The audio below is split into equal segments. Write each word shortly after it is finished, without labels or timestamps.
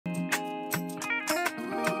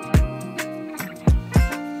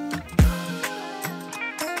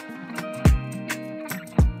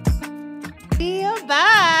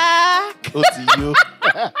OTU.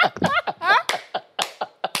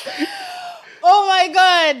 Oh my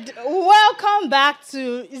God! Welcome back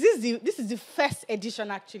to. This is the first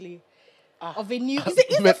edition actually of a new. It's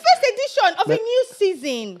the first edition of a new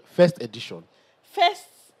season. First edition. First.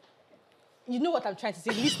 You know what I'm trying to say,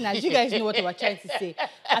 listeners. You guys know what I'm trying to say.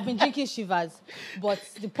 I've been drinking shivers, but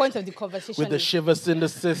the point of the conversation With the is, shivers in the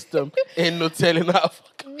system, ain't no telling how.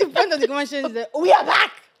 the point of the conversation is that we are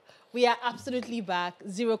back. We are absolutely back.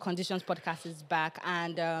 Zero Conditions podcast is back,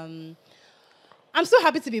 and I'm so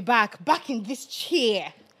happy to be back in this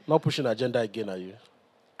chair. Not pushing agenda again, are you?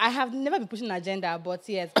 I have never been pushing an agenda, but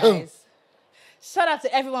yes, guys. Shout out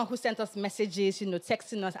to everyone who sent us messages,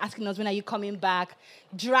 texting us, asking us when are you coming back,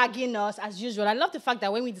 dragging us as usual. I love the fact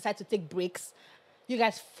that when we decide to take breaks, you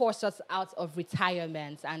guys force us out of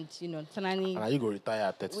retirement, and Tonani. And you go retire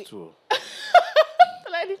at 32.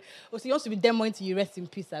 Oh, so you want to be demo into you rest in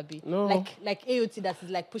peace, Abi? No. Like AOT that is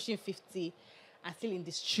like pushing 50 and still in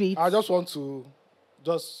the streets. I just want to,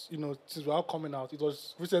 since we're all coming out, it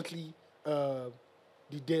was recently the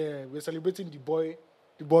day we're celebrating the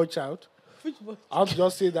boy child. Which boy? I want to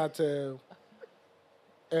just say that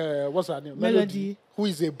what's her name? Melody, who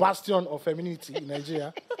is a bastion of femininity in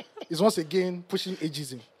Nigeria, is once again pushing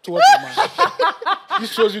ageism towards the man.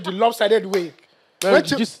 This shows you the lopsided way.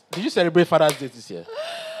 Did you celebrate Father's Day this year?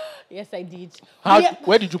 Yes, I did.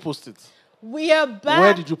 Where did you post it? We are back.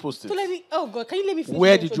 Where did you post it? Oh God, can you let me finish?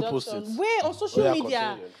 Where did you post it? Where? On social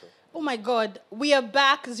media. Continue. Oh my God, we are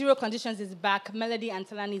back. Zero Conditions is back. Melody and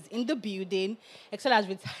Motolani is in the building. Excel has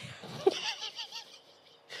retired.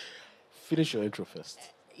 Finish your intro first.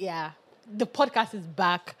 Yeah, the podcast is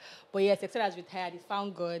back. But yes, Excel has retired. He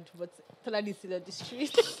found God, but Motolani is still on the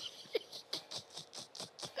street.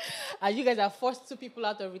 And you guys have forced two people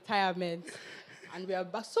out of retirement. And we are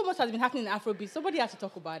back. So much has been happening in Afrobeat. Somebody has to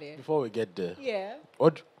talk about it. Before we get there. Yeah.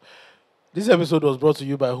 This episode was brought to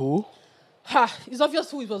you by who? It's obvious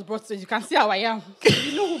who it was brought to. You can see how I am.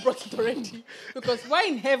 You know who brought it already. Because why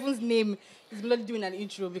in heaven's name is Melody doing an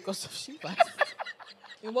intro because of Shivas?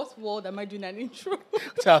 In what world am I doing an intro?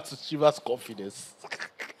 Tell her to Shiva's confidence.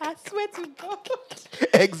 I swear to God.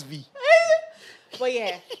 XV. But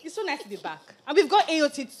yeah, it's so nice to be back. And we've got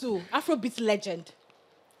AOT2, Afrobeat legend.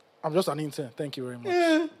 I'm just an intern. Thank you very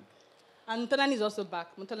much. And Motolani is also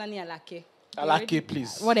back. Motolani Alake. Alake,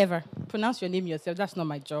 please. Whatever. Pronounce your name yourself. That's not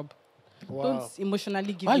my job. Wow. Don't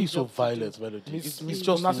emotionally give Why are me you so job to violent, Melody? It's just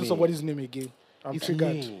pronouncing me. somebody's name again. I'm It's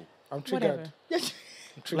triggered. me. I'm do. triggered. Whatever.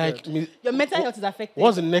 I'm triggered. Like, Your mental health is affected.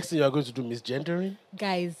 what's the next thing you're going to do? Misgendering?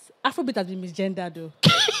 Guys, Afrobeat has been misgendered though.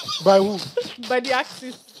 By who? By the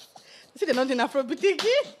Axis. See, they're not doing Afrobeat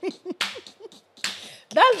again.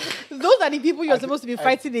 Those are the people you're supposed to be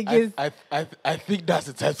fighting against. I think that's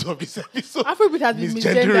the title of this episode. Afrobeat has been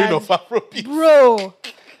Misgendering misgendered. of Afrobeat. Bro.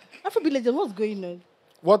 Afrobeat legend, what's going on?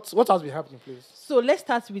 What has been happening, please? So let's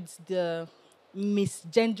start with the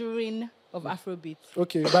misgendering of Afrobeat.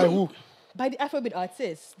 Okay, by who? By the Afrobeat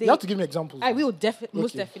artists. You have to give me examples. I will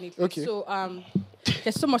most Okay. definitely. Okay. So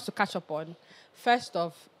there's so much to catch up on. First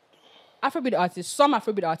off, Afrobeat artists, some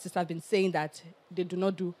Afrobeat artists have been saying that they do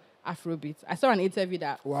not do Afrobeat. I saw an interview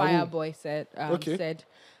that Wow. Fireboy said, Okay. said,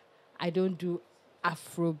 I don't do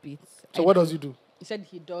Afrobeat. So what does he do? He said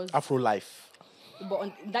he does. Afro life. But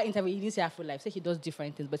on that interview, he didn't say Afro Life. He said he does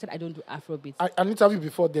different things, but he said I don't do Afrobeat. An interview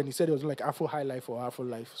before then, he said it was like Afro High Life or Afro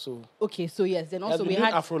Life. So Okay, so yes, then also we been doing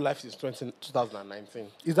had Afro life since 2019.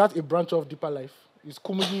 is that a branch of Deeper Life? Is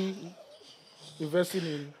Kumuyi investing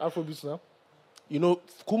in Afrobeats now? You know,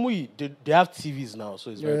 Kumuyi, they have TVs now,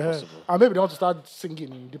 so it's very possible. And maybe they want to start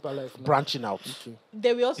singing in Deeper Life now. Branching out. Okay.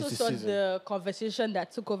 Then we also It's the saw season. the conversation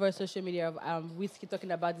that took over social media of Whiskey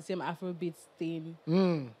talking about the same Afrobeat theme,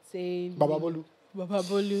 saying Bababolu.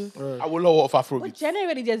 Bababolu. I will love But Afrobeat.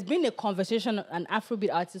 generally, there's been a conversation on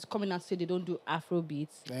Afrobeat artists coming out say they don't do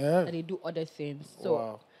Afrobeats, Yeah. that they do other things. So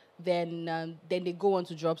Wow. then they go on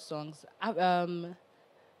to drop songs.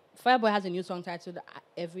 Fireboy has a new song titled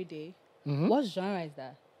Every Day. What genre is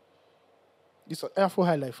that? It's Afro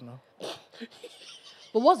High Life now.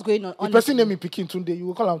 But what's going on? The person named me Pikin Tunde, you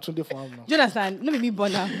will call him Tunde for him now. Do you understand? Let me be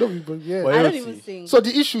born now. No, but yeah. Well, I don't AOT. even sing. So the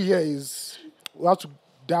issue here is we have to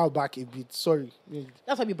dial back a bit. Sorry.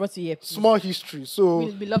 That's why we brought you here. please. Small history. So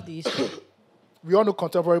We love the history. we all know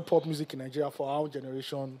contemporary pop music in Nigeria for our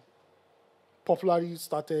generation. Popularly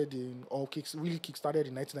started really kick-started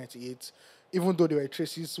in 1998, even though there were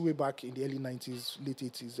traces way back in the early 90s, late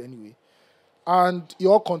 80s anyway. And it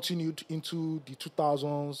all continued into the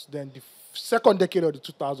 2000s, then the second decade of the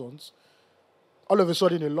 2000s. All of a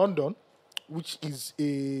sudden in London, which is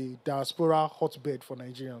a diaspora hotbed for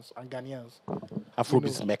Nigerians and Ghanaians.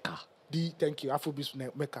 Afrobeats Mecca. Thank you, Afrobeats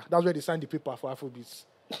Mecca. That's where they signed the paper for Afrobeats.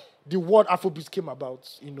 The word Afrobeats came about.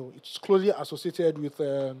 It's closely associated with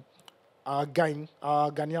our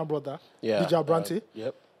Ghanaian brother, Yeah. DJ Abrante.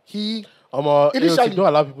 Yep. He Initially, don't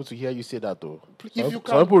allow people to hear you say that though. Some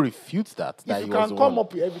people refute that. If you can come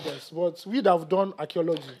up with evidence, but we'd have done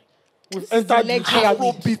archaeology. We've entered the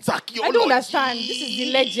Afrobeat archaeology. I don't understand. This is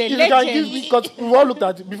the legend. If you can give me, because we all looked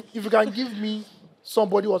at it, if you can give me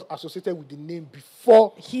somebody who was associated with the name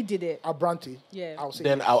before he did it. Abrante, Yeah. I'll say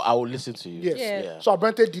Then yes. I will listen to you. Yes. Yeah. So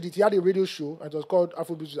Abrante did it. He had a radio show, and it was called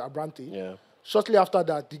Afrobeats with Abrante. Yeah. Shortly after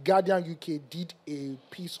that, The Guardian UK did a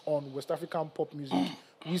piece on West African pop music,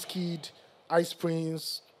 Wizkid, Ice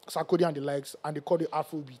Prince, Sarkodie and the likes, and they called it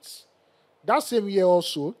Afrobeats. That same year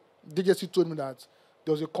also, DJC told me that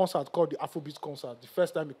there was a concert called the Afrobeats concert. The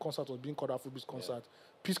first time a concert was being called Afrobeats concert.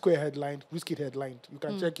 P Square headlined, Wizkid headlined. You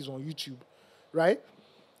can check it on YouTube, right?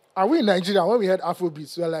 And we in Nigeria, when we heard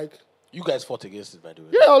Afrobeats, we were like, You guys fought against it, by the way.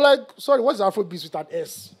 yeah, I was like, sorry, what's Afrobeats with an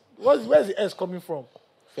S? Where's the S coming from?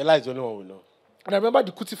 Fela is the only one we know. And I remember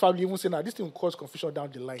the Kuti family even saying that this thing will cause confusion down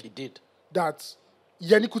the line. He did. That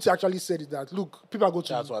Yeni Kuti actually said it, that look, people are going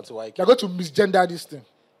That's why they're going to misgender this thing.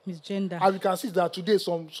 Misgender. And we can see that today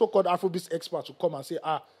some so-called Afrobeats experts will come and say,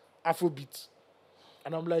 Afrobeat.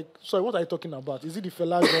 And I'm like, sorry, what are you talking about? Is it the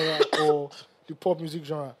Fela genre or the pop music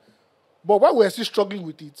genre? But while we're still struggling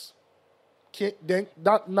with it, then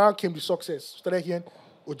that now came the success. Started hearing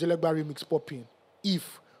Ojelegba remix popping.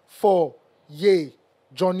 If, For, Ye,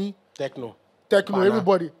 Johnny, Techno. Techno,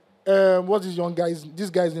 everybody. What's this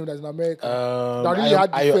guy's name that's in America? That really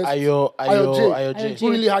had the first Ayo.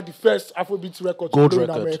 who really had the first Afrobeat record to Gold blow in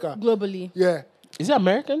record. America. Globally. Yeah. Is he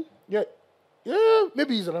American? Yeah.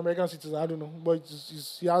 Maybe he's an American citizen. I don't know, but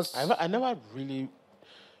he has. I never really.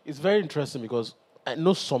 It's very interesting because I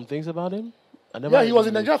know some things about him. I never He was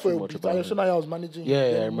in really Nigeria for knew a much bit. about him. I was managing.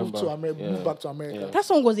 Yeah, then I moved remember. to moved back to America. Yeah. That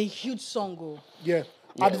song was a huge song, oh. Yeah.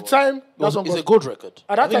 Yeah, At the time, that song it's was a gold record.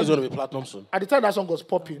 At that I think time- it's going to be platinum soon. At the time that song was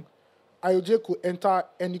popping, IOJ could enter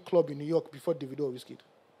any club in New York before Davido or Wizkid.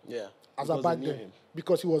 Yeah. As because a they back knew then, him.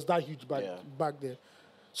 because he was that huge back Yeah. then.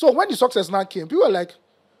 So when the success now came, people were like,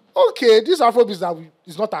 okay, this Afrobeats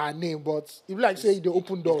is not our name, but if like say they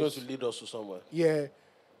open It's going doors. to lead us to somewhere. Yeah.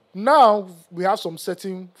 Now we have some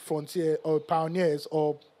certain frontier or pioneers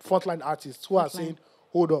or frontline artists who are saying,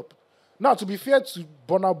 hold up. Now, to be fair to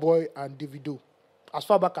Burna Boy and Davido, as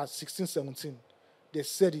far back as 16, 17, they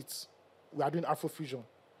said it. We are doing Afrofusion,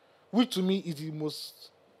 which to me is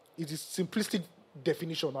the simplistic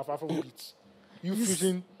definition of Afrobeats. You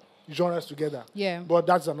fusing genres together. Yeah. But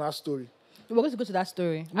that's another story. We're going to go to that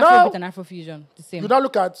story. Now- Afrobeat and Afrofusion, the same. You now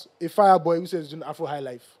look at a Fireboy who says he's doing Afro High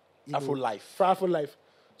Life. Afro Life. Afro Life.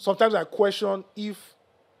 Sometimes I question if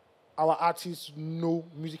our artists know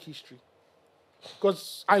music history.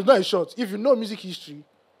 Because I know in short, if you know music history,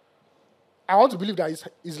 I want to believe that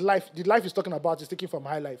his life, the life he's talking about is taken from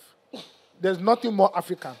High Life. There's nothing more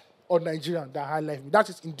African or Nigerian than High Life. That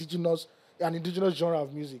is an indigenous genre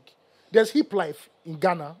of music. There's hip life in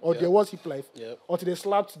Ghana, or there was hip life, until they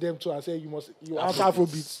slapped them too and said you answer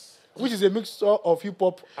Afrobeats, which is a mixture of hip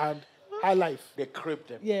hop and high life. They creeped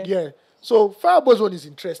them. Yeah. Yeah. So Fireboy's one is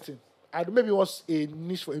interesting. And maybe wants a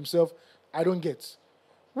niche for himself. I don't get.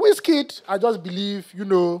 Wizkid, I just believe,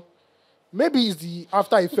 maybe it's the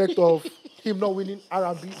after effect of him not winning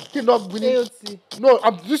R&B. Him not winning. AOT. No,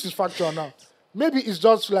 this is factual now. Maybe it's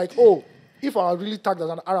just like, if I was really tagged as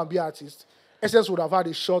an R&B artist, Essence would have had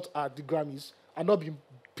a shot at the Grammys and not been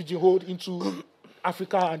pigeonholed into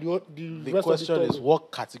Africa and the The rest question of the is,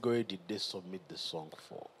 what category did they submit the song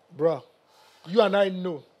for? Bruh, you and I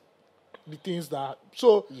know the things that.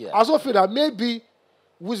 So Yeah. I also feel that maybe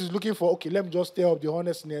Wiz is looking for, okay, let me just stay up the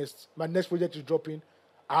honest nest. My next project is dropping.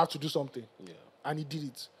 I have to do something. Yeah. And he did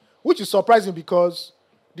it. Which is surprising because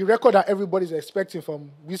the record that everybody's expecting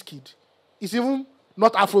from Wizkid is even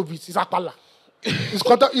not Afrobeat, it's Apala.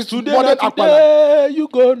 It's modern Apala. You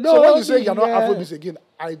go know. So when you say you're not yeah. Afrobeat again,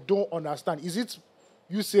 I don't understand. Is it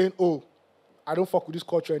you saying, I don't fuck with this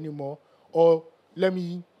culture anymore, or let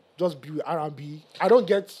me just be with R&B? I don't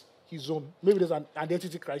get his own. Maybe there's an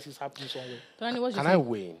identity crisis happening somewhere. Tony, what's your Can I take?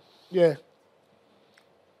 win? Yeah.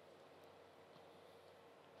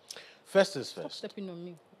 First is Stop first. stepping on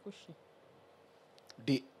me. Pushy.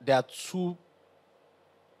 There are two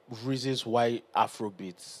reasons why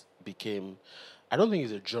Afrobeats became. I don't think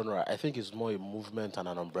it's a genre. I think it's more a movement and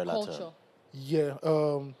an umbrella Culture. term. Yeah.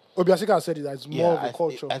 Obiasika said it, that it's more of a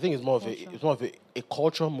culture. I think it's more of a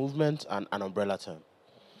culture movement and an umbrella term.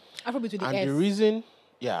 Afrobeat with the And S. the reason,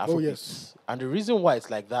 Afrobeats. yes. And the reason why it's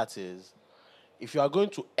like that is, if you are going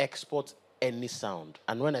to export any sound,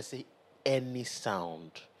 and when I say any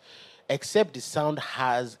sound, except the sound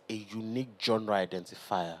has a unique genre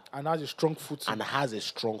identifier And has a strong foot. and has a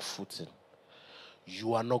strong footing,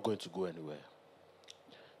 you are not going to go anywhere.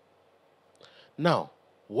 Now,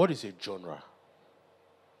 what is a genre?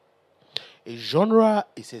 A genre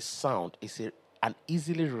is a sound, an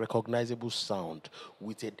easily recognizable sound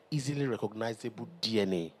with an easily recognizable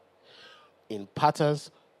DNA in patterns,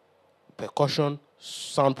 percussion,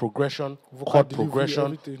 sound progression, Vocal chord delivery, progression,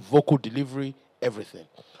 everything. vocal delivery, everything.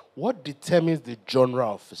 What determines the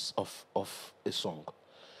genre of a song?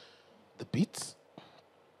 The beat,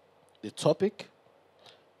 the topic,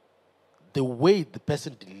 the way the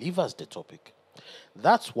person delivers the topic.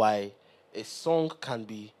 That's why a song can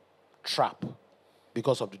be trap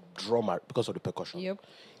because of the drummer, because of the percussion. Yep.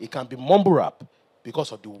 It can be mumble rap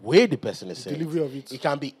because of the way the person is saying delivery of it. It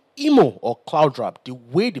can be emo or cloud rap, the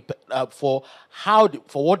way for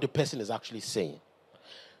what the person is actually saying.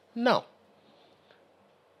 Now,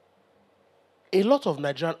 a lot of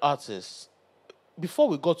Nigerian artists, before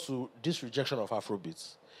we got to this rejection of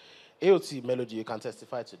Afrobeats, AOT Melody, you can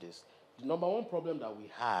testify to this. The number one problem that we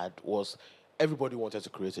had was everybody wanted to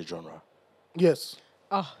create a genre. Yes.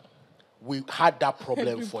 Oh, We had that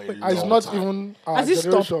problem for a long And it's not time. even our Has it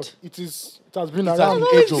generation. stopped? It has been It has around. been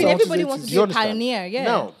always age-old. been, everybody 70s, wants to 80s. be Do you a understand? pioneer, yeah.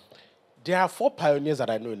 Now, there are 4 pioneers that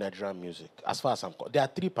I know in Nigerian music, as far as I'm concerned. There are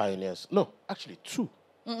 3 pioneers. No, actually 2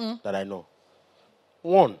 that I know.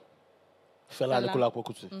 1, Fela Fela. Anikulapo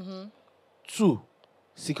Kuti. 2,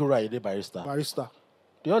 Sikiru Ayinde Barrister. Barista.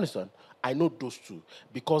 Do you understand? I know those 2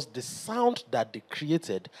 because the sound that they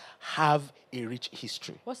created have a rich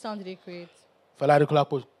history. What sound did they create? Fela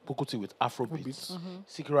Anikulapo Kuti with Afrobeats. Afrobeats.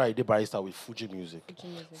 Sikiru Ayinde Barrister with Fuji music.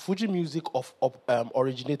 Fuji music.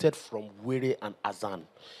 Originated from Were and Azan,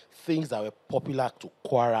 things that were popular to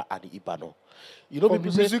Kwara and Ibano. You know, From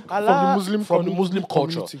people the say music- from Allah, the Muslim from the Muslim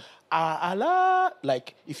culture. community. Allah,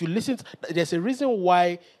 like if you listen, there's a reason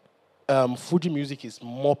why Fuji music is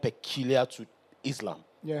more peculiar to Islam.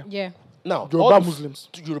 Yeah. Yeah. Now, Yoruba all the Muslims.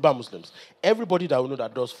 Yoruba Muslims. Everybody that we know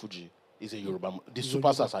that does Fuji is a Yoruba. The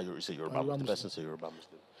superstars are is a Yoruba. Yoruba The Muslim. person's a Yoruba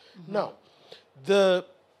Muslim. Now, the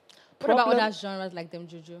What about problem- other genres like them,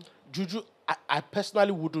 Juju? Juju, I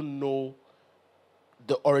personally wouldn't know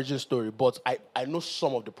the origin story, but I know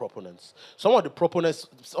some of the proponents. Some of the proponents,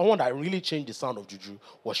 someone that really changed the sound of Juju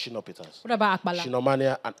was Shina Peters. What about Akbala? Shina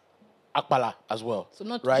Mania and Akpala as well. So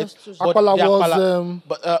not right? just two- But Akpala the was,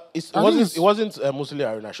 but it I think wasn't. it's- It wasn't mostly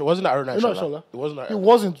Aruna. It wasn't Aruna. You know, Shola. Shola? It wasn't. He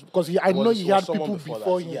wasn't, because I It know was- he it was had someone people before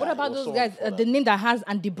before that. him. Yeah. What it about was those someone guys? before that. The name that has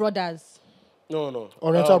and the brothers. No.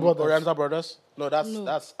 Oriental Brothers. Oriental Brothers. No, that's No.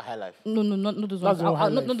 that's High Life. No, not those That's ones. the one Not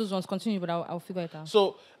highlight. those ones. Continue, but I'll figure it out.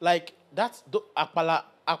 So like that's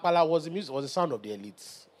Akpala was the music, was the sound of the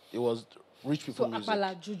elites. It was rich people So music.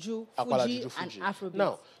 Akbala, Juju, Akpala, Fuji, Juju, Fuji. and Afrobeat.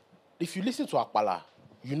 Now, if you listen to Akpala,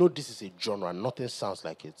 you know this is a genre. Nothing sounds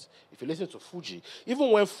like it. If you listen to Fuji,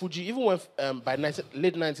 even when by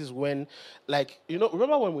late 90s, when, like, you know,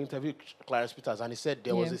 remember when we interviewed Clarence Peters and he said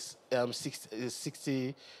there was Yeah. this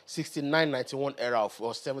 69-91 era of,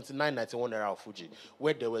 or 79-91 era of Fuji,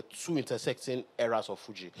 where there were 2 intersecting eras of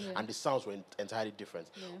Fuji, and the sounds were entirely different.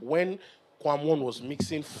 When Kwamwon was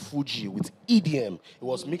mixing Fuji with EDM, it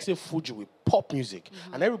was mixing Fuji with pop music,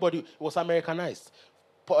 and everybody, it was Americanized.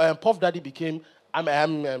 Puff Daddy became Puff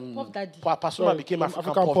Daddy. Pasuma Sorry, became African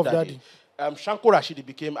African Puff Puff Daddy. Shanko Rashidi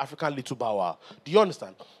became African Little Bow Wow. Do you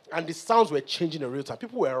understand? And the sounds were changing in real time.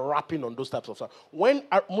 People were rapping on those types of sounds. When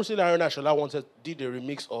Musili Aruna Shola did a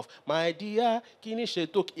remix of My Dear Kini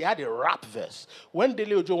Shetok, he had a rap verse. When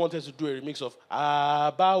Dele Ojo wanted to do a remix of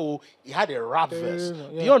Abao, he had a rap verse.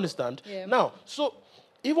 yeah. Do you understand? Yeah. Now, so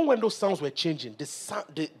even when those sounds were changing, the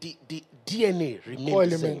DNA remained Core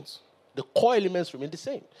the same. elements. The core elements remain the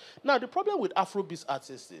same. Now, the problem with Afrobeats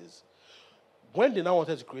artists is when they now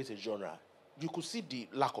wanted to create a genre, you could see the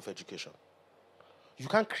lack of education. You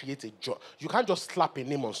can't create a genre. You can't just slap a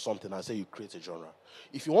name on something and say you create a genre.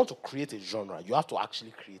 If you want to create a genre, you have to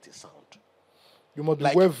actually create a sound. You must be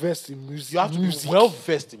Like, well versed in music. You have to be well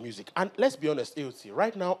versed in music. And let's be honest, AOT,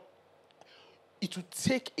 right now, it would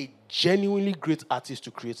take a genuinely great artist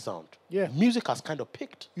to create sound. Yeah. Music has kind of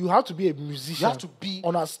picked. You have to be a musician. You have to be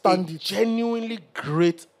understand a it. genuinely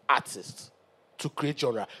great artist to create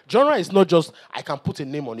genre. Genre is not just, I can put a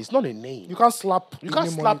name on it. It's not a name. You can't slap. You the can't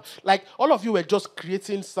name on slap, it. like, all of you were just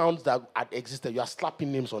creating sounds that had existed. You are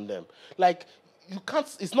slapping names on them. Like, you can't,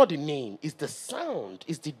 it's not the name, it's the sound,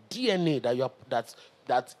 it's the DNA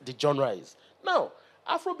that the genre is. Now,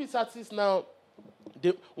 Afrobeat artists now,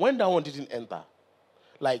 when that one didn't enter,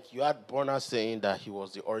 like you had Burna saying that he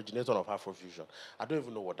was the originator of Afrofusion. I don't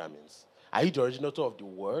even know what that means. Are you the originator of the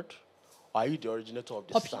word? Or are you the originator of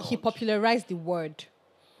the sound? He popularized the word.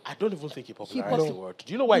 I don't even think he popularized pop- the word.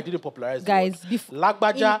 Do you know why he didn't popularize Guys, the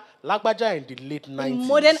word? Lagbaja in the late 90s. In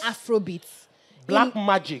modern Afrobeats. Black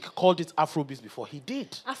Magic called it Afrobeats before he did.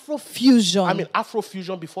 Afrofusion. I mean,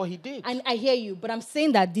 Afrofusion before he did. And I hear you, but I'm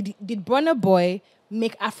saying that did Burna Boy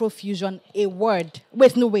make Afrofusion a word?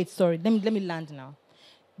 Wait, sorry. Let me land now.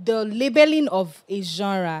 The labeling of a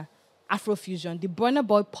genre, Afrofusion, the Burna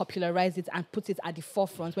Boy popularized it and put it at the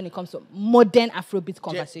forefront when it comes to modern Afrobeat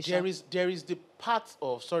conversation. There is the part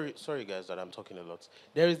of sorry guys that I'm talking a lot.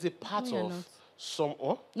 There is the part No, you're of not. some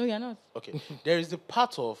oh? No, you're not. Okay. There is the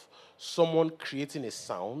part of someone creating a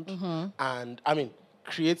sound and I mean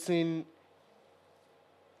creating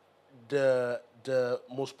the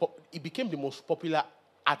most it became the most popular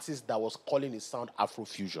artist that was calling his sound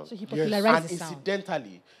Afrofusion. So he And popularized the sound.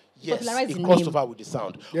 incidentally, yes, popularized it the crossed name. over with the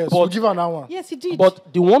sound. Yes, But we'll give her that one. Yes, he did.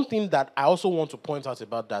 But the one thing that I also want to point out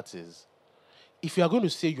about that is, if you are going to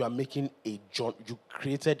say you are making you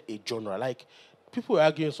created a genre, like people were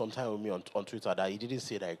arguing sometime with me on Twitter that he didn't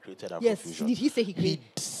say that he created Afrofusion. Yes, did he say he created?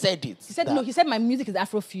 He said it. He said that- no. He said my music is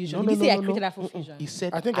Afrofusion. No, He didn't say I no. created Afrofusion. He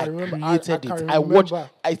said I think I remember- created I it. can I watched. remember.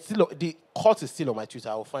 I still the cut is still on my Twitter.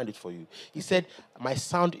 I will find it for you. He said my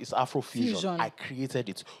sound is Afrofusion. Fusion. I created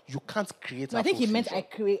it. You can't create. No, I think he meant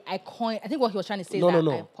Afrofusion. I coined. I think what he was trying to say No, is no, that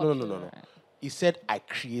no, I no. popularized. He said I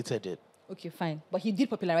created it. Okay, fine. But he did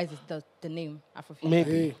popularize the name Afrofusion.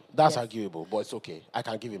 Maybe Hey. that's Yes. arguable, but it's okay. I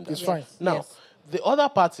can give him that. It's fine. Now, Yes. the other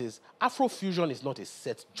part is Afrofusion is not a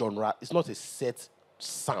set genre. It's not a set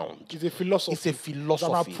sound. It's a philosophy. It's a philosophy.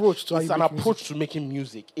 It's an approach to how It's you an make approach to making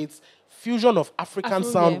music. It's fusion of African Afro,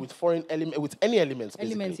 sound yeah. with foreign element, with any elements.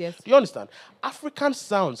 Basically. Elements, yes. Do you understand? African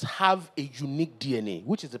sounds have a unique DNA,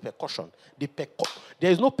 which is the percussion.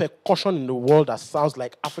 There is no percussion in the world that sounds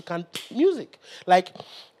like African music. Like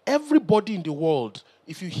everybody in the world,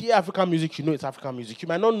 if you hear African music, you know it's African music. You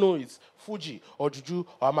might not know it's Fuji or Juju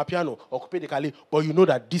or Amapiano or Coupe de Kale, but you know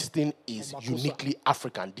that this thing is uniquely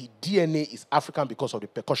African. The DNA is African because of the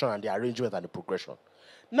percussion and the arrangement and the progression.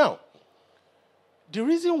 Now, the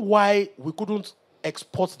reason why we couldn't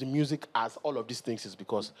export the music as all of these things is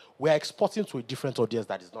because we're exporting to a different audience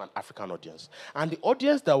that is not an African audience. And the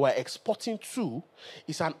audience that we're exporting to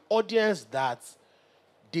is an audience that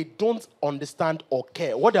they don't understand or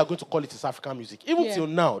care. What they are going to call it is African music. Even Yeah. till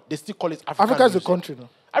now, they still call it African Africa is a music. country now.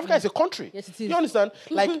 Africa is a country. Yes, it is. You understand?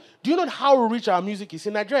 Like, do you know how rich our music is?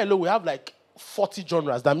 In Nigeria alone, we have like 40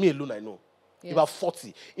 genres that me alone I know. Yes. About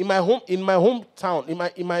 40. In my hometown,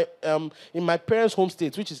 in my parents' home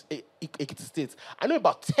state, which is Ekiti State, I know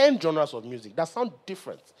about 10 genres of music that sound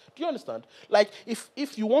different. Do you understand? Like, if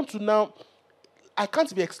you want to now, I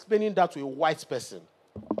can't be explaining that to a white person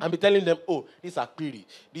and be telling them, oh, this is Akpiri,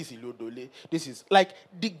 this is Ilodole, this is... Like,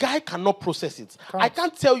 the guy cannot process it. I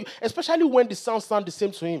can't tell you, especially when the sound the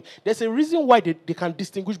same to him. There's a reason why they can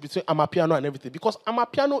distinguish between Amapiano and everything, because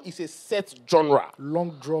Amapiano is a set genre.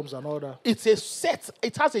 Long drums and all that. It's a set.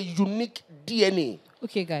 It has a unique DNA.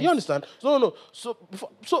 Okay, guys. You understand? No. So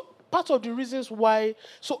part of the reasons why...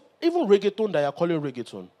 So even reggaeton that you're calling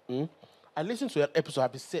reggaeton, I listened to an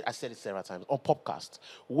episode, I said it several times, on Popcast,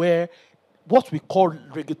 where what we call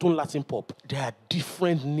reggaeton Latin pop, there are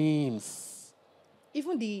different names.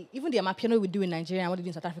 Even the Amapiano we do in Nigeria and what we do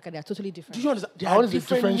in South Africa, they are totally different. Do you understand? There How are is the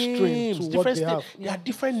different strain names. to what different they have? There are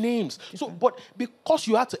different names. So, but because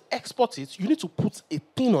you have to export it, you need to put a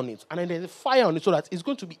thing on it and then there's a fire on it so that it's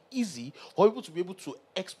going to be easy for people to be able to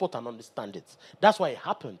export and understand it. That's why it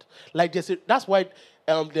happened. Like that's why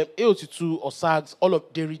the AOT2 or SAGs,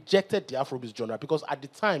 they rejected the Afrobeat genre because at the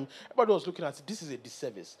time everybody was looking at it, this is a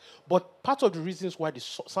disservice. But part of the reasons why the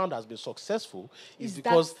sound has been successful is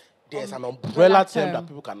because there's an umbrella term that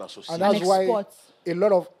people can associate. And that's And why export. a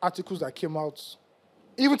lot of articles that came out,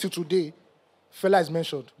 even to today, Fela is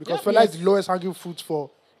mentioned. Because Yeah. Fela Yes. is the lowest hanging fruit for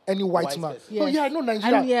any white White man. person. No, Yes. yeah, I know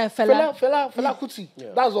Nigeria. And yeah, Fela. Fela Kuti.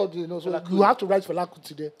 Yeah. That's all they know. So you have to write Fela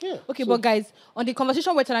Kuti there. Yeah. Okay, but guys, on the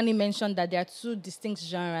conversation where Tolani mentioned that there are two distinct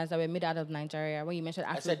genres that were made out of Nigeria, when you mentioned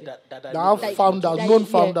I Afrobeat. said that They have that- founders, that known you-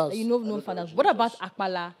 founders. you know known founders. What about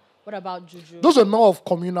Akpala? What about Juju? Those are more of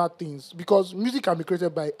communal things because music can be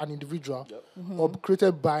created by an individual or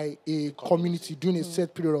created by a community during a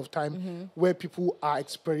set period of time where people are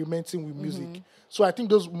experimenting with music. So I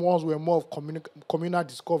think those ones were more of communal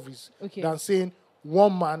discoveries than saying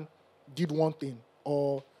one man did one thing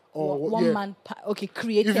or one yeah. man.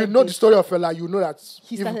 Created. If you know the this. story of Fela, you know that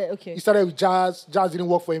He started- okay. he started with jazz. Jazz didn't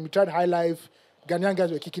work for him. He tried high life. Ghanaian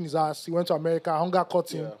guys were kicking his ass. He went to America. Hunger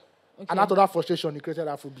caught him. And out of that frustration, he created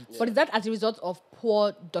Afrobeat. But is that as a result of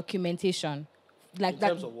poor documentation? Like In that,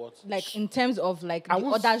 terms of what? Like in terms of like I the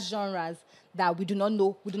won't other genres that we do not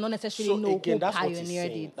know, we do not necessarily know again, who that's what he's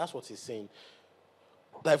pioneered saying. it. That's what he's saying.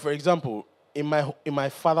 like for example, in my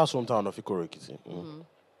father's hometown of Ikorokiti,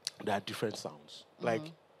 there are different sounds. Like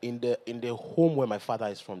in the home where my father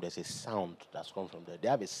is from, there's a sound that's come from there. They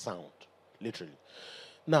have a sound, literally.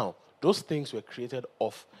 Now, those things were created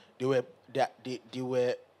off. They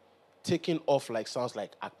were taken off like sounds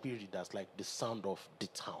like Akpiri, that's like the sound of the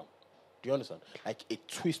town. Do you understand? Like a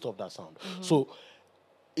twist of that sound. So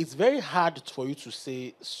it's very hard for you to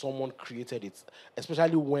say someone created it,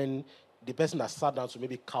 especially when the person that sat down to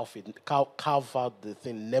maybe carve out the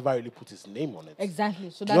thing never really put his name on it.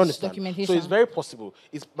 Exactly. So Do you that's understand? documentation. So it's very possible.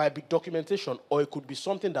 It might be documentation, or it could be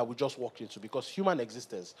something that we just walked into, because human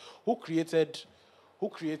existence. Who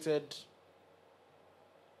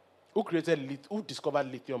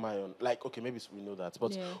discovered lithium ion? Like, okay, maybe we know that,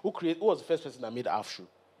 but who was the first person that made half shoe?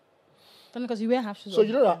 Because you wear half shoes. So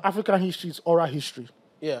you know that African history is oral history.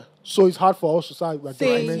 Yeah. So it's hard for us to say we're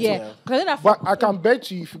documenting. Yeah. But I can bet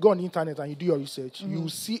you, if you go on the internet and you do your research, you will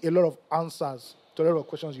see a lot of answers to a lot of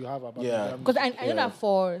questions you have about. Yeah. Because I know that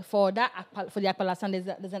for the Akpala sound,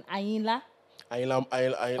 there's an Ayinla. Ayinla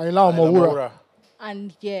Omowura.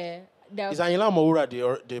 And is Ayinla Omowura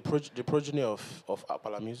the progeny of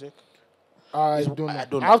Apala music? I don't know.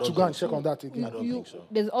 I have to go and check on that again. I don't think so.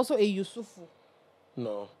 There's also a Yusufu.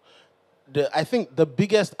 No. I think the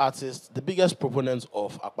biggest artist, the biggest proponent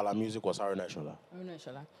of Apala music was Haruna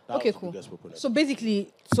Ishola. Okay, cool. So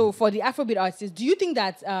basically, for the Afrobeat artists, do you think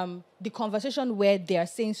that the conversation where they are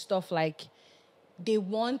saying stuff like they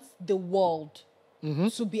want the world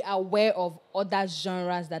to be aware of other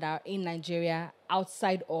genres that are in Nigeria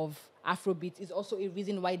outside of Afrobeat is also a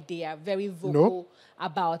reason why they are very vocal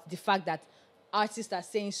about the fact that artists are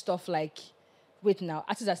saying stuff like,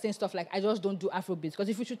 artists are saying stuff like, I just don't do Afrobeats. Because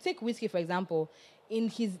if we should take Whiskey, for example, in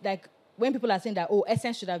his, like, when people are saying that,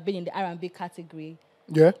 Essence should have been in the R&B category,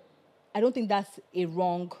 I don't think that's a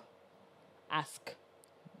wrong ask.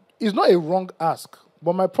 It's not a wrong ask.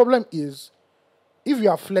 But my problem is, if you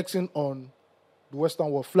are flexing on the Western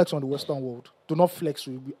world, flex on the Western world. Do not flex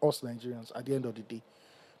with us Nigerians at the end of the day.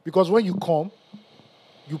 Because when you come,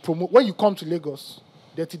 when you come to Lagos,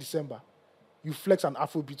 30 December, you flex an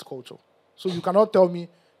Afrobeat culture. So you cannot tell me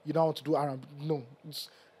you don't want to do R&B. No.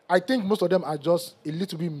 I think most of them are just a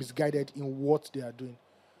little bit misguided in what they are doing.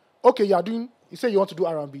 Okay, you say you want to do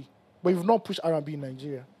R&B, but you've not pushed R&B in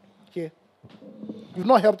Nigeria. Okay? You've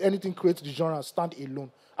not helped anything create the genre stand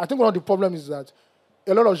alone. I think one of the problems is that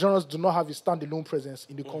a lot of genres do not have a standalone presence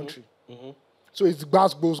in the country. So it's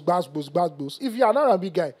gbas. If you're an R&B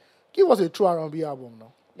guy, give us a true R&B album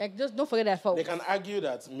now. Like, just don't forget that. They can argue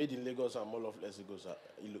that Made in Lagos and Mall of Lagos are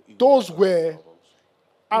those were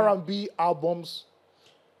R&B albums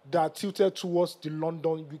that tilted towards the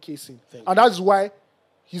London UK scene. And that's why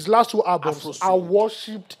his last two albums are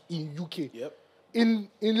worshipped in UK. Yep. In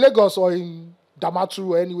Lagos or in Damaturu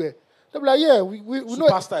or anywhere. They'll be like, yeah, we know.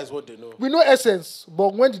 Superstar is what they know. We know Essence,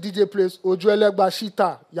 but when the DJ plays Ojo Elegba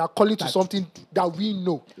Shita, you're calling to something that we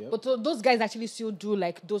know. Yep. But those guys actually still do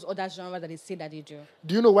like those other genres that they say that they do.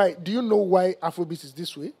 Do you know why? Do you know why Afrobeat is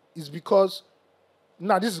this way? It's because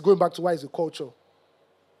this is going back to why it's a culture.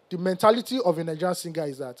 The mentality of a Nigerian singer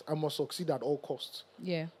is that I must succeed at all costs.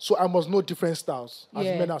 Yeah. So I must know different styles as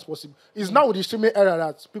many as possible. It's now with the streaming era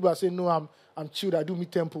that people are saying, no, I'm chilled, I do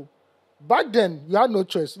mid-tempo. Back then, you had no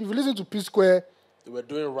choice. If you listen to P-Square, they were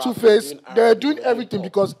doing rap, Two-Face, they were doing everything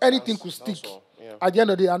because anything could stick at the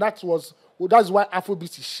end of the day. And that's why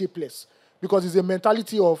Afrobeat is shapeless. Because it's a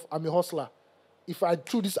mentality of, I'm a hustler. If I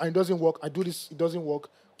do this and it doesn't work, I do this, it doesn't work,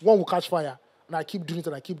 one will catch fire. And I keep doing it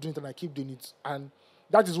and I keep doing it and I keep doing it. And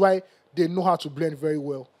that is why they know how to blend very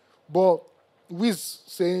well. But Wiz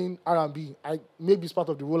saying R&B, maybe it's part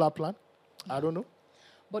of the rollout plan. I don't know.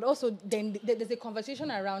 But also, then there's a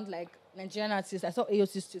conversation around like Nigerian artists. I saw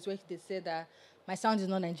AOT2 where they said that my sound is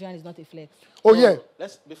not Nigerian, it's not a flex. Oh, yeah.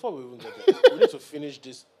 Before we even get there, we need to finish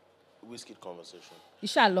this Whiskey conversation.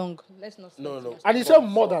 It's shall long. Let's not. No. And he said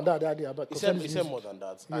more than that. He said more than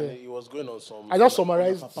that. Yeah. And he was going on some. I just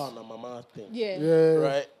summarized. Papa and mama thing. Yeah.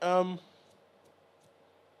 Right.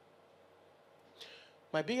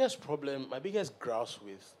 My biggest grouse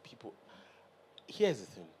with people. Here's the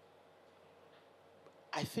thing.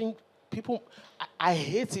 I think people. I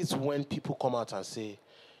hate it when people come out and say,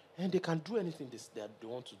 and they can do anything that they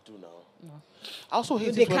want to do now. No. I also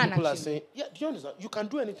hate it when people are saying, do you understand? You can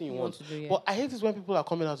do anything you want to do, yeah. But I hate it when people are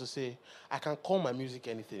coming out to say, I can call my music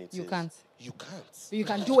anything it is. You can't. You can't. You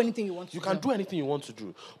can do anything you want to do. You can do anything you want to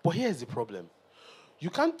do. But here's the problem. You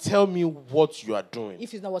can't tell me what you are doing.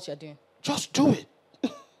 If it's not what you're doing. Just do it.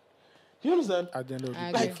 You understand? At the end of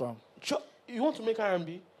the day, you want to make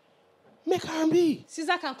R&B? Make R&B.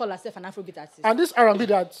 Caesar can't call herself an Afrobeat artist. And this R&B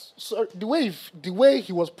the way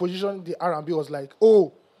he was positioning the R&B was like,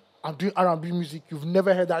 oh, I'm doing R&B music. You've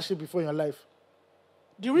never heard that shit before in your life.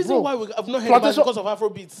 The reason why I've not heard about it because of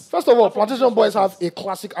Afrobeats. First of all, Plantation Boys have a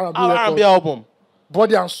classic R&B record. album.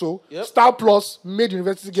 Body and Soul. Yep. Star Plus made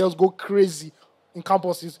university girls go crazy in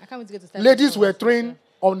campuses. I can't wait to get to Star Ladies Plus. were throwing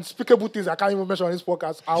unspeakable things I can't even mention on this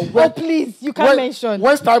podcast. And Oh, please, you can't mention.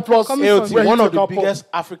 When Star Plus, AOT, one of the pop. biggest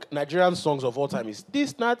Nigerian songs of all time is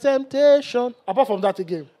This Not Temptation. Apart from that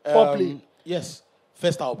again, Foreplay. Yes.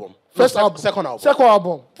 First album. Second album. Second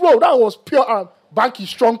album. Bro, that was pure Banky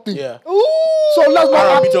strong thing. Yeah. Ooh. So let's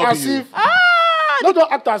not act RBW. as if. Let's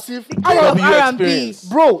not act as if. R&B. experience.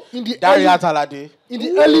 Bro, in the Daria early, Talade. in the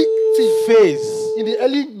early Phase. in the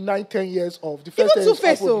early 9-10 years of the first Even years of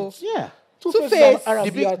Two-Face, Afrobeat. Yeah. Two-Face Two-Face. is an R&B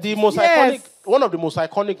The artist. most Yes. iconic, one of the most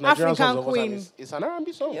iconic Nigerian African songs of all time Queen. is an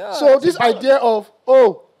R&B song. Yeah. So this idea of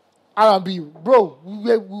R&B, bro,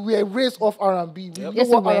 we were raised off R&B. We know Yes,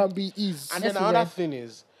 what we were. R&B is. And Yes, then we another were. thing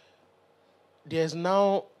is, there's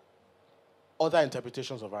now other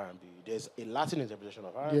interpretations of R&B. There's a Latin interpretation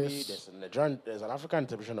of R&B. Yes. There's a Nigerian. There's an African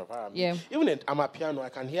interpretation of R&B. Yeah. Even in Amapiano, I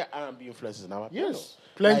can hear R&B influences in Amapiano. Yes,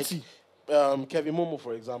 plenty. Like, Kevin Momo,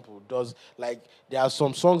 for example, does like there are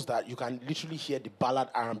some songs that you can literally hear the ballad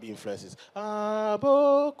R&B influences.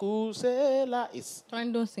 Aboku Sela.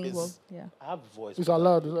 Don't sing It's- well. Yeah. I have a voice. It's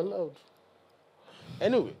allowed. It's allowed.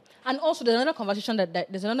 Anyway. And also, there's another conversation that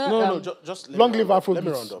there's another. No, just let Long me live round up. Let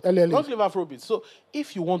me Afrobeats, round up. LLA. Long live Afrobeat. So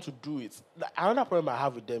if you want to do it, another problem I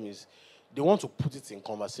have with them is they want to put it in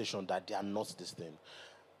conversation that they are not this thing,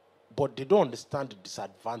 but they don't understand the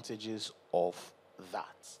disadvantages of that.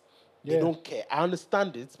 They Yeah. don't care. I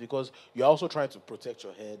understand it because you're also trying to protect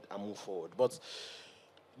your head and move forward. But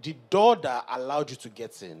the door that allowed you to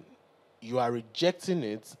get in, you are rejecting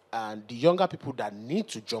it, and the younger people that need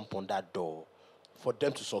to jump on that door for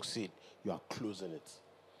them to succeed, you are closing it.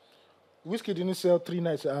 Whiskey didn't sell 3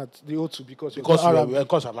 nights at the O2 because Because of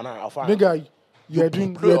an nigga, you are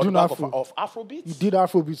doing Afro. of Afrobeats. You did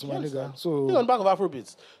Afrobeats, my Yes, nigga. man. So You're on the back of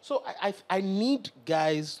Afrobeats. So I need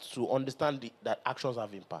guys to understand that actions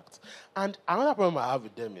have impact. And another problem I have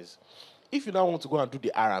with them is, if you now want to go and do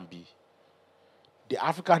the R&B, the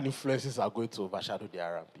African influences are going to overshadow the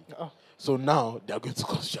R&B. So now they're going to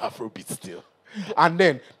consider Afrobeat still. And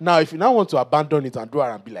then now, if you now want to abandon it and do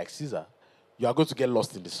R&B like Caesar, you are going to get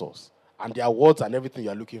lost in the sauce. And their words and everything you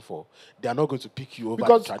are looking for, they are not going to pick you over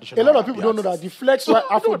because the traditional a lot of R&B people don't know that artists. the flex why No, you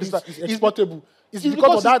don't Afrobeats understand. is It's- exportable. It's it's because of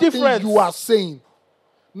because that it's thing different. you are saying.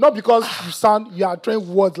 Not because you are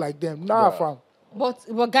throwing words like them. Nah, Bruh. fam.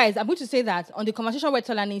 But guys, I'm going to say that on the conversation where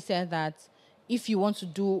Tolani said that if you want to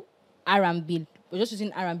do R&B, we're just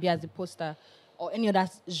using R&B as the poster, or any other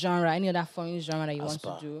genre, any other foreign genre that you want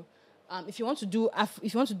to do. If you want to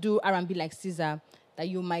do R&B like Caesar, that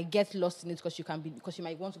you might get lost in it because you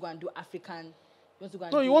might want to go and do African.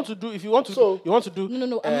 No, you want to do. If you want to, So- you want to do.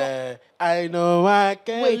 No, I'm not- I know I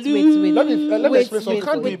can. Wait. Let me explain something. You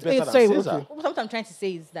can't do it better than sorry, Caesar. what I'm trying to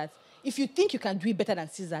say is that if you think you can do it better than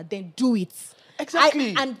Caesar, then do it.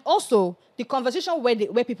 Exactly. And also, the conversation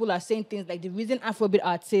where people are saying things like the reason Afrobeat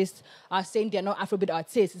artists are saying they're not Afrobeat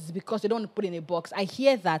artists is because they don't want to put in a box. I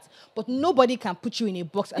hear that, but nobody can put you in a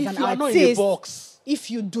box as If an you are artist not in a box. if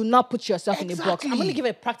you do not put yourself in a box. I'm Exactly. going to give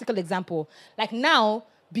a practical example. Like now,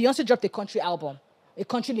 Beyonce dropped a country album, a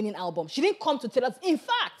country-leaning album. She didn't come to tell us. In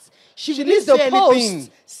fact, she released didn't a say post anything.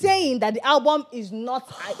 saying that the album is not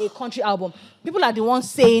a country album. People are the ones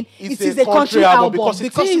saying It's it is a a country country album album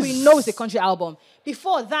because it we is. know it's a country album.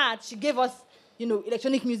 Before that, she gave us,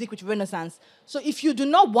 electronic music with Renaissance. So if you do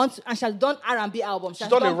not want, and she has done R&B albums, She's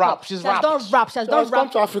done a done rap. pop, She's she has done rapped. rap, she has done has come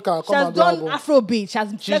rap. to Africa, She come has and do done album. Afrobeat. She has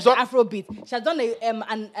She's done done- Afrobeat. She has done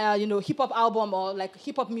a hip hop album or like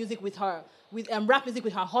hip hop music with her, with rap music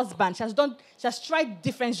with her husband. She has tried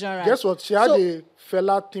different genres. Guess what? She had So- a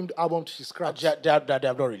fella themed album she scrapped. They have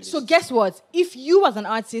not released. So guess what? If you as an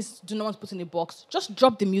artist do not want to put in a box, just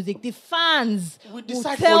drop the music. The fans will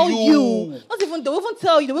decide tell for you. Not even they will even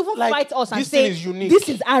tell you. They will even Like, fight us and this say thing is unique. this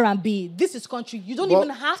is R&B. This is country. You don't But- even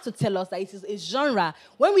have to tell us that it is a genre.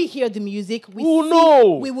 When we hear the music, we will see-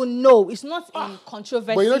 know. We will know. It's not in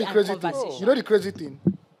controversy But you know the and crazy thing. conversation. You know the crazy thing,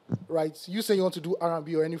 right? You say you want to do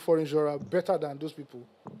R&B or any foreign genre better than those people.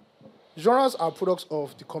 Genres are products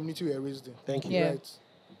of the community we are raised in. Thank you. Yeah. Right?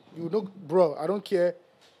 You know, bro. I don't care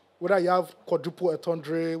whether you have quadruple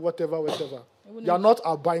entendre, whatever. You are not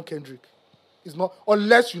buying Kendrick. It's not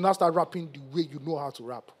unless you now start rapping the way you know how to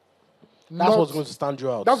rap. That's what's going to stand you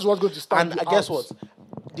out. That's what's going to stand And you guess out. what?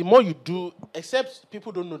 The more you do, except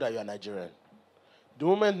people don't know that you're Nigerian. The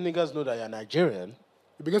moment niggas know that you're Nigerian,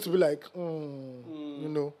 It begins to be like, you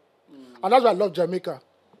know. And that's why I love Jamaica.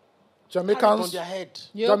 Carry it on Jamaicans, their head.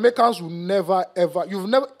 Yep. Jamaicans will never ever. You've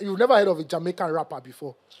never heard of a Jamaican rapper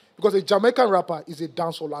before, because a Jamaican rapper is a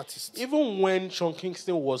dancehall artist. Even when Sean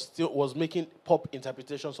Kingston was making pop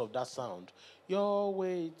interpretations of that sound, your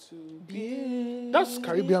way to be. That's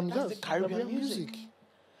Caribbean. That's That's the Caribbean music.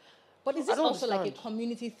 But is I this don't also like a understand.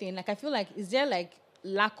 community thing? Like, I feel like, is there like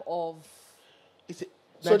lack of... It's a,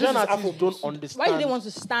 So this Nigerian is artists Afrobeats. don't understand. Why do they want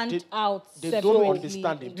to stand They- out they separately? don't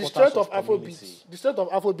understand the The importance strength of community. Afrobeat. The strength of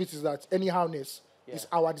Afrobeat is that anyhowness is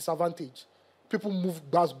Yeah. our disadvantage. People move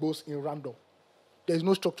bass in random. There is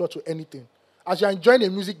no structure to anything. As you're enjoying a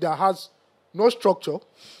music that has no structure,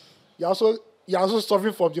 you're also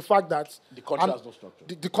suffering from the fact that The country has no structure.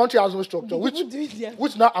 The country has no structure, which People do it there.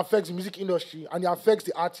 which now affects the music industry and it affects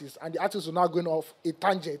the artists, and the artists are now going off a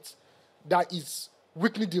tangent that is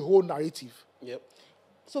weakening the whole narrative. Yep.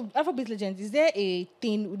 So, Afrobeat legends, is there a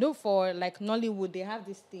thing, for like Nollywood, they have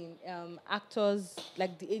this thing, actors,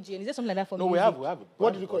 like the AGN, is there something like that for No, music? we have.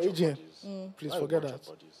 What do you call bunch of AGN? bodies. Please We have a forget bunch of that.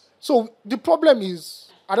 bodies. So the problem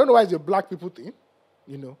is, I don't know why it's a black people thing,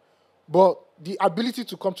 but the ability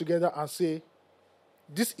to come together and say,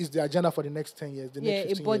 this is the agenda for the next 10 years, the Yeah, next a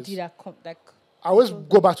 15 body years. that I always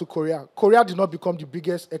go back to Korea. Korea did not become the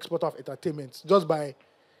biggest exporter of entertainment just by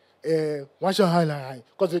one shot high.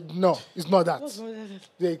 Because no, it's not that.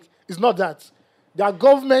 It's not that. Their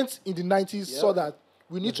government in the 90s saw that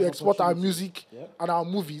we need to export our music and our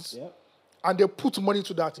movies, and they put money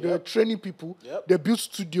into that. They were training people. Yep. They built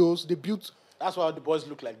studios. They built, That's why the boys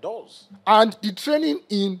look like dolls. and the training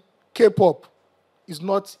in K-pop is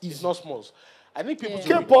not easy. It's not small. I think people. Yeah.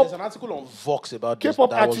 should read- K-pop- There's an article on Vox about this. K-pop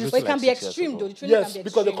that was artists- But it written can like be 6 years extreme, ago. though. The training Yes, can be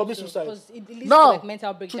because they extreme, commit too, suicide. because it leads Now, to like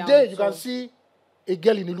mental breakdown. today you so- can see a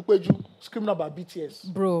girl in Ilukweju screaming about BTS.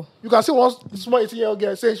 Bro. You can see one small 18-year-old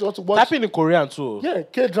girl saying she wants to watch. Typing in Korean too. Yeah,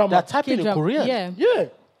 K-drama. They're typing in K-drama, Korean. Yeah. Yeah.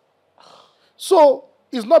 So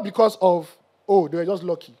it's not because of they were just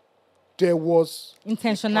lucky. There was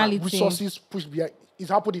Intentionality. resources pushed behind. It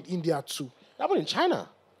happened in India too, That happened in China.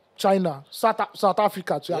 China, South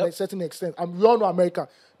Africa to Yep. a certain extent, and we all know America.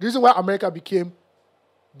 The reason why America became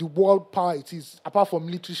the world power it is, apart from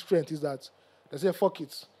military strength, is that they say fuck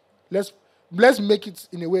it, let's make it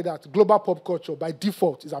in a way that global pop culture by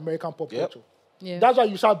default is American pop Yep. culture. Yeah. That's why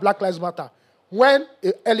you shout Black Lives Matter when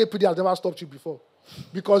a LAPD has never stopped you before.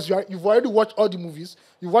 Because you've already watched all the movies,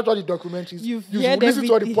 you've watched all the documentaries, You've you've heard listened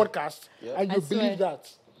to all the everything. podcasts, Yep. and you I believe swear. that.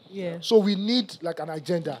 Yeah. So we need like an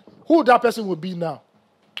agenda. Who that person will be now?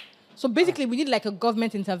 So basically, we need like a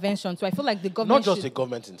government intervention. So I feel like the Not government just a should...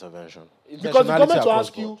 government intervention. Because the Intentionality government will across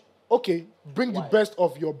ask you, board. okay, bring the best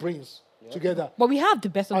of your brains together. But we have the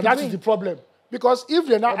best of And the that brain. is the problem. Because if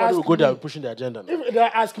they're not Nobody will go asking there me, pushing the agenda. now. if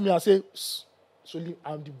they're asking me, I say, Soli,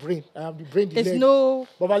 I'm the brain. I am the brain, the There's leg. no...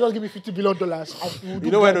 But if I just give me $50 billion, I will do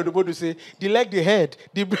You know when that. the board will say the leg, the head,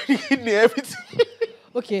 the brain, the everything.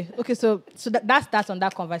 Okay. So that's on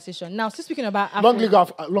that conversation. Now, still speaking about Afro... Long live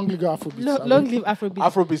Afrobeats. Long live Afrobeat.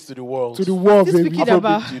 Afrobeats to the world. to the world, Still baby. speaking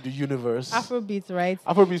about- Afrobeat to the universe. Afrobeat, right?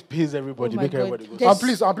 Afrobeats pays everybody, Oh my make God. everybody go.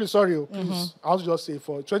 There's- I'm please, sorry, please. I'll just say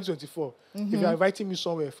for 2024, if you're inviting me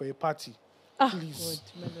somewhere for a party, please.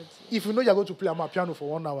 God, melody. If you know you're going to play on my piano for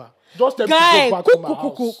 1 hour, just tell me Guy, to go back to cook, my cook,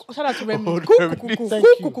 cook, house. cook. Shout out to Remy. Oh, Cook, Remy. cook, cook, cook, Thank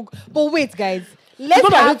cook, you. cook, cook. But wait, guys. It's Let's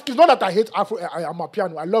not that I hate I'm a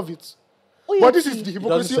piano. I love it. Oh, yeah, But this see. is the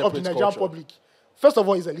hypocrisy of the separate Nigerian culture. public. First of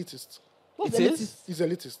all, he's elitist. What's It the is? latest? He's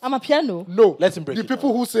elitist. I'm a piano. No. Let him break The it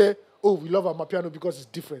people who say, oh, we love Amapiano because it's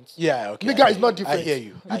different. Yeah, okay. Nigga I is hear not you. different. I hear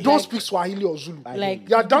you. You don't speak Swahili or Zulu. Like,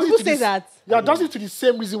 You are dancing people to say this, that. You are dancing to the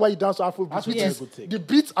same reason why you dance to Afrobeat, which Afrobeat is is a good thing. the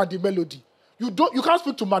beat and the melody. You can't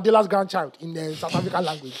speak to Mandela's grandchild in South African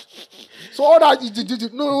language. So all that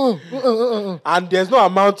no. And there's no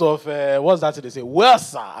amount of what's that they say? Well,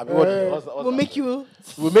 sir. I mean, what's We'll that? make you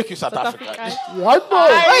We'll make you South, South African. African. I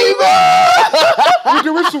know. With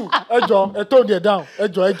the whistle, Ejo, I toned it down.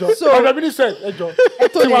 Ejo. So- I really said, Ejo.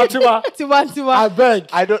 Tiwa. Tiwa. I beg.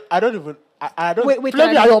 I don't even. I don't. Wait, Play me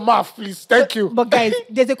can I- at your mouth, please. Thank you. But guys,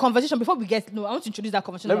 there's a conversation before we get. No, I want to introduce that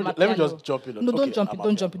conversation. Let on me- my let me piano. just jump in on- No, don't okay, jump in.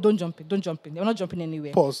 Amapiano. Don't jump in. We're not jumping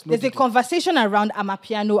anywhere. Pause. No There's a detail. conversation around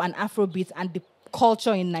Amapiano and Afrobeat and the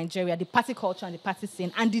culture in Nigeria, the party culture and the party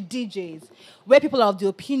scene, and the DJs, where people are of the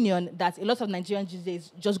opinion that a lot of Nigerian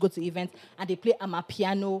DJs just go to events and they play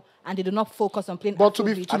Amapiano and they do not focus on playing But to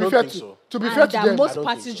Afrobeat. be I don't fair think to so. to be And fair to that them, most don't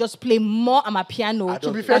parties think so. just play more Amapiano To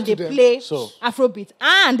be than fair to they them. play So- Afrobeat.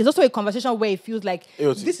 And there's also a conversation where it feels like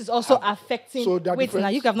AOT. this is also affecting. so they're Wait, different. now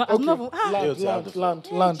you have not. Okay. I've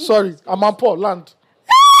not Land. Sorry, I'm on Paul. Land.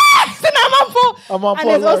 And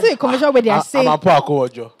there's also a conversation where they are saying. I'm a poor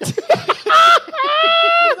Ojo. There's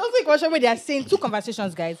also a conversation where they are saying two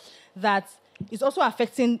conversations, guys, that it's also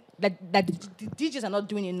affecting that the DJs are not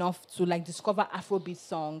doing enough to like discover Afrobeat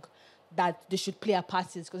song that they should play at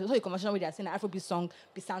parties, because also a conventional way they are saying the Afrobeat song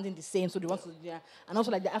be sounding the same, so they want to and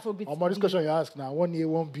also like the Afrobeat. This question you ask now, 1A,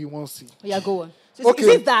 1B, 1C. Yeah, go on. So Okay. is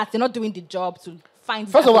it that they're not doing the job to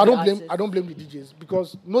find? First of all, Afrobeat I don't blame the DJs,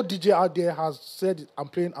 because no DJ out there has said I'm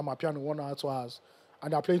playing Amapiano 1 hour, 2 hours,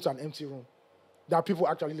 and they're playing to an empty room. There are people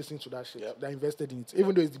actually listening to that shit. They're invested in it,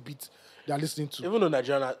 even though it's the beat they're listening to. Even though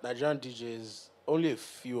Nigerian DJs, only a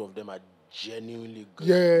few of them are genuinely good.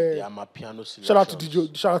 Yeah. They are my piano selections. Shout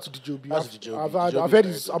out to DJ Obi. That's DJ Obi. I've heard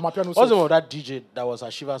his Amapiano. What's the name of that DJ that was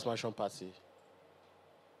at Shiva's Mansion party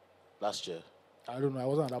last year? I don't know. I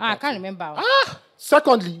wasn't at that I party. can't remember.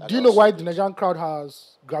 Secondly, do you know why the Nigerian crowd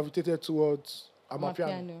has gravitated towards Amapiano?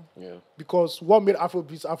 Amapiano. Yeah. Because what made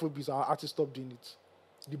Afrobeats, our artists stopped doing it.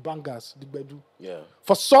 The bangers, the bedu. Yeah.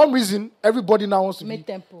 For some reason, everybody now wants to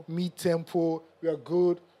Mid-tempo. be mid-tempo. We are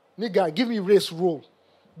good. Nigga, give me race roll.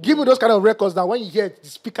 Give me those kind of records that when you hear it, the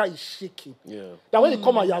speaker is shaking. Yeah. That when you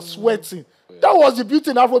come out, you're sweating. That was the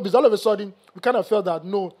beauty in Afrobeats. All of a sudden, we kind of felt that,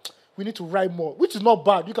 no, we need to write more, which is not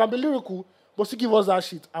bad. You can be lyrical, but still give us that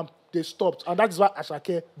shit. And they stopped. And that is why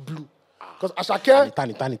Ashake blew. Because Ashake...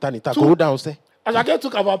 Tanita. Go down, say. Ashake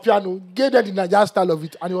took our piano, gave them the Nigerian style of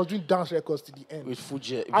it, and he was doing dance records to the end. With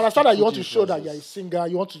Fuji. I understand that you want to show that you're a singer.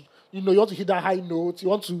 You want to, you want to hit that high note. You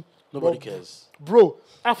want to... Nobody cares. Bro,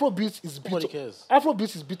 Afrobeats is Nobody beat. cares.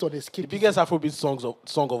 Afrobeats is beat on The escape. biggest Afrobeat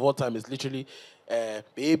song of all time is literally,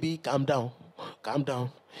 baby, calm down.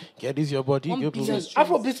 Get this your body. One Your billion booty. streams.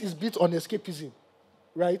 Afrobeats is built on escapism,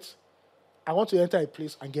 right? I want to enter a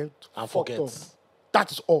place and get And fucked forget. up.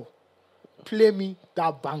 That is all. Play me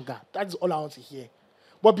that banger. That is all I want to hear.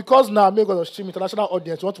 But because now I'm going to stream international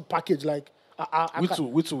audience, you want to package like Which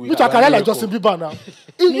I can write like Justin Bieber now.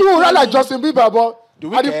 If you write like Justin Bieber, but Do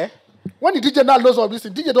we care? when the DJ now knows all this,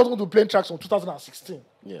 DJ doesn't want to play tracks from 2016.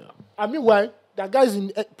 Yeah. And meanwhile, that guy's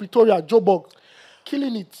in Pretoria, Joburg,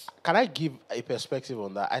 killing it. Can I give a perspective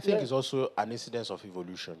on that? I think Yeah. it's also an incidence of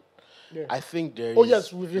evolution. Yeah. I think there is... Oh,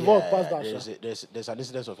 yes, we've evolved past that, There's an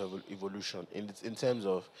incidence of evolution in terms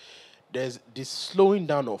of... There's this slowing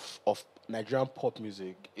down of Nigerian pop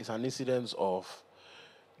music is an incidence of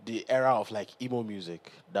the era of like emo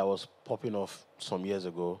music that was popping off some years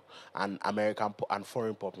ago, and American and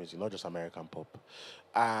foreign pop music, not just American pop.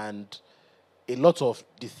 And a lot of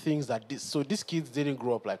the things that these kids didn't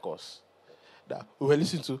grow up like us. That we were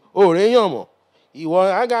listening to, Reyomo,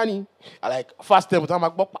 Agani, like fast tempo.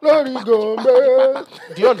 Glory go, man.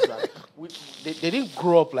 Do you understand? They didn't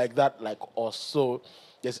grow up like that, like us. So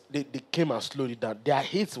they came and slowed it down. Their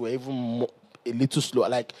hits were even more, a little slower,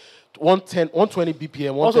 like 120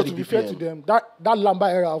 BPM, 130 Also, to be BPM. fair to them, that Lamba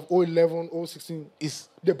era of 011, 016, Is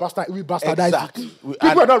we bastardized Exactly. it. We- People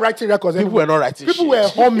and were not writing records people anymore. were not writing People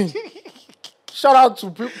shit. were humming. Shout out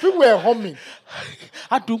to people were humming.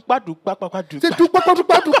 Say,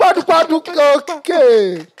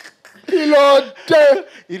 okay. Kilo day.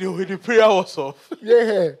 The prayer was off.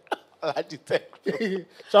 Yeah. I like the tech.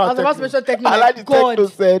 Shout I out was about to Tekno. mention Techno. I like the God, techno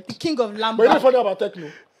set. the king of But you know what's Lamba. funny about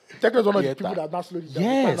Tekno? Tekno is one of the Yeah, people that- that now slowed it down.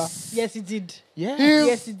 Yes. Yes, he did. Yes.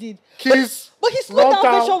 Yes, he did. Kiss. But his slow down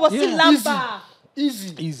Runtown. version was still Yeah. Lamba.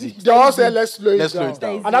 Easy. Easy. They all said, let's slow Let's it slow down. it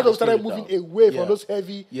down. And that's when we Slow started it moving down. away Yeah. from those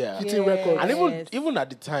heavy Yeah. hitting Yeah. records. And Yes. even at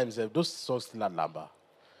the times, those songs still had Lamba.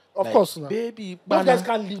 Of Like, course, now. baby, Those Bana, guys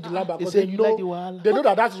can't leave the Lamba because say they you know, like the wahala. they know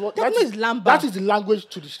that is what Techno that is Lamba. That is the language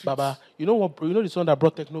to the streets. Baba, you know what? You know the song that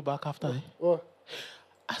brought techno back after? Oh,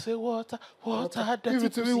 I say water, give dirty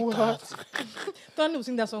it to me, pussycat. Tony will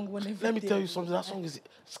sing that song whenever. Let me tell you something. That song is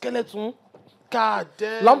skeleton. God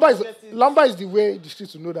damn. Lamba is the way the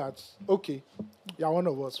streets will know that, okay, you're one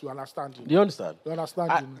of us, we understand you. Do you understand? We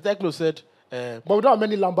understand you. Techno said, But we don't have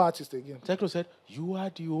many Lamba artists again. Techno said, you are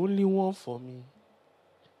the only one for me.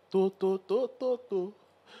 To.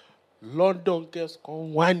 London girls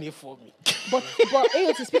come whining for me. But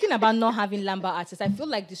AOT, speaking about not having Lamba artists, I feel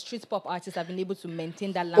like the street pop artists have been able to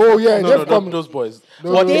maintain that Lamba. Oh, yeah, culture. they've come- those boys.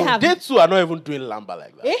 No, But no. They have- they too are not even doing Lamba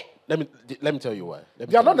like that. Eh? Let me tell you why.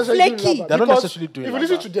 They are not necessarily doing Flaky. Lamba. They're not because necessarily doing If you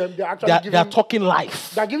listen Lamba. to them, they're actually They giving... are talking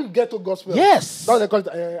life. They're giving ghetto gospel. Yes. That's what they call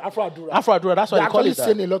it, Afro Adura. Afro Adura, that's why They're they call actually it that.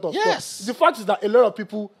 saying a lot of Yes. stuff. The fact is that a lot of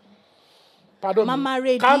people, pardon Mama me,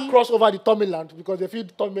 Ready. can't cross over the Tomiland because they feel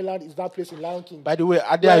Tomiland is that place in Lion King. By the way,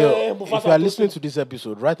 Yeah, Adeayo, Mufasa if you are Tosin. listening to this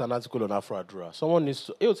episode, write an article on Afro Adura. Someone needs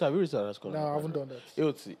to... AOT, have you written an article on No, I Afro haven't Adura? done that.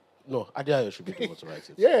 AOT, no, Adeayo should be the one to write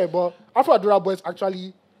it. Yeah, but Afro Adura boys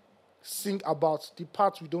actually sing about the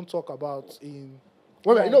parts we don't talk about in...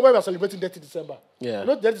 When when we're celebrating 30 December. Yeah. You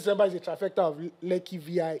know 30 December is a trifecta of Lekki,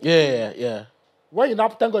 VI. Yeah. When you now,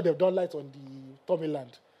 thank God they've done lights on the Tomiland.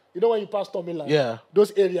 You know when you pass Tomiland? Yeah.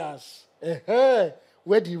 Those areas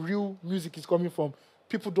where the real music is coming from.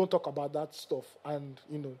 People don't talk about that stuff, and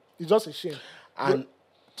it's just a shame. And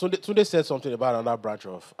Tunde said something about another branch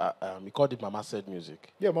of he called it Mama Said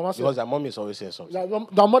music. Yeah, Mama said. Because their mommy is always saying something.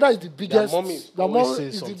 The mother is the biggest. Their mommy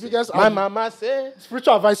is the biggest. My mama said,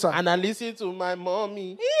 spiritual advisor. and I listen to my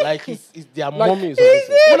mommy. Like it's their mommy is always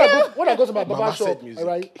saying. When I go to my Mama Baba said shop, music.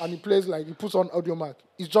 right, and he plays he puts on audio mark.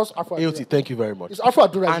 It's just Afro. AOT, thank you very much. It's Afro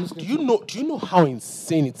Adura. And do you know how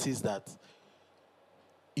insane it is that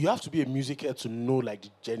you have to be a music head to know like the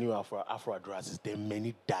genuine Afro addresses? Then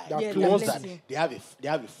many die. Yeah, The ones that plenty. they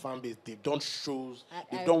have a fan base. They've done shows. I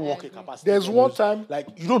They've done working agree. capacity. There's one time like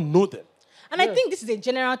you don't know them. And I think this is a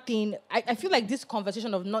general thing. I feel like this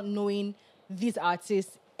conversation of not knowing these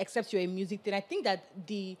artists, except you're a music thing, I think that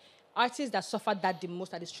the artists that suffered that the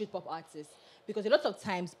most are the street pop artists. Because a lot of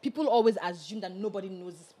times, people always assume that nobody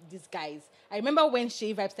knows these guys. I remember when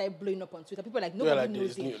Shay Vibes started blowing up on Twitter, people were like, nobody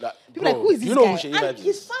knows him. People were like, who is this you know guy? who Shay And Vibes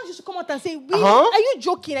his is? fans used to come out and say, are you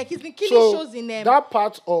joking? Like, he's been killing shows in them. that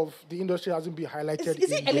part of the industry hasn't been highlighted.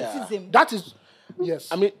 Is it elitism? That is, yes.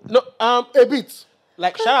 I mean, no. A bit.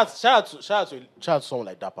 Like shout out to someone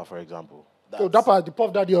like Dapper, for example. So that part, the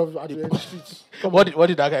Puff Daddy of the streets. What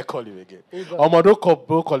did that guy call him again? Who's that? Don't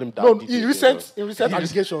call him that. No, in recent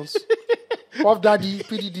allegations, Puff Daddy,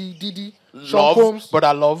 PDD, Diddy, Sean Love, Combs,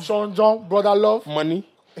 brother love, Sean John, Brother Love, money.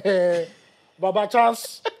 Baba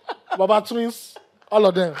Chance, Baba Twins, all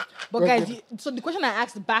of them. But guys, so the question I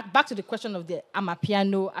asked back to the question of the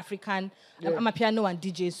Amapiano, African, Amapiano and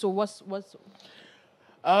DJ. So what's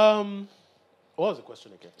What was the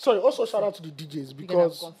question again? Sorry, also shout out to the DJs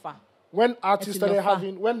because gone far. when artists It's enough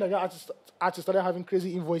fun. when the artists started having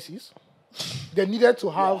crazy invoices, they needed to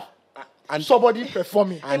have And somebody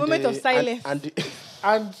performing. A moment of silence. And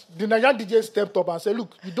And the Nigerian DJ stepped up and said,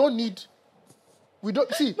 "Look, we don't need Moment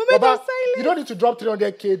of Baba, silence. you don't need to drop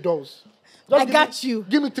 300K dollars. I got you.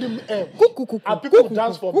 Give me 3M. Cuckoo. And people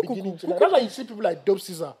dance from beginning to end. That's why you see people like Dope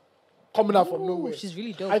Caesar coming out from nowhere. She's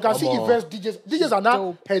really dope. I can see Come on. events, DJs are now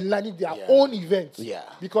dope. headlining their own events. Yeah.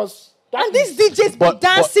 Because that And these is- DJs be But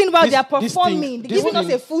dancing while this- they are this performing. thing- They're this giving us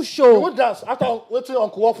thing- a full they show. won't dance after waiting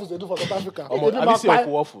Uncle Waffles they do for South Africa. They do have you seen Magpie.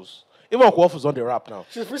 Uncle Waffles? Even Uncle Waffles on the rap now.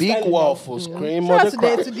 She's freestyling Big now. Waffles, cream Shout on out the to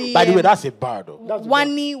crack. the- By the way, that's a bar though. That's the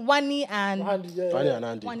Wani and And, yeah, Fanny yeah. and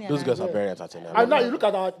Andy. Fanny and Those guys are Andy. very entertaining. And now you look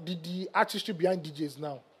at the artistry behind DJs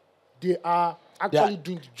now. They are actually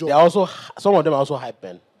doing the job. They are also some of them are also hype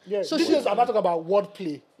men. Yeah. So DJs are not talking about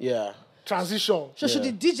wordplay, Yeah. transition. So should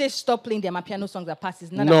the DJs stop playing their Amapiano songs at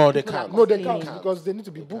parties? Now No, that they people are can't. No, they complaining? can't because they need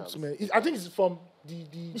to be booked, man. I think it's from They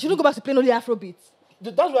the shouldn't go back to playing only Afrobeats.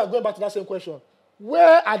 that's why I'm going back to that same question.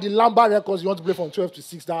 Where are the Lamba records you want to play from 12 to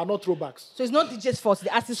 6 that are not throwbacks? So it's not DJ's fault, it's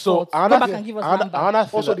the artist's So fault. Go another back thing, and give us another, Lamba. another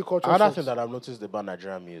thing, Also that, the cultural another sense. thing that I've noticed about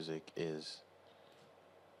Nigerian music is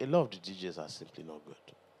a lot of the DJs are simply not good.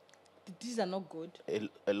 These are not good.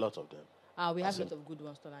 A lot of them. We have a lot of good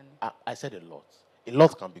ones, Tolani. I said a lot. A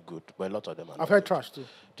lot can be good, but a lot of them are not I've heard good. trash too.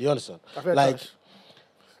 Do you understand? I've heard Like, trash.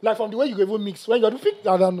 Like from the way you even mix when you're doing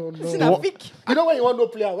I don't know. It's No. in a pick. You know when you want no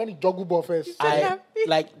player when you juggle ball first.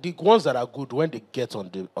 like the ones that are good when they get on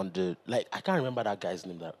the like I can't remember that guy's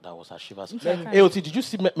name that was at Shiva's. Okay, I can't. AOT, did you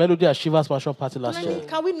see Melody at Shiva's Passion Party last year? Tolani,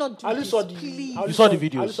 can we not do I only this, saw the please? I only You saw the I only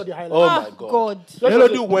videos? saw the highlights. Oh Ah, my God. God.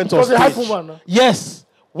 Melody went it on was a hype stage. woman, huh? Yes,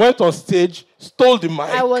 went on stage, stole the mic.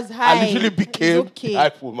 I was high. And literally became It's okay. the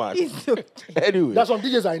hype woman. It's okay. Anyway, There's some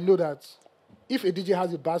DJs I know that if a DJ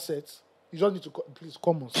has a bad set, you just need to please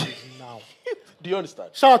come on stage now. do you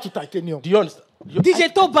understand? Shout out to Titanium. Do you understand? DJ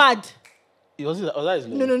Tobad. Was that his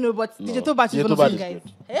name? No, but DJ Tobad is DJ one of Tobad those is guys.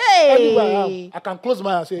 good. Anywhere I Hey! am, I can close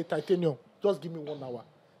my eyes and say Titanium. Just give me 1 hour.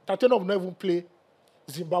 Titanium will not even play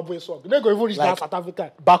Zimbabwe song. You don't go even reach Like- that South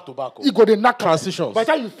Africa. Back to back. He go the knock. Transitions. By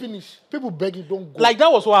the time you finish, people begging don't go. Like that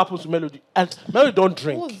was what happened to Melody. And Melody don't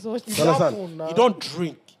drink. What's that? You understand? Happen now. He don't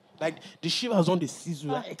drink. Like the Shivas on the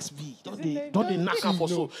sizzle like XV. Don't they knock her for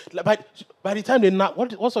so? Like, by the time they knock,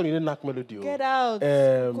 what song did they knock Melody? Get out.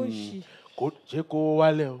 Um, Koshi. Jeko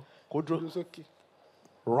Wale. Kodro It's okay.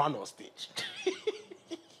 run on stage.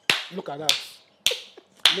 Look at that.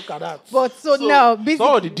 Look at that. But so now, Some basically,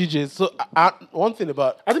 of the DJs. So one thing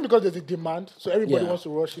about I think because there's a demand, so everybody Yeah. wants to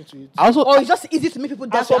rush into it. I also it's just easy to make people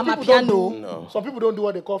And dance to some people don't Amapiano. do. No. Some people don't do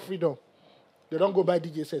what they call freedom. They don't go buy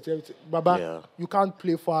DJ sets. Everything. Baba, Yeah. you can't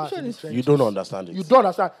play far. Sure in the it's- trenches. you don't understand it. You don't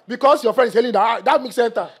understand because your friend is telling that that mix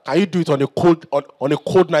center. Can you do it on a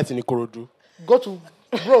cold night in Ikorodu? Go to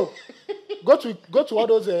bro. Go to all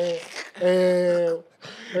those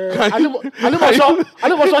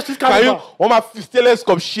Alimosho street Can you? carnival. One my stainless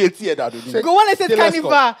cup shit here that do. Go on and say Stainless carnival.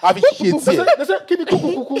 cup. Have it shit They here. say kini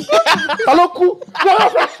kuku kuku. Hello ku.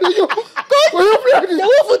 Will you play They this?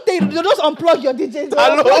 won't even take. They just unplug your DJ.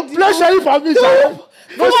 Hello? Play Sherry for me, Jare.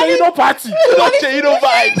 No Sherry, no party. Not Sherry, no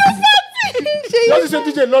vibes. Just say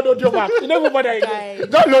DJ load audio back. You never bother again.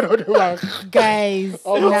 Don't load audio back. Guys,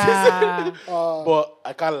 nah. But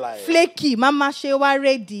I can't lie. Flaky, Mama Shewa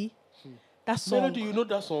ready. That song. Melody, you know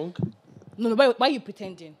that song? No, why are you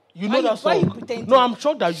pretending? You know that Why song? you pretending? No, I'm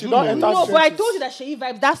shocked that you don't know. enter it. No, but I told you that Sheyi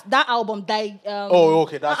Vibes, that album died. Oh,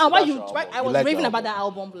 okay, that's and why that's you? your Why, album. I You was like the raving about album. that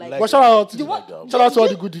album. Like, But shout out. the what? Shout out to all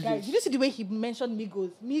the good Guys, DJs. did you see the way he mentioned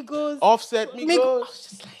Migos? Offset I Migos. was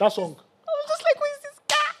just like, That song. who is this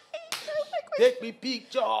guy? I was like, Take me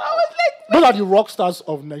picture. I was like, Those are the rock stars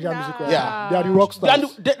of Nigerian music. Right? Yeah. They are the rock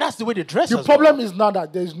stars. That's the way they dress. The as problem well. is now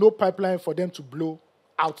that there is no pipeline for them to blow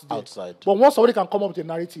out there. Outside. But once somebody can come up with a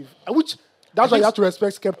narrative, which that's why you have to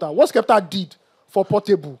respect Skepta. What Skepta did for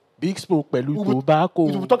Portable, Big Smoke, Pelu, we Tobacco.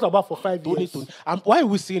 will talk about for 5 years. Why are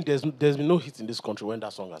we saying there's been no hit in this country when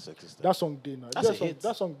that song has existed? That song did now. That's a hit.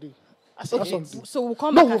 That song did. That's a That song hit. did. so we'll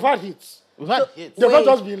come No, back. we've had hits. We've had hits. They've not Wait.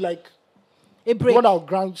 just been like a the break. one that will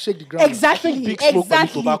ground, shake the ground. Exactly. Big Smoke by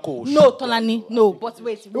Exactly. Tobacco. No, Tolani. No, but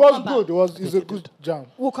wait. It We'll was come good. back. It's a good jam.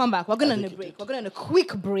 We'll come back. We're going on a think it break. did. We're going on a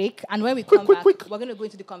quick break. And when we Quick, come quick, back, quick. we're going to go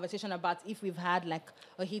into the conversation about if we've had like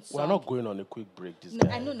a hit song. We're not going on a quick break this No,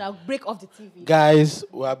 time. I know now. Break off the TV. Guys,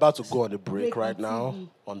 we're about to go on a break Break right on now TV.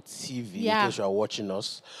 on TV. Yeah. In case you are watching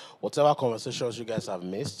us, whatever conversations you guys have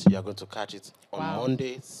missed, you are going to catch it on Wow.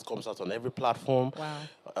 Monday. It comes out on every platform, Wow.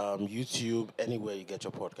 YouTube, anywhere you get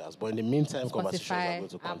your podcast. But in the meantime, conversations are going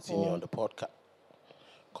to continue Apple. on the podcast.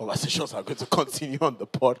 Conversations are going to continue on the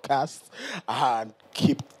podcast, and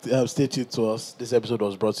stay tuned to us. This episode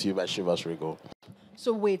was brought to you by Shivas Rego.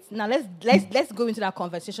 So wait, now let's go into that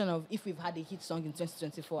conversation of if we've had a hit song in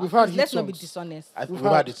 2024. We've had hit Let's not be songs. dishonest. We've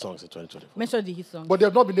had these songs in 2024. Mention the hit song. But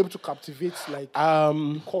they've not been able to captivate like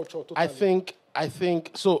culture totally. I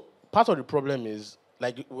think so. Part of the problem is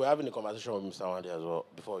like we're having a conversation with Mr. Wande as well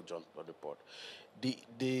before we jump on the pod. The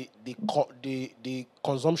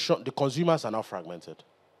consumption, the consumers are now fragmented.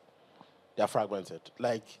 They are fragmented.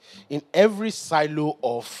 Like in every silo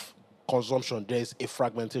of consumption, there is a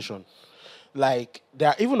fragmentation. Like there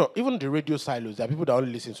are even the radio silos. There are people that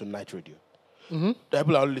only listen to night radio. There are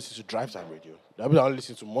people that only listen to drive time radio. There are people that only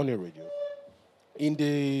listen to morning radio. In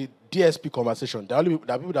the DSP conversation, there are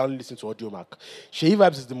people that only listen to Audiomack. Sheyi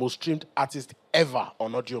Vibes is the most streamed artist ever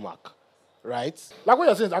on Audiomack, right? Like what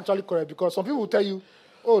you're saying is actually correct because some people will tell you,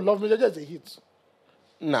 "Oh, Love Me Jeje is a hit."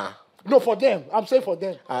 Nah. No, for them. I'm saying for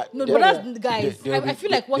them. No, They- but that's guys. they'll I be-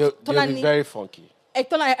 feel like what they'll be Tolani. very funky. I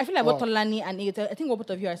feel like what Tolani and AOT, I think what both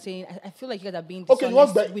of you are saying, I feel like you guys are being Okay, you want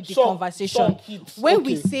dishonest the with the song conversation. hits, When okay.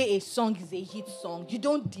 we say a song is a hit song, you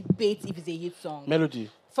don't debate if it's a hit song. Melody.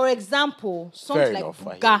 For example, songs Fair like enough,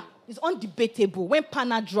 I hear Buga is undebatable. When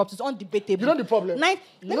Pana drops, it's undebatable. You know the problem? Nine,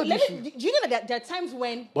 You know the let issue? me, do you know that there are times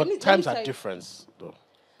when... But let me times tell are you- different, though.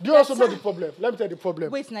 Do you also know the problem? Let me tell you the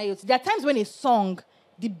problem. Wait, Nayot. There are times when a song,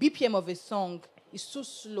 the BPM of a song is too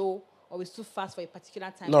slow or is too fast for a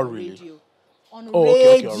particular time Not on really. radio. On Oh,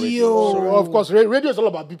 okay, on radio. radio. So, of course, radio is all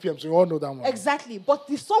about BPM, so you all know that one. Exactly. But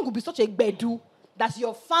the song will be such a bedu that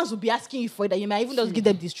your fans will be asking you for it, that you might even just give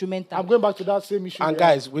them the instrumental. I'm going back to that same issue. And there.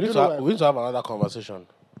 guys, we You need know to have another conversation.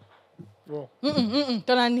 why?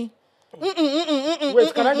 Tolani.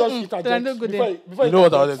 Wait, can I just interject? Don't go Before there. before You know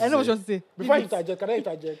what I interject? was I know what you want to say. Before I Leave it. interject, can I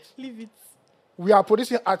interject? Leave it. We are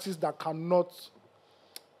producing artists that cannot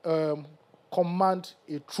command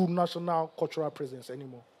a true national cultural presence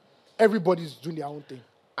anymore. Everybody's doing their own thing.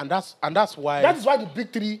 And that's why. That is why the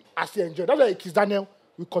big three are still enjoying. That's why Kiss Daniel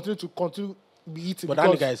will continue to be eating. but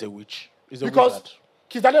that guy is a witch. He's a because wizard.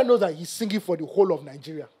 Kiss Daniel knows that he's singing for the whole of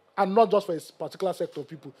Nigeria and not just for a particular sector of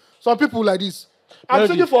people. Some people like this. I'm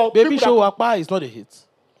Melody, singing for Baby people that, Showakpa is not a hit.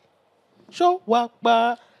 Showa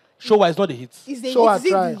is not a hit. Is it, Show is her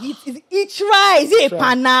it try. the hit? He try. Is it a Try.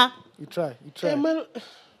 pana? you try.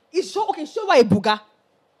 Is show okay? Show why a buga.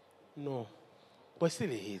 No. But it's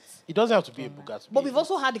still a hit. It doesn't have to be a Buga. But we've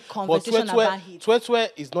also had the conversation about hit. Twetwe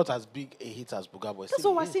is not as big a hit as Buga, but it's That's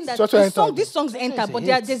still what a we're saying. hit. That So the to song, enter. these songs enter, it's a but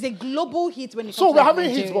hit. there's a global hit when it comes So to we're like having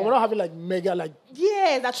hits, Nigeria. but we're not having like mega like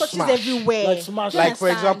Yeah, that touches Smash. everywhere. Like smash. You Like, for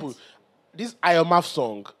understand? example, this Ayomide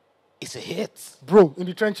song is a hit. bro in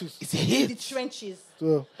the trenches. It's a the hit. trenches.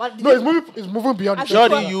 So, But no, it's moving beyond the As it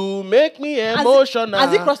trenches. Shorty, you make me emotional.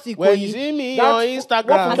 has it crossed the when Ikoyi? you see me That's- on what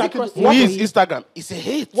Instagram. Has it crossed the Who is Ikoyi? Instagram? It's a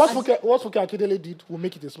hit. What Fuke Akindele did will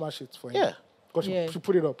make it a smash hit for him. Yeah. Because Yeah. she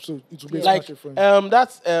put it up, so it will be a Like smash hit for him.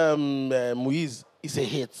 that's Muiz is a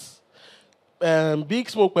hit. Big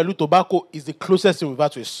Smoke Pelu Tobacco is the closest thing we've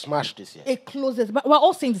had to a smash this year. it closes. But we're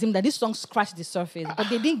all saying the same that this song scratched the surface, but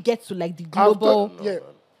they didn't get to like the global. Yeah.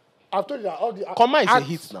 I've told you that all the Koma is a acts-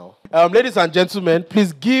 hit now. Ladies and gentlemen,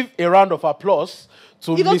 please give a round of applause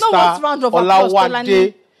to You don't know what's Mr. round of applause, Olawande,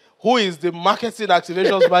 Tolani. who is the marketing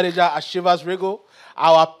activations manager at Shivers Rego.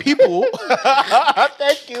 Our people,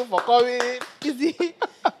 thank you for coming.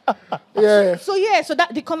 Yeah. So that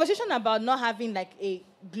the conversation about not having like a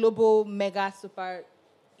global mega super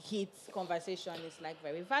hits conversation is like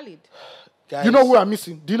very valid. Guys, Do you know who I'm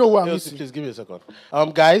missing? Do you know who I'm AOT, missing? please give me a second.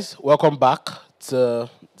 Guys, welcome back to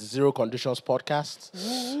the Zero Conditions podcast,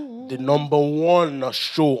 the #1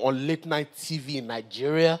 show on late night TV in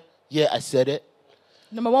Nigeria. Yeah, I said it.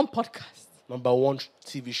 #1 podcast. #1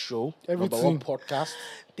 TV show. Everything. #1 podcast.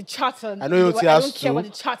 The charts are. I know AOT I has don't care two. what the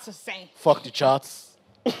charts are saying. Fuck the charts.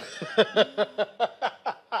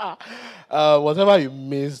 Whatever you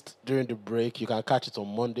missed during the break, you can catch it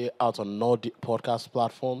on Monday out on all the podcast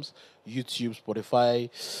platforms, YouTube, Spotify,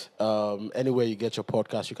 anywhere you get your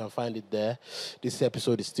podcast, you can find it there. This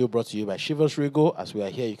episode is still brought to you by Shivers Rego. As we are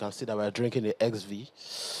here, you can see that we're drinking the XV.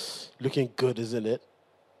 Looking good, isn't it?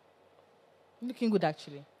 Looking good,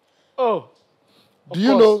 actually. Oh, Do you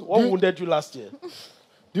know? what wounded you last year?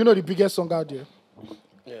 Do you know the biggest song out there?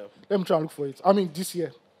 Yeah. Let me try and look for it. I mean, this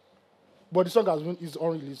year. But the song is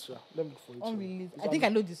unreleased. Sir. Let me look for it. Unreleased. I think I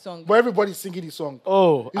know the song. But everybody's singing the song.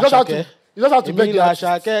 Oh, You just have Ashake. to. You just have to beg the Emila artist.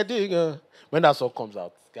 Ashake, digga. When that song comes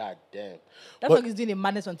out, god damn. That But- song is doing a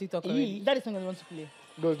madness on TikTok already. That is the song I want to play.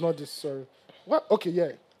 No, it's not this. Sorry. What? Okay,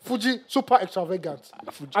 yeah. Fuji, super extravagant.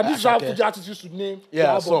 Fuji- And this is how Ashake. Fuji artists used to name Yeah, their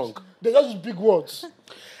albums. song. They just use big words.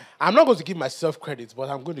 I'm not going to give myself credit, but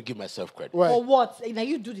I'm going to give myself credit. Right. For what? Now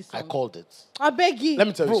you do this song. I called it. I beg you. Let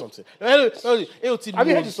me tell you Bro. something. AOT Have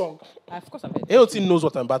you heard the knows, song? Of course I've heard it. AOT knows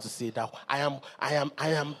what I'm about to say. That I am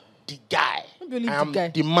the guy. Not only I the am guy.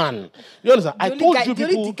 the man. You understand? I told you The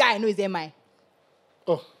only people. guy I know is MI.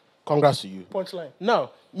 Oh, Congrats to you. punchline.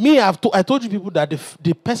 Now, me, I told you people that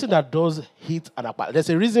the person that does hit and apart.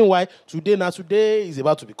 There's a reason why today is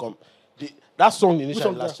about to become that song initially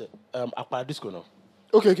song last year. Akpala Disco now.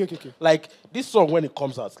 Okay. Like this song when it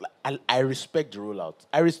comes out, like, I respect the rollout.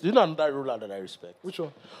 You know another rollout that I respect. Which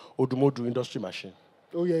one? Odumodu Industry Machine.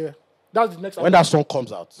 Oh, yeah. That's the next When that song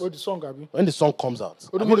comes out. Oh, the song, Abi. When the song comes out.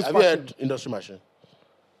 Odumodu's Have you heard Machine. Industry Machine?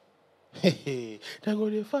 Hey, they're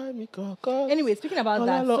going to find me. Anyway, speaking about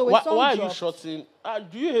that, so a why song are you dropped. shorting?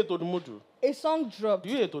 Do you hate Odumodu? A song dropped. Do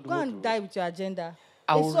you hate Go Odumodu? and die with your agenda.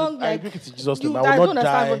 I A will song I like rebuke it in Jesus' you- name. I will don't not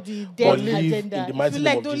understand die, what the but dead live agenda. in the If mighty you name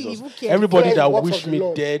like, of don't Jesus. live. Who cares? Everybody Yeah, that works wish of the me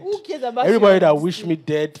Lord. dead, Who cares about everybody your that honesty? wish me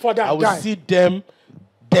dead, Father, I will die. see them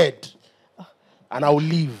dead, and I will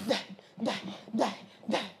leave. Die.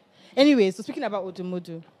 Anyway, so speaking about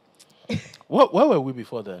Odumodu. Where were we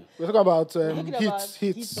before then? We're talking about Talking about hits.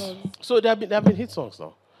 hit songs. So there have been hit songs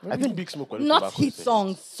now. I think Big Smoke. When Not Tobacco hit said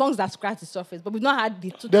it. songs that scratch the surface, but we've not had the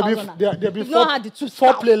There 2000. be We've not had the 2000.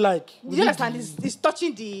 foreplay like. Do you understand? It's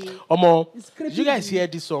touching the. Omo, It's did you guys creepy. hear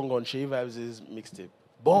this song on Shea Vibes' mixtape?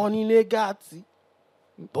 Born in a Gatti.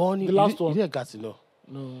 Born in The last one. You hear Gatti? No.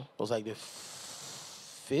 No, It was like the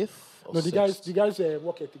fifth. Or no, the sixth. guys'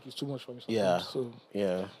 work ethic is too much for me. Yeah. So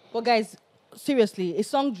Yeah. But guys, seriously, a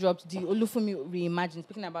song dropped, the Olufumi reimagined.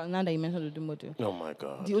 Speaking about now that you mentioned Odumodu, Oh my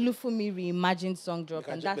God. the Olufumi reimagined song dropped,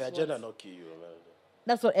 and not kill you, man.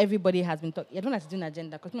 that's what everybody has been talking. I don't have to do an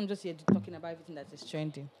agenda because I'm just here talking about everything that is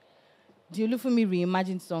trending. The Olufumi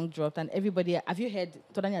reimagined song dropped, and everybody. Have you heard?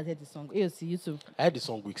 Todani has heard the song. AOC, YouTube. I heard the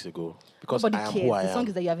song weeks ago because Nobody I am cares. who I The am. song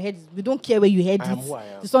is that you have heard. We don't care where you heard I it. am who I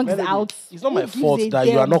am. The song is Melody, out. It's not Who my gives fault a that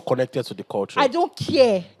you are damn? not connected to the culture. I don't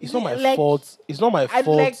care. It's not my Like, fault. It's not my I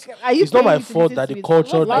fault. like- are you It's not my paying me to fault listen that to the it?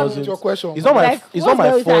 culture What's wrong with doesn't. your question? It's not my. Like, It's what's not my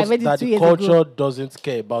wrong with it? I fault read it that 2 the years culture ago. doesn't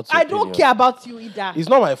care about your I don't opinion. care about you either. It's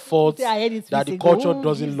not my fault Say I heard it that the weeks ago. culture Who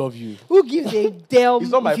doesn't gives- love you. Who gives a damn?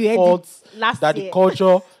 It's not my if you heard fault it last that year? the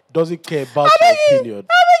culture doesn't care about your opinion.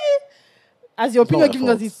 As your It's not opinion my giving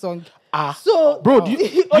us fault. this song. So, bro, do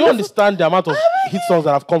you understand the amount of hit songs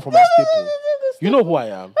that have come from my staple? You know who I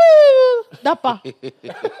am. Dapper.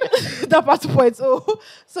 Dapper 2.0.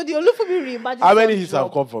 So the Olufumi reimagined. How many song hits have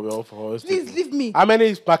dropped. come from your staple? Please leave me. How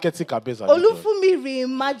many marketing campaigns have you done? Olufumi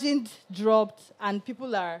reimagined dropped, and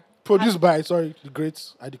people are produced by the great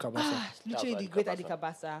Adi Kabasa. literally That's the great Adi Adi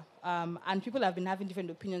Kabasa. And people have been having different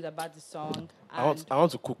opinions about the song. I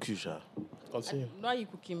want to cook you, Sha. Continue. Why are you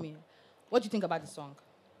cooking me? What do you think about the song?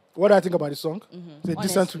 What do I think about the song?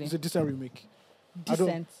 Honestly. It's a decent remake. I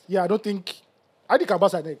Decent. don't think Adi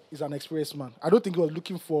Kabasa is an experienced man. I don't think he was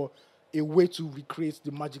looking for a way to recreate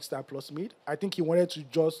the magic Star Plus made. I think he wanted to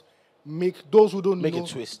just make those who don't Make know, a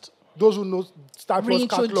twist. those who know Star Plus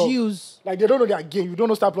catalog, Reintroduce. like they don't know their game. You don't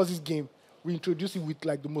know Star Plus's game. We introduce it with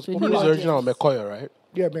like the most So you Who know is popular. what original McCoy, right?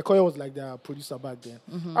 Yeah, McCoy was like their producer back then.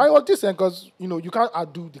 I was decent because you can't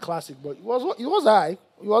outdo the classic, but it was high.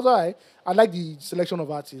 It was high. I like the selection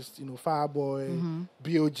of artists. Fireboy,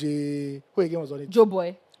 BOJ. Who again was on it? Joe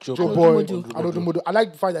Boy. Joe Boy, Odumodu. and Odumodu. I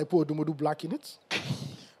like the fact that I put Odumodu Black in it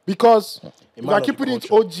because if man you're of the keeping it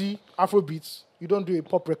culture. OG Afrobeats, you don't do a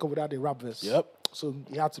pop record without a rap verse. Yep. So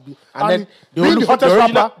it had to be. And then being the hottest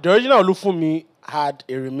rapper. the original Olufumi had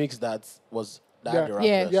a remix that was that Yeah. had the rap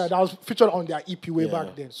Yeah. verse. Yeah, that was featured on their EP way Yeah.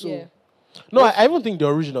 back then. So Yeah. No, I even think the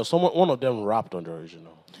original. One of them rapped on the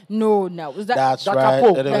original. No. Was that? That's that right.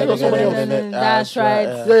 Capo. That's right.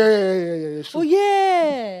 Yeah. Oh Sure.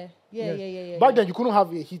 yeah. Yeah. Back then, you couldn't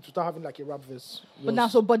have a hit without having like a rap verse. But now,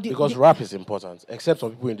 Because rap is important, except for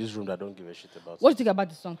people in this room that don't give a shit about what do it. you think about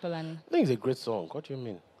the song, Tolani? I think it's a great song. What do you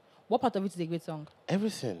mean? What part of it is a great song?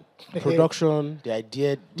 Everything. Production, the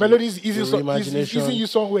idea, Melodies the easy, imagination, easy you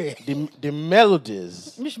somewhere. the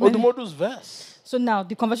melodies. Which mel- Odumodu's verse. So now,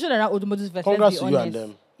 the conversation around Odumodu's verse, Congrats let's to be you honest,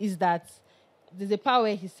 and them. is that there's a part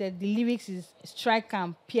where he said the lyrics is strike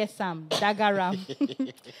am, pierce am, dagger ram.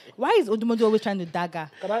 Why is Odumodu always trying to dagger?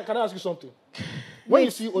 Can I ask you something? When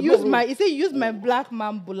you see use my black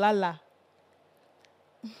man bulala.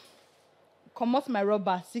 Come off my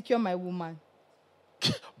rubber, secure my woman.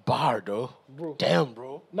 Bar though. Bro. Damn,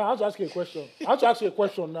 bro. Now I have to ask you a question. I have to ask you a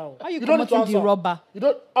question now. How you don't need to commoting the answer. rubber? You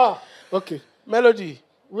don't. Okay. Melody.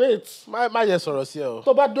 Wait. My just sọ̀rọ̀ sí ẹ o.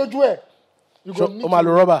 So bad doju ẹ. You go need O máa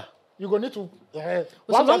lo rubber. You go need to.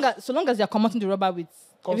 So long as you're commoting the rubber with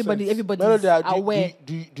everybody Melody, aware.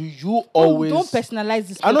 do you always? Don't personalize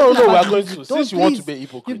this. I know we are About going this. to. Don't, Since you want to please. be a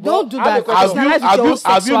hypocrite. You don't do I have that. a question. Personalize with your own Have you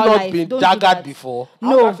sexual not life. been Don't do daggered that. before?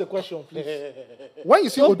 No. Ask a question, please. When you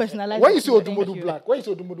see Don't personalize when you it. see Thank Odumodu you. Black, when you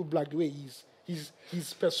see Odumodu Black, the way he is,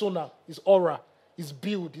 his persona, his aura, his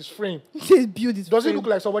build, his frame, His build is does he frame. look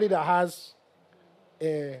like somebody that has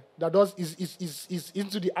that does is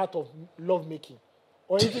into the art of love making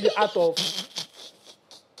or into the art of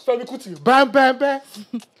Femi Kuti? Bam, bam, bam.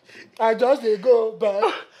 I just dey go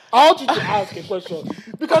bam. I want you to ask a question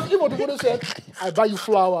because if Odumodu said, "I buy you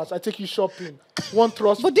flowers, I take you shopping, one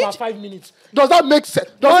thrust But for did- 5 minutes," does that make sense?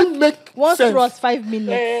 Does it make One sense? thrust, 5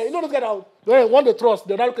 minutes. You know those guys that want the trust,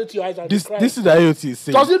 they don't look into your eyes and This they cry. this is the AOT is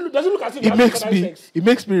saying. does it look as if It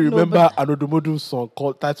makes me remember but- an Odumodu song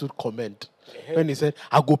called titled "Comment" when he said,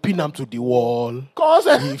 "I go pin am to the wall."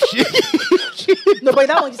 Consent. No, but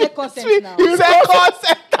that one you said consent now. He said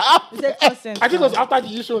consent. You said consent. I think it now. was after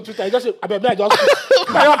the issue on Twitter. He just said, I just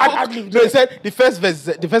ad-lib. No, he said the first verse.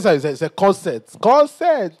 The first time he said consent.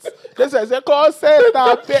 This I said consent.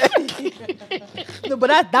 I beg. No,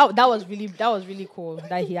 but that was really cool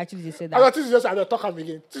that he actually just said I that. got this is just I talk am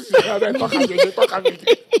again. This is I talk am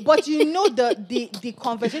again. But you know the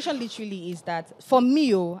conversation literally is that for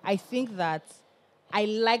me, I think that I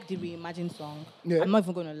like the reimagined song. Yeah. I'm not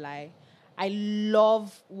even gonna lie. I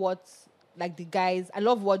love what I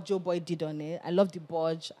love what Joe Boy did on it. I love the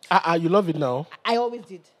Budge. You love it now. I always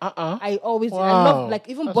did. Uh-uh. I always did. I Wow. love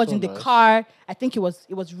even That's Budge so in the nice. car. I think it was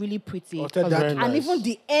really pretty. Tell that. Very And nice. even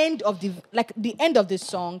the end of the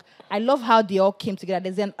song, I love how they all came together.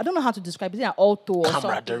 I don't know how to describe it. It's an alto or something.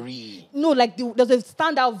 camaraderie. No, there's a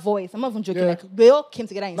standout voice. I'm not even joking. Yeah. Like they all came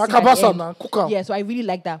together and Na sang at the kabasa end. na, cook am. Yeah, so I really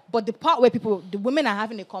like that. But the part where the women are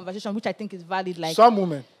having a conversation, which I think is valid. Like Some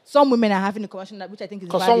women, some women are having a conversation which I think is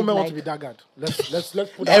because valid. some women want like, to be daggered. Let's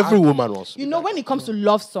put that Every out. woman wants. you know, when it comes to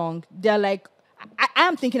love song, they're like, I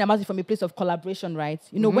am thinking about it from a place of collaboration, right?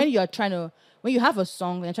 You know, when you have a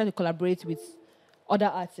song and you're trying to collaborate with other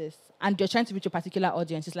artists and you're trying to reach a particular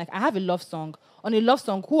audience, it's like, I have a love song. On a love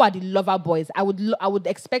song, who are the lover boys? I would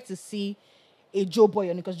expect to see a Joe Boy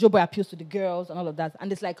on it because Joe Boy appeals to the girls and all of that.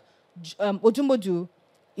 And it's like, Odumodu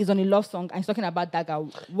is on a love song and he's talking about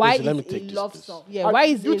Daga. Why Listen, let me is take a this, love please. song? Yeah, why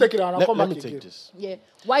is you it? take it and I'll come Let back me again. take this. Yeah,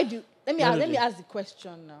 why do? Let me Melody. ask the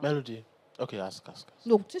question now. Melody. Okay, ask.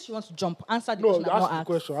 No, since you want to jump, answer the No, question. I'm not ask the asked.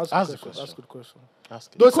 question. Ask Ask the the question. Ask good question.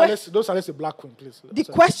 Ask it. Don't silence a black queen, please. The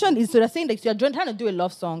question is, so they're saying that you're trying to do a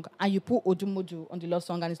love song and you put Odumodu on the love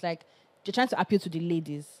song and it's like, you're trying to appeal to the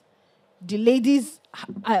ladies. The ladies,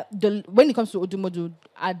 when it comes to Odumodu,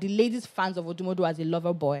 are the ladies fans of Odumodu as a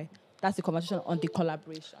lover boy? That's the conversation on the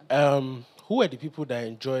collaboration. Who were the people that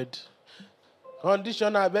enjoyed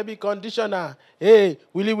conditioner, baby conditioner? Hey,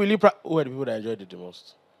 Willy. Who were the people that enjoyed it the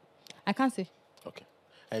most? I can't say. Okay.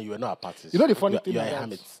 And you were not at parties. You know the funny thing You are a about-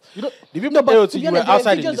 hermit. You know, The people No, but AOT, to be you were honest, there were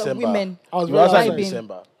outside in videos of December. women I was You were outside in vibing.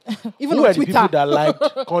 December. Even Who on were the people Twitter. that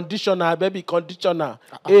liked conditioner, baby conditioner?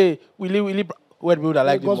 Hey, Willy. Who were the people that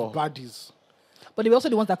liked it Lagos more? baddies. But they were also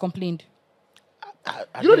the ones that complained.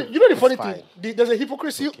 I You know think the funny it's thing? fine. There's a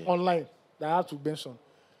hypocrisy online that I have to mention.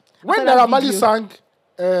 When After that Naira Marley video.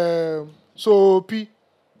 sang So P,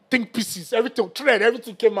 think pieces, everything, thread,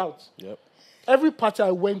 everything came out. Yep. Every party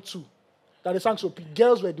I went to, that they sang Soapy,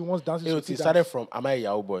 girls were the ones dancing AOT Soapy started dance. from Am I a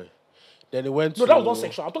Yahoo Boy? Then it went No, to... that was not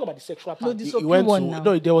sexual. I'm talking about the sexual part. No, the He Soapy went one to... now.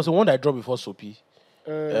 No, there was a one that I dropped before Soapy.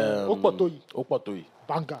 Okpotoyi, Okpotoyi.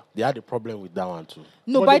 banger. They had a problem with that one too.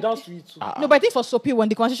 No, but but they danced to it too. no, but I think for Soapy one,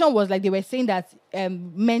 the conversation was like they were saying that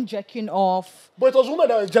men jerking off. But it was women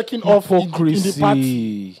that were jerking off in the party.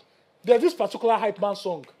 Hypocrisy. There's this particular hype man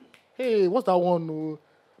song. Hey, what's that one?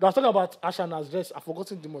 That was talking about Ashana's dress. I've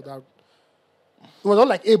forgotten the name of that. It was all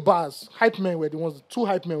like 8 bars. Hype men were the ones, 2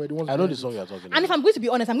 hype men were the ones. I know doing the it. song you're talking about. And if I'm going to be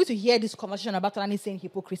honest, I'm going to hear this conversation about Tolani saying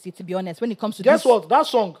hypocrisy, to be honest, when it comes to Guess this. what? That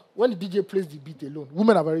song, when the DJ plays the beat alone,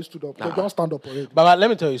 women have already stood up. They don't stand up already. But let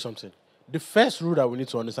me tell you something. The first rule that we need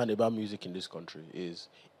to understand about music in this country is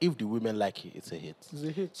if the women like it, it's a hit. It's a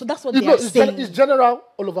hit. So that's what It's, they are it's, saying. it's general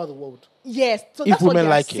all over the world. Yes, so If that's what women they are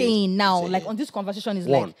like it, saying now. it's a Like hit. on this conversation is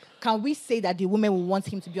One. like, can we say that the women will want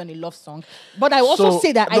him to be on a love song? But I also So,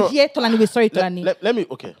 say that no, I hear Tolani. Wait, sorry, Tolani. Let me,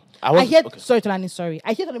 okay. I hear, okay. sorry, Tolani, sorry.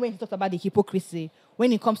 I hear Tolani when he talks about the hypocrisy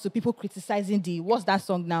when it comes to people criticizing what's that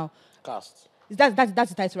song now? Cast. Is that's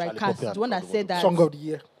the title, right? Charlie Cast, Poppy and the one that Kodo said Kodo. that. Song of the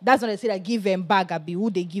year. That's when they say that give them bag, Abi, who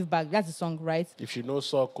they give back. That's the song, right? If she knows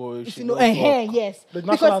Soko, if If she you know, knows yes. The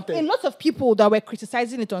national Because anthem. a lot of people that were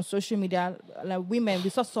criticizing it on social media, like women, we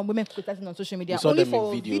saw some women criticizing on social media We saw only them in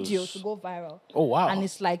for videos. videos to go viral. Oh, wow. And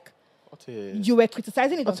it's like What a- you were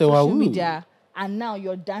criticizing it on That's a social wahoo. media, and now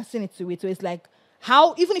you're dancing it to it. So it's like,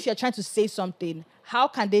 how, even if you're trying to say something, how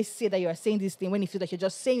can they say that you're saying this thing when you feel like you're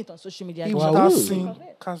just saying it on social media? He Just will Wahoo. start think singing, of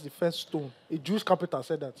it. cast the first stone. A Jewish carpenter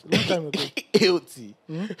said that a long time ago. AOT.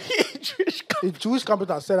 A Jewish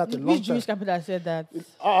carpenter said that a long Which Jewish time. carpenter said that?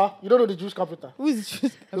 You don't know the Jewish carpenter. Who is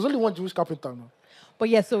Jewish? There's only one Jewish carpenter now. But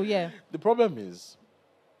yeah, so yeah. The problem is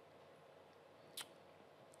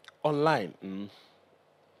online.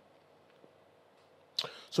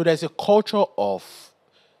 So there's a culture of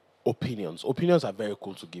opinions. Opinions are very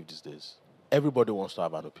cool to give these days. Everybody wants to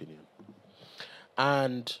have an opinion.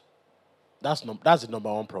 And that's the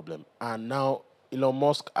number one problem. And now Elon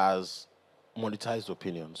Musk has monetized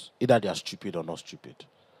opinions. Either they are stupid or not stupid.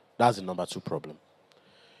 That's the number 2 problem.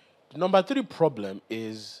 The number 3 problem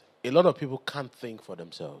is a lot of people can't think for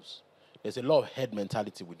themselves. There's a lot of head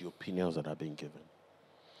mentality with the opinions that are being given.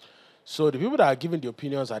 So the people that are giving the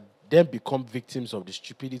opinions are then become victims of the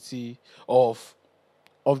stupidity of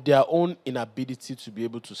their own inability to be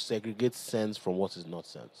able to segregate sense from what is not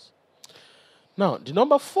sense. Now, the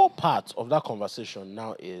number 4 part of that conversation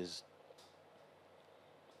now is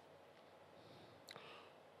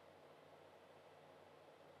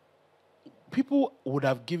people would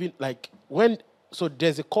have given, so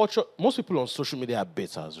there's a culture, most people on social media are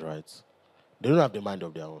betas, right? They don't have the mind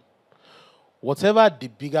of their own. Whatever the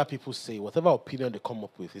bigger people say, whatever opinion they come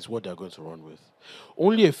up with is what they're going to run with.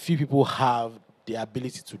 Only a few people have the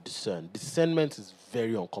ability to discern. Discernment is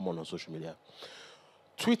very uncommon on social media.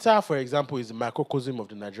 Twitter, for example, is a microcosm of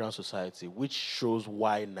the Nigerian society, which shows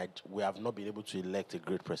why we have not been able to elect a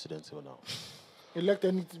great president till now. Elect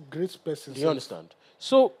any great person. Do you understand?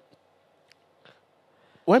 So,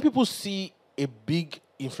 when people see a big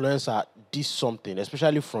influencer diss something,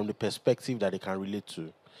 especially from the perspective that they can relate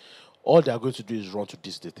to, all they are going to do is run to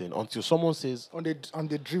diss the thing until someone says, And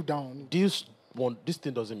they drill down. this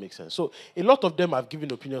thing doesn't make sense. So a lot of them have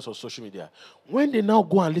given opinions on social media. When they now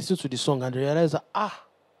go and listen to the song and they realize that,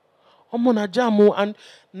 I'm on a jam, and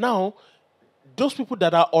now those people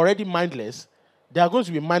that are already mindless, they are going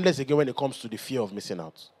to be mindless again when it comes to the fear of missing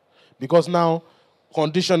out. Because now,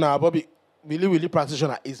 conditioner, Bobby, Willy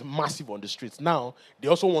practitioner is massive on the streets. Now, they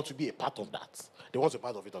also want to be a part of that. They want to be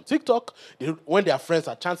part of it on TikTok. When their friends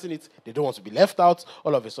are chanting it, they don't want to be left out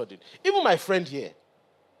all of a sudden. Even my friend here,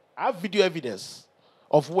 I have video evidence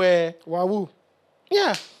of where... Wahoo.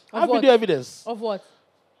 Yeah, I have what? video evidence. Of what?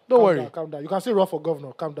 Don't Calm worry. down, calm down. You can say run for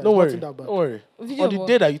governor. Calm down. Don't It's worry. nothing that bad. Don't worry. Video On of the what?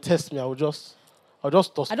 day that you test me, I'll just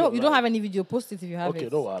toss You don't have any video. Post it if you have Okay,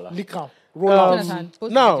 it. no wahala. Lick am. Roll out. Jonathan, post the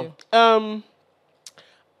Now, video.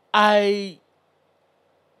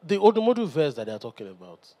 the automotive verse that they're talking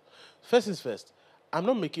about. First is first. I'm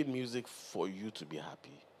not making music for you to be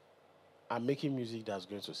happy. I'm making music that's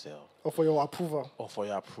going to sell Or for your approval. or for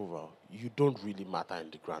your approval. You don't really matter in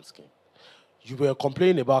the grand scheme. You were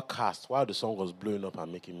complaining about cast while the song was blowing up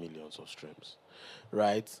and making millions of streams,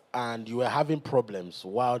 right? And you were having problems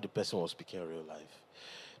while the person was speaking real life.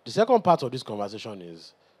 The second part of this conversation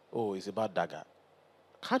is, it's about Dagger.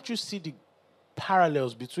 Can't you see the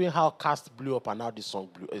parallels between how cast blew up and how this song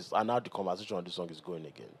and how the conversation on this song is going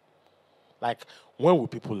again? Like, when will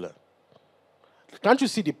people learn? Can't you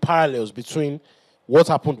see the parallels between what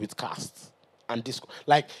happened with cast and disco.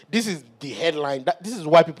 Like, this is the headline. This is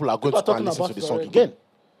why people are going to go and listen to the song again.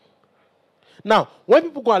 Now, when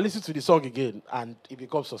people go and listen to the song again and it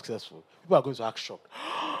becomes successful, people are going to act shocked.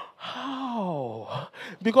 How?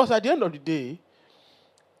 Because at the end of the day,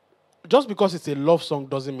 just because it's a love song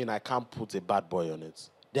doesn't mean I can't put a bad boy on it.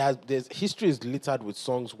 There's history is littered with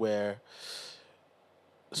songs where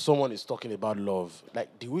someone is talking about love.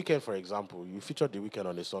 Like The Weeknd, for example. You featured The Weeknd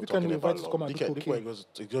on a song talking about love. The Weeknd goes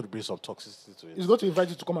to bring some toxicity to it. He's going to invite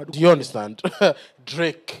you to come and do. Do you understand?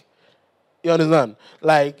 Drake. You understand?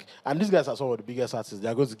 Like, and these guys are some of the biggest artists. They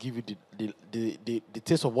are going to give you the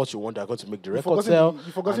taste of what you want. They are going to make the record sell.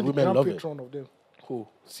 You forgot the grand patron of them. Who?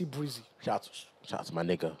 See Breezy. Shout to my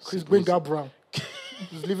nigga. Chris Benga Brown.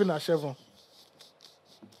 He's living at Chevron.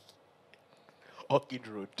 Orchid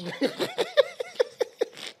Road.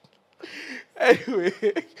 Anyway.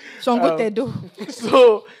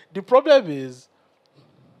 So the problem is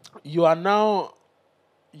you now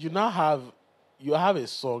have a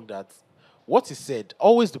song that what he said,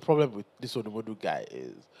 always the problem with this Odumodu guy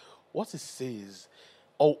is what he says,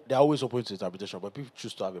 they're always open to interpretation, but people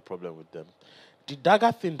choose to have a problem with them. The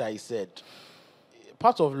dagger thing that he said,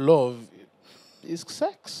 part of love is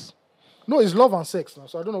sex. No, it's love and sex now,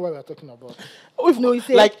 so I don't know what we're talking about. No, he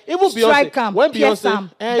said, like, even Beyonce, when Beyonce,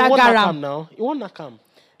 he won't nakam.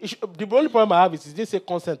 The only problem I have is he didn't say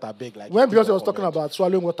consent are big. Like when Beyonce was talking about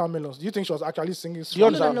swallowing watermelons, do you think she was actually singing? No,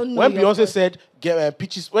 when Beyonce said get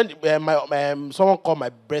peaches, when someone called my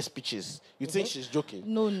breast peaches, you think she's joking?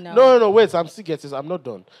 No. Wait, I'm still getting. I'm not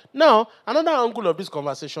done. Now, another angle of this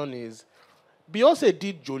conversation is Beyonce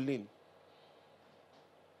did Jolene.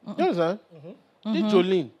 You understand? Did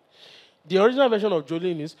Jolene. The original version of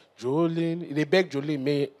Jolene is Jolene. They beg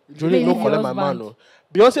Jolene, Jolene no collect my man. No.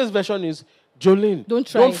 Beyonce's version is Jolene.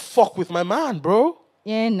 Don't fuck with my man, bro.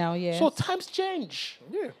 Yeah. So times change.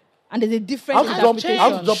 Yeah. And there's a different I have to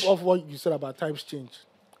jump off what you said about times change.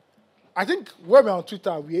 I think when we're on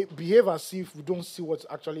Twitter, we behave as if we don't see what's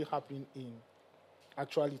actually happening in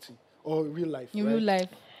actuality or real life. Real life.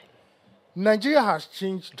 Nigeria has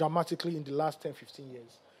changed dramatically in the last 10, 15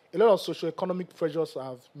 years. A lot of socio-economic pressures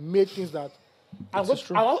have made things that... I'm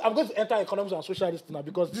going to enter economics and social history now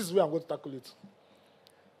because this is where I'm going to tackle it.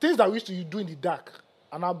 Things that we used to do in the dark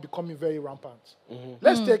are now becoming very rampant.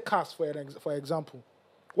 Let's take cars for example.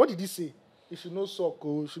 What did he say? You should know suck,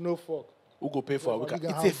 you should know fuck. Who go pay for it?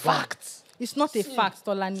 It's a fact. It's not a fact,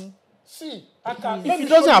 Tolani. See, if it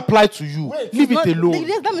doesn't apply to you, leave it alone.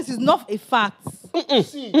 That means it's not a fact.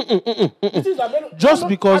 See, just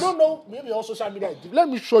because I don't know, maybe on social media. Let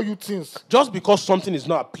me show you things. Just because something is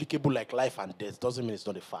not applicable like life and death doesn't mean it's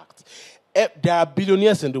not a fact. There are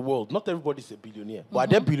billionaires in the world. Not everybody is a billionaire, but are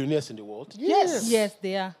there billionaires in the world? Yes,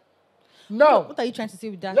 they are. Now, what are you trying to say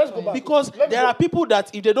with that? Let's go back. Because there are people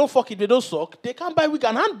that if they don't fuck, if they don't suck, they can't buy wig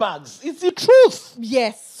and handbags. It's the truth.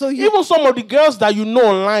 Yes. So even some of the girls that you know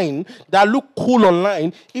online that look cool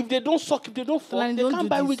online, if they don't suck, if they don't fuck, they can't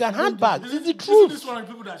buy wig and handbags. It's the truth. This is one of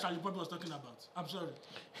the people that Charlie Poppy was talking about. I'm sorry.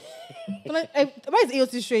 Why is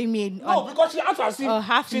AOT showing me? No, because she acts as if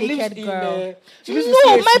half-naked girl.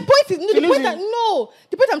 No, my point is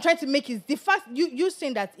the point I'm trying to make is the fact you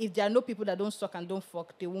saying that if there are no people that don't suck and don't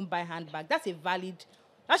fuck, they won't buy handbag. That's a valid.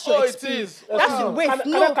 That's your experience. It is. That's your wait.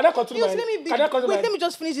 Can I continue? Let me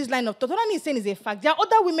just finish this line of thought. What I'm saying is a fact. There are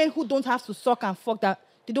other women who don't have to suck and fuck that.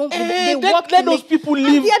 They don't. They work. Let those people live.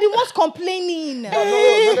 And they are the ones complaining.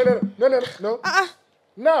 No.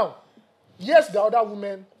 Now, yes, there are other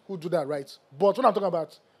women who do that, right? But what I'm talking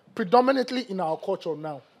about, predominantly in our culture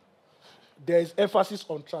now, there is emphasis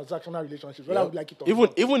on transactional relationships, whether we like it or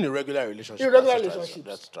not. Even in regular relationships.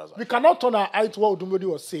 That's we cannot turn our eye to what Odumodi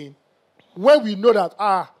was saying. When we know that,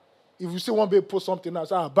 if you see one babe post something else,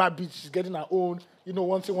 bad bitch, she's getting her own,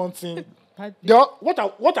 one thing.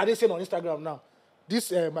 What are they saying on Instagram now?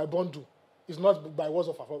 This, my bundle, is not by words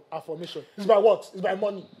of affirmation. It's by what? It's by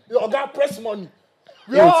money. Oga press money.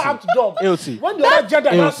 We all have to jump. AOT. When the other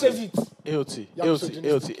gender now says it.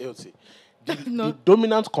 AOT. The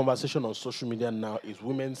dominant conversation on social media now is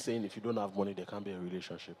women saying if you don't have money, there can't be a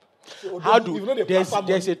relationship. There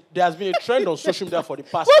has been a trend on social media for the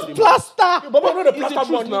past 3 months.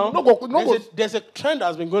 There's a trend that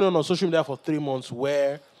has been going on social media for 3 months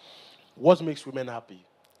where what makes women happy?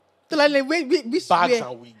 Bags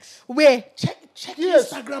and wigs. Where? Check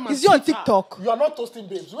Instagram and is you on TikTok? You are not toasting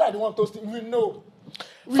babes. We are the one toasting. We know.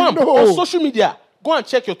 Fam, on social media, go and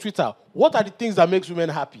check your Twitter. What are the things that makes women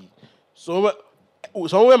happy? So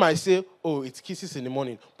someone might say, oh, it's kisses in the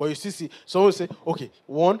morning. But you still see, someone will say, okay,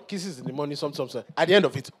 1, kisses in the morning, something. At the end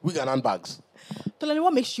of it, wig and handbags. Tolani,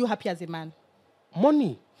 what makes you happy as a man?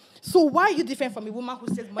 Money. So why are you different from a woman who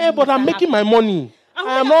says money? Hey, but I'm making my money.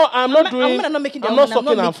 I'm not doing. I'm not making their I'm not money.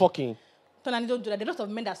 sucking and fucking. Tonani, don't do that. There are lots of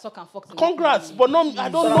men that suck and fuck. Congrats, but no, I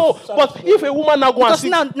don't know. But if a woman now go and because see,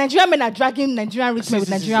 now Nigerian men are dragging Nigerian rich men with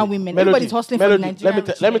Nigerian women. Everybody's hustling for Nigerian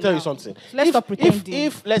rich let me men tell you now. something. So let's stop pretending.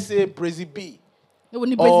 If let's say Brazil B, No, we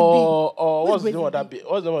need Brazil or B. what's the name of that?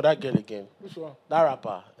 What's the name of that girl again? Which one? That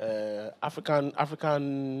rapper,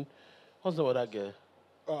 African. What's the name of that girl?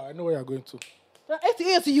 Oh, I know where you're going to.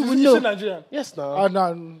 AOT, you will Is know. it Nigerian? Yes, now.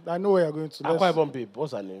 No, I know where you're going to. Akwa Ibom babe.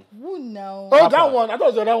 What's her name? Who now? Oh, that one. I thought it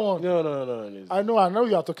was the other one. No. I know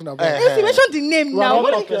you are talking about. AOT, mention the name Well, now.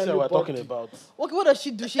 what What, okay, That's what we're but- talking about. okay, what does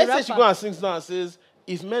she do? She Let's say rapper. she go and sings now and says,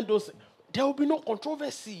 if men don't say, there will be no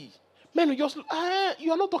controversy. Men will just,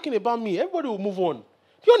 you are not talking about me. Everybody will move on. Do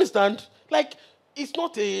you understand? Like, it's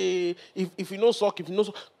not a, if you know suck,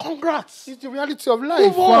 congrats. It's the reality of life.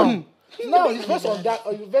 Move on. Now, it's based on that,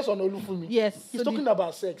 or it's based on Olufumi. Yes, He's so talking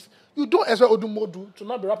about sex. You don't expect Odumodu to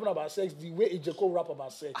not be rapping about sex the way Ejeko rap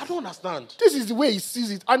about sex. I don't understand. This is the way he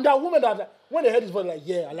sees it. And there are women that, when they heard his voice, like,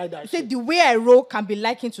 yeah, I like that Say shit. the way I roll can be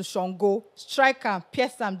likened to Shango, strike am,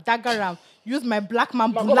 pierce am, dagger am, use my black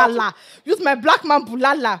man bulala,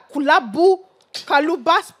 kulabu,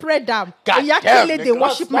 kaluba spread am, God Oyakele damn, they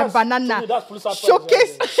worship my that's- to banana, me, that's police surprise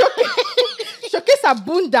showcase, right showcase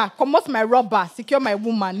abunda, comot my rubber, secure my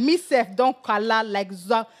woman, me sef don kala like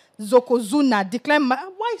Zokozuna, decline my,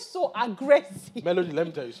 why so aggressive? Melody, let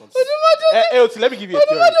me tell you something. AOT, let me give you a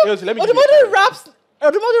theory. AOT, let me give you a theory.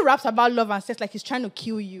 Odumodu raps about love and sex like he's trying to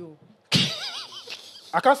kill you.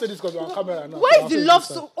 I can't say this because we're on camera now. Why is the love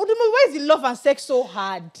so? Odumodu, why is the love and sex so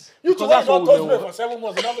hard? You Because two that's don't what touch we me know. for 7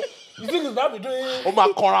 months. You think it's not be doing... Oh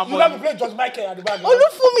my God, You not be playing George Michael at the back.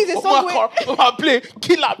 Olufumi is a song where... Oh my play,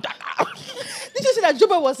 kill him. Did you see that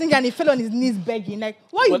Jobo was singing and he fell on his knees begging? Like,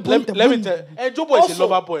 why you Let bunda? me tell you, Joe Boy is a Also-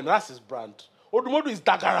 lover boy, and that's his brand. Odumodu is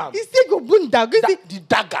Dagaram. He said go bunda. The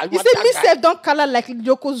dagger. He said me self don't color like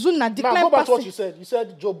Yokozuna. Now, Decline go back to what passing. you said. You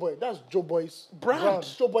said Joe Boy. That's Joe Boy's Brand.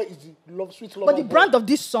 Joe Boy is the love, sweet love. But the brand of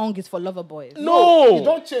this song is for lover boys. No. You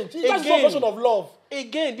don't change. That's one Again. version of love.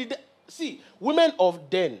 Again, see, women of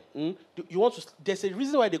then, you want to. There's a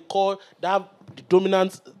reason why they call that the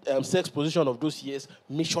dominant sex position of those years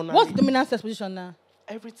missionary. What's dominant sex position now?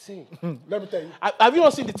 Everything. Let me tell you. Have you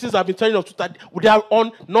not seen the things I've been telling you? They are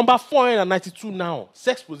on number 492 now.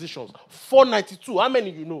 Sex positions. 492. How many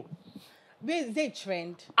you know? Where is there a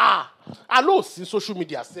trend? I know since social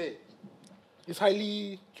media say. It's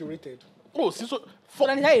highly curated. Oh, since So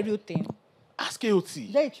then is that a real thing? ask Is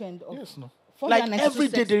AOT. there a trend? Of Yes, no. Like 492 every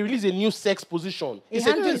day sex- they release a new sex position. A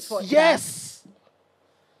handle is for yes.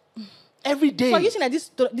 Every day. So are you saying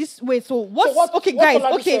that this way? So what's So what, okay, what guys?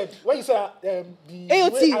 Tolani Okay, said, when you said the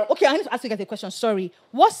AOT. Okay, I need to ask you guys a question. Sorry.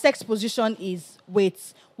 What sex position is?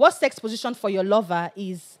 Wait. What sex position for your lover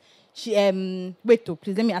is? She wait to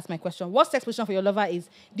please let me ask my question. What sex position for your lover is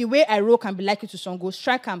the way I roll can be like you to Shango,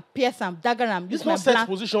 strike am, pierce am, dagger am, use It's my not sex blank.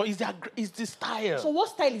 position. It's the style. So what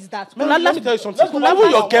style is that? Man, let me tell you something. let's go back Even to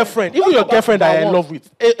your that girlfriend, one. even your Let's go back girlfriend to that that you're in one. love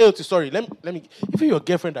with. AOT, sorry. Let me. Even your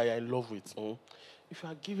girlfriend that you're in love with. If you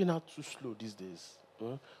are giving out too slow these days,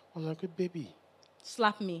 I'm like, "Hey, baby,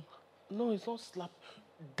 Slap me. no, it's not slap.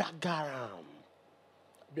 Dagaram.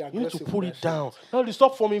 Be You need to aggressive put with it that down. No, you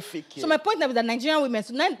stop forming fake. So my point now is that Nigerian women.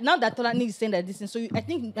 So now that Tolani is saying that this, so I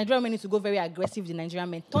think Nigerian women need to go very aggressive with the Nigerian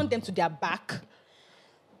men, turn them to their back.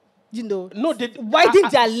 You know, No, they widen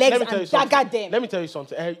their let legs me tell you and something. dagger them. Let me tell you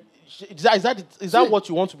something. Is that what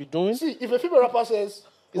you want to be doing? shit. See, if a female rapper says,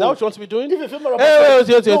 Is that what you want to be doing? If a female rapper Hey,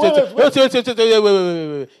 says, wait.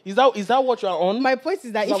 No, wait. Is that what you are on? My point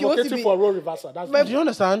is that He's if you want to advocating be, for a role reversal. That's Do you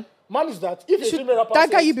understand? Man is that if a Should female rapper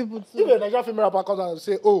dagger says, you people too. if a Nigerian female rapper comes out and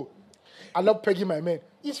say, "Oh, I love pegging my men,"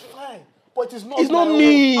 it's fine, but it's not. It's not my own.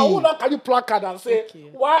 me. I will not carry placard and say, Okay.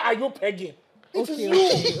 "Why are you pegging?" It is Okay,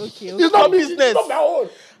 you. okay. It's not Your me. business. It's not my own.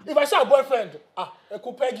 If I say a boyfriend, I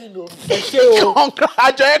could peg you, no.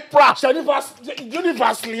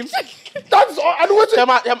 Universe sleeps. That's all. I don't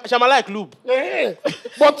want to. Shama like lube.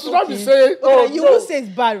 But to not be saying, "Oh, you no." will say it's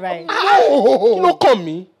bad, right? No. You know, come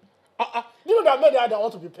me. You know that men that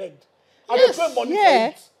want to be pegged. And Yes, they pay money yeah.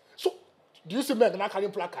 for it. So, do you see men not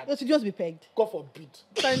carrying placard? Yes, you just be pegged. God forbid.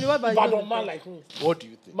 Tolani, what about Bad you? on man like me. What do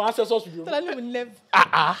you think? My ancestors will be. Tolani will never.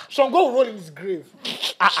 Shango will roll in his grave.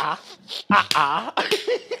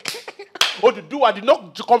 What to do? I did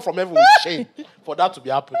not come from heaven with shame for that to be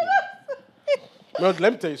happening. No,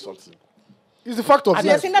 let me tell you something. It's the fact of So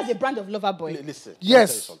you're life. saying that's a brand of lover boy. Listen.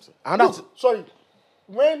 Yes. Let me tell you something. And that's Look, sorry.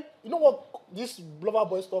 When, you know what this lover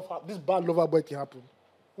boy stuff, this bad lover boy thing happened?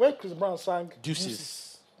 When Chris Brown sang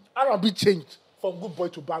Deuces. R&B changed from good boy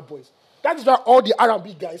to bad boys. That is why all the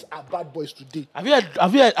R&B guys are bad boys today. Have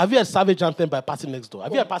you heard Savage Anthem by Party Next Door?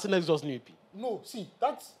 Have you heard Party Next Door's new EP? No, see,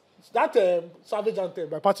 that Savage Anthem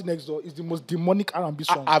by Party Next Door is the most demonic R&B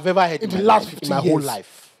song I've ever heard in the last 15 in my years. whole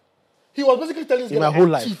life. He was basically telling this In guy, my whole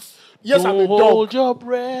 "I life. cheat. Yes, I'm a Hold dog." your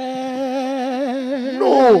breath.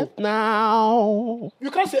 No. Now.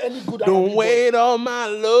 You can't say any good Don't R&B wait on my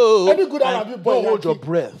love. Any good R&B boy Don't hold that your kick.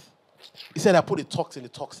 breath. He said I put the toxic in the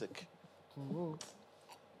toxic.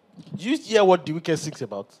 Do you hear what The Weeknd sings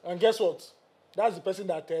about? And guess what? That's the person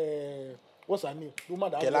that, what's her name? The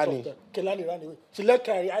woman that Kelani. Kelani ran away. She let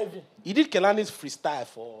Kyrie Irving. He did Kelani's freestyle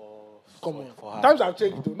for her. Times have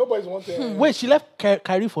changed, though. Nobody's wanting. Wait, she left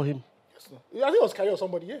Kyrie for him. I think it was Kyrie or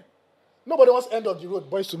somebody, yeah. Nobody wants end of the road,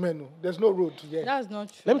 boys to men. No. There's no road. Yeah. That's not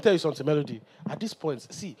true. Let me tell you something, Melody. At this point,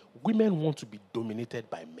 see, women want to be dominated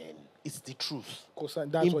by men. It's the truth.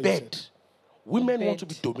 That's In what bed, women In want to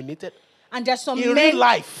bed. be dominated. And there's some In men. real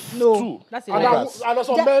life, No, too. that's a And, lie. there's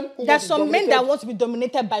some men who There's want to some be men that dominated. want to be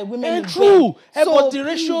dominated by women. And in true. bed. But the please.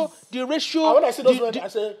 ratio. And when I see those the- men, the- I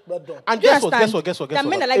say, well done. And You guess what? understand? Guess what? There are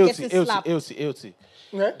men that like getting slapped. AOT.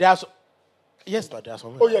 Yeah? There's yes, but there are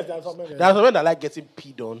some men. Oh, yes, there's some men. There are some men that like getting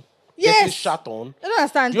peed on, getting Yes. shot on. I don't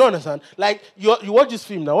understand. Do you understand? Like you watch this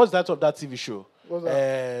film now. What's that of that TV show? What's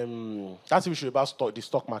that TV show about the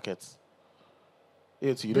stock markets.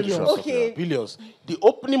 AOT, you know the show I'm Billions. talking Okay. about. Billions. The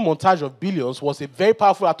opening montage of Billions was a very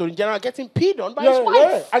powerful attorney general getting peed on by Yeah, his wife.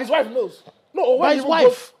 yeah. And his wife knows. No, By when his he wife.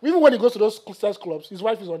 Goes, even when he goes to those sex clubs, his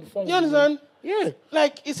wife is on the phone. You with him. understand? Yeah.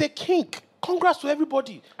 Like it's a kink. Congrats to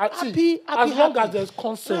everybody. And Happy, see, happy, as long happy. as there's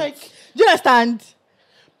consent. Like, Do you understand?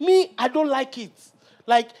 me, I don't like it.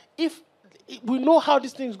 Like, if we know how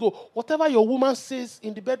these things go, whatever your woman says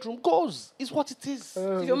in the bedroom goes. It's what it is.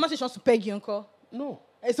 If your man says she wants to peg you, uncle. No.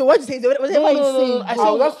 So what you say? Whatever No. you say. I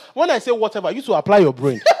go. say, when I say whatever, you to apply your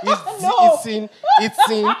brain. No. It's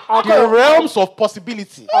in the realms of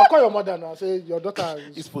possibility. I'll call your mother now and say, your daughter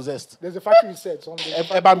It's is... possessed. There's a factory set somewhere.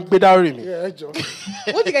 Yeah, Joe. What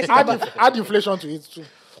do you guys think about? Add inflation to it too.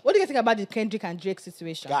 What do you guys think about the Kendrick and Drake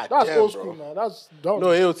situation? God That's damn, old bro. school now. That's done. No,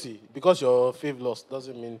 AOT, because your fave lost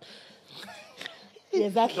doesn't mean Yeah,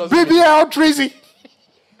 exactly. BBL Tracy.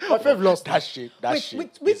 My favorite lost. that shit. That Wait,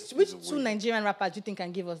 shit. which is two way. Nigerian rappers do you think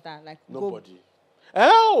can give us that? Like go- Nobody.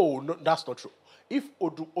 Oh, no, that's not true. If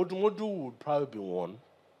Odumodu would probably be one,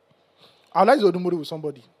 I'd like to do more with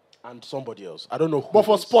somebody. and somebody else. I don't know who. But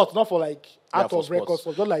for it is. sport, not for like Yeah, out for of records. sports.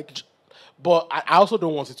 For just like... But I also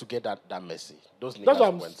don't want it to get that messy. Those niggas That's why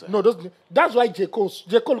went there. that's why J. Cole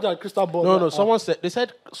look at Crystal Ball. No, like, someone said, they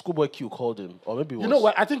said Schoolboy Q called him. Or maybe it was You know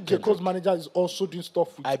what? I think J. Kendrick. Cole's manager is also doing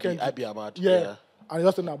stuff with Kendrick. IB Ahmad. Yeah. And he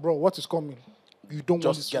just said, "Now, bro, what is coming? You don't want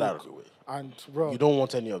Just this get out smoke." of the way. And bro, You don't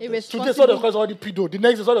want any of It this. was- today saw the cause already pedo. The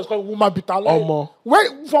next is saw called woman bitter. Like, Omo.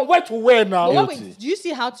 where from where to where now? But what Guilty. do you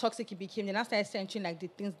see how toxic it became? They now started censoring like the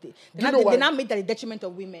things you know they why? now made that the detriment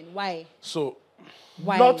of women. Why? So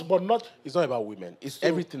Why? Not. it's not about women. It's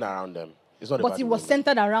everything around them. It's not but about it the was women.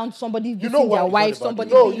 centered around somebody know beating why? their It's wife, not about somebody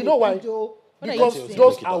the No, being you know a why? pedo. What are you Because saying?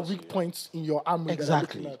 those Make it are out to weak you. points in your army. that I'm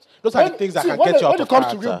Exactly. looking at. Those are the things that can when get you out when of it comes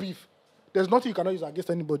to real character. beef, there's nothing you cannot use against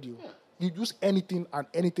anybody. You use anything and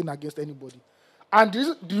anything against anybody. And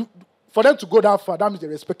for them to go that far, that means they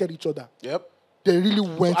respected each other. Yep. They really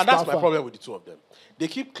went And that's that my far. problem with the two of them. They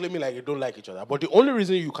keep claiming like they don't like each other, but the only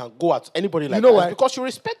reason you can go at anybody like know that why? is because you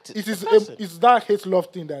respect it. It is the person. it's that hate-love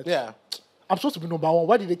thing that Yeah. I'm supposed to be number one.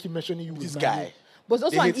 Why did they keep mentioning you with This my guy. name? But it's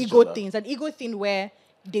also They an hate each ego other. thing. It's an ego thing where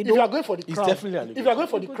they If you are don't. going for the It's crown, definitely an ego if you are going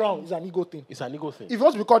thing. for the crown, it's an ego thing. It's an ego thing. If you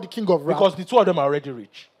want to be called the king of rap, Because the two of them are already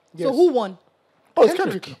rich. yes. So who won? Oh, it's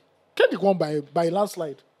Kendrick. Kendrick. Kendrick won by a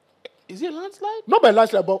landslide. Is it a landslide? Not by a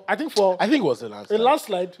landslide, but I think for I think it was a a landslide.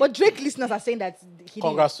 landslide, But Drake listeners are saying that he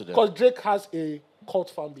Congrats to them. because Drake has a cult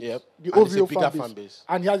fan base. Yep. The And it's a OVO bigger fan base.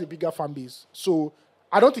 And he has a bigger fan base. So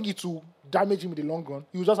I don't think it will damage him in the long run.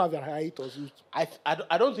 He will just have a hiatus.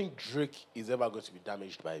 I don't think Drake is ever going to be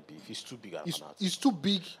damaged by beef. He's too big of an artist. He's too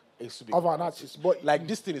big He's too big of an artist. But Like,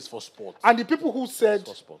 this thing is for sport. and the people who said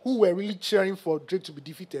For sports. who were really cheering for Drake to be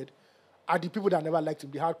defeated are the people that never liked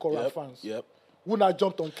him, the hardcore rap Yep, fans. yep. Who now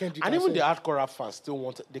jumped on Kendrick. And even said, the hardcore rap fans still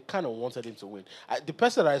wanted, they kind of wanted him to win. The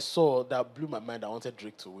person I saw that blew my mind that wanted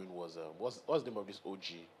Drake to win was, what's the name of this OG?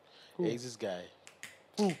 Yeah, he's this guy.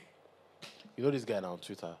 Who? You know this guy now on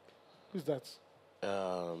Twitter? Who's that?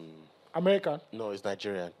 Um, American. no, he's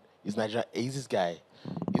Nigerian. He's Nigerian. He's this guy.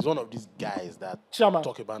 He's one of these guys that Chairman.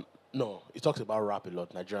 talk about, no, he talks about rap a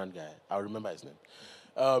lot. Nigerian guy. I remember his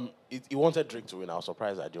name. He wanted Drake to win. I was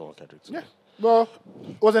surprised I didn't want Drake to win. Well,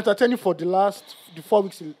 it was entertaining for the 4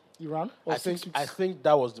 weeks in Iran. Or I 6 think weeks. I think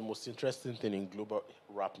that was the most interesting thing in global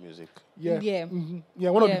rap music. Yeah. Yeah. Yeah,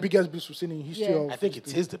 one of Yeah. the biggest beats we've seen in history Yeah. of I think this it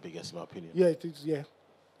thing. is the biggest, in my opinion. Yeah, it is, yeah.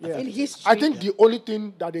 Yeah. In history. I think the only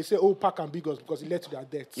thing that they say, oh, Pac and Bigos, because it led to their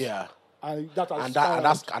deaths. Yeah. And that has And spiraled.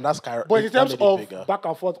 that's kind But in that terms made it of bigger. back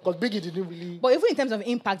and forth, because Biggie didn't really... But even in terms of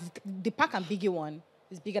impact, the Pac and Biggie one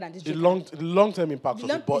is bigger than this. the Drake long term impact The of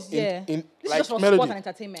long- it, but is- yeah. in This like is just for Melody, sport and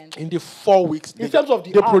entertainment. in the 4 weeks, In terms of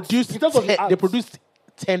the they art, produced in terms of the they art. produced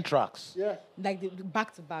 10 tracks, Yeah. Like the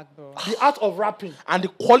back to back, bro. The art of rapping, and the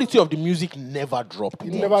quality of the music never dropped. it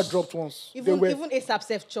once. never dropped once. Even They were, even ASAP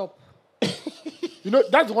self chop. you know,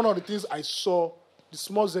 that's one of the things I saw, the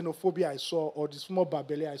small xenophobia I saw, or the small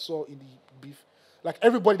barbelly I saw in the beef. Like,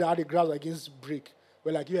 everybody that had a grouse against Break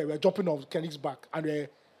were like, yeah, we're jumping on Kendrick's back, and we're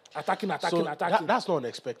attacking. So that's not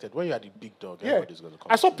unexpected. When you are the big dog, Yeah. everybody's going to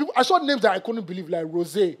come. I saw names that I couldn't believe, like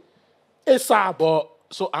Rose, ASAP. But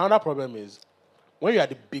so another problem is when you are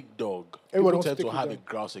the big dog, Everyone people wants to tend to take you have a down.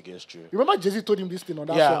 grouse against you. You remember Jay-Z told him this thing on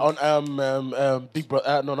that Yeah, song? on Big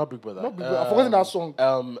Brother. No, not Big Brother. Not Big Brother. I've forgotten that song.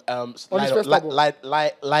 Light, his first album.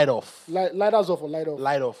 light off, Light us off or light off.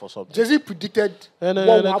 light off or something. Jay-Z predicted what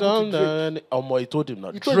will happen to Drake. He told him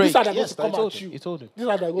not. He told Drake. this side that Yes, goes to he come told at him. you. He told him. This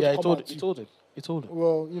side that goes Yeah, to he come told at him. you. He told him. He told him.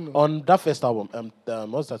 Well, you know. On that first album,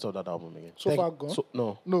 what's the title of that album again? So Far Gone?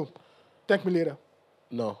 No, No. Thank me later.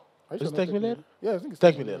 no. Are you Is sure it not Thank Me Later? Yeah, I think it's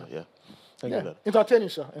Thank Me Later. Yeah. Thank Me Yeah. Later. Entertaining,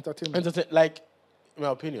 sure. Entertainment. Like, in my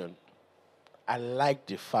opinion, I like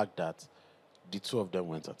the fact that the two of them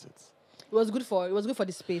went at it. It was good for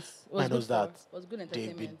the space. It was Minus good that, it was good they've been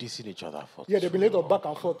entertainment. dissing each other for Yeah, they've been too laid long. up back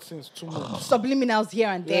and forth since 2 months. Subliminals here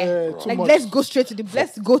and there. Yeah, too Like much. let's go straight to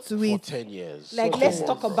let's go to For it. 10 years. Like So let's come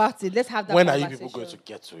talk on, bro. about it. Let's have that When are you conversation. people going to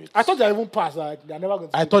get to it? I thought they even passed. Like, they're never going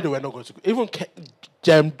to. I thought they were not going to. Even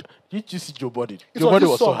jammed. Did you see Joe Budden? Joe Budden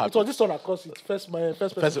was so happy. It was this song across it. First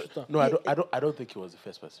person shooter. No, I don't think he was the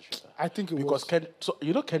first person shooter. I think it Because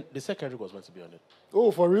was. they said Kendrick was meant to be on it.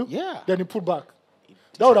 Oh, for real? Yeah. Then he put back.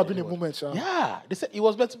 He That would said have been he a was- moment, sure. Yeah, they said he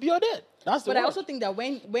was meant to be on it. That's the But I word. also think that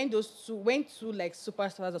when two like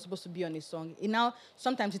superstars are supposed to be on a song, it now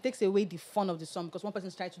sometimes it takes away the fun of the song because one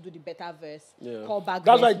person's trying to do the better verse, Yeah. call back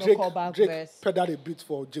That's why verse, no call back Drake verse. pedaled a bit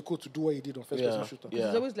for J. Cole to do what he did on first person shooter. Yeah.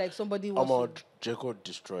 It's always like somebody wants to. Jacob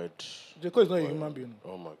destroyed. J. Cole is not a human being.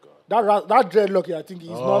 Oh my god. That dreadlock, I think, is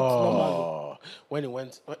not normal. Oh, when he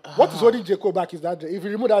went. What is holding J. Cole back is that dread. If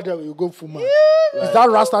you remove that dread, you go full man. It's that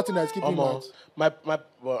Rasta thing that's keeping him out.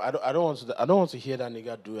 Well, I don't want to hear that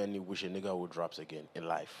nigga do any wish a nigga would raps again in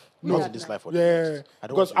life. No. Not in this life or the Yeah, next.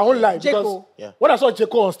 because want I to won't hear lie. it. J. Because Cole. Yeah. when I saw J.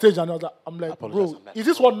 Cole on stage and all that, I'm like, Apologize, bro, I'm like, is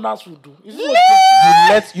this what Nas would do? Is this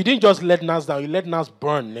what You didn't just let Nas down. You let Nas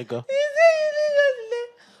burn, nigga.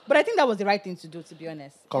 But I think that was the right thing to do, to be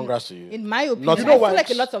honest. Congrats to you. In my opinion, Not I you know feel why? like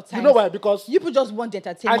a lot of times. You know why? Because people just want the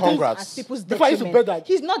entertainment I think- Congrats. as people's Before I used to detriment. bet that-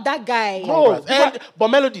 He's not that guy. No. But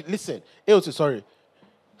Melody, listen. AOT, sorry.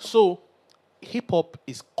 So, hip hop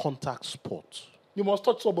is contact sport. you must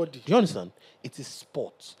touch somebody. Do you understand? It is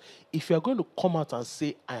sport. If you are going to come out and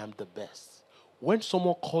say, I am the best, when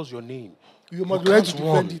someone calls your name, You must be ready to can't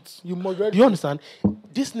run. defend it. You must be ready. Do you understand?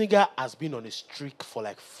 This nigga has been on a streak for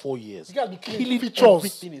like 4 years. This guy be killing Killing features.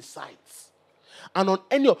 everything in sight. And on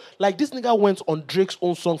like this nigga went on Drake's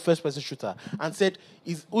own song, First Person Shooter, and said,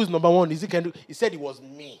 who's number one? Is it Kendrick? He said it was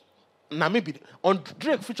me. Now maybe on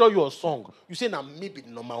Drake feature your song, you say now maybe the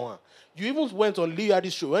number one. You even went on Lil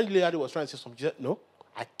Yachty's show when Lil Yachty was trying to say something. You said, no,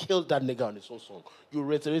 I killed that nigga on his own song. You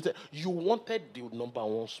reiterated, you wanted the number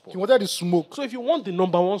one spot. You wanted the smoke. So if you want the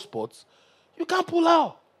number one spot, you can't pull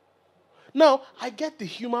out. Now, I get the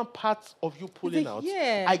human part of you pulling out.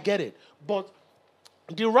 yeah. I get it. But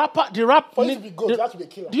the rap For you to be good, you have to be a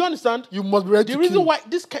killer. Do you understand? You must be ready The to reason kill. why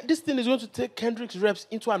this thing is going to take Kendrick's reps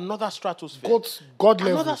into another stratosphere. God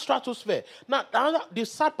level. Another stratosphere. Now, the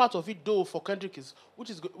sad part of it, though, for Kendrick is, which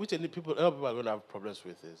a lot of people are going to have problems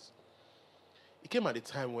with, is it came at a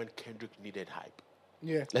time when Kendrick needed hype.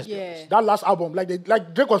 Yeah. Let's be Yeah. honest. That last album, like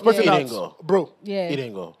Drake was pressing It out, didn't go. bro. Yeah. It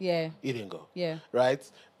didn't go. Yeah. It didn't go. Yeah. Right?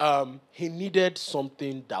 He needed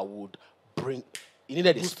something that would bring, he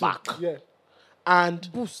needed a spark. Yeah. And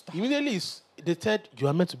immediately they said, you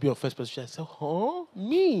are meant to be on first person. I said, huh?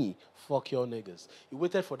 Me? Fuck your niggas. He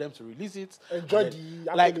waited for them to release it. Enjoy and then-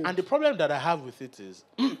 the like, accolades. and the problem that I have with it is,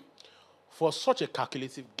 for such a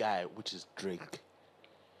calculative guy, which is Drake,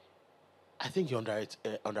 I think he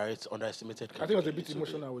underestimated Kendrick. I think it was a bit little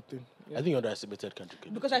emotional with him. I think he underestimated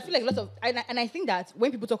Kendrick. Because I feel like a lot of, and I think that when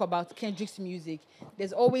people talk about Kendrick's music,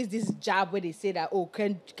 there's always this jab where they say that, oh,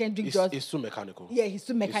 Kendrick does. It's too mechanical. Yeah, he's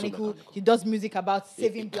too mechanical. He does music about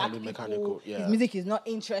saving it black can be people. mechanical, yeah. His music is not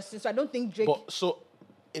interesting. So I don't think Drake. But so,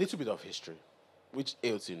 a little bit of history, which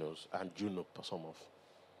AOT knows, and you know some of.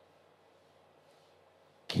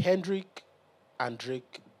 Kendrick and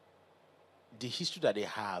Drake, the history that they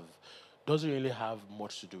have doesn't really have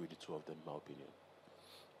much to do with the two of them, in my opinion.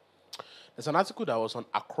 There's an article that was on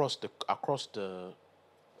across the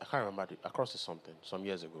I can't remember across the something some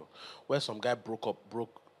years ago, where some guy broke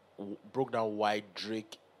down why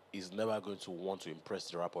Drake is never going to want to impress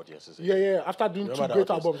the rap audiences. Yeah. After doing two great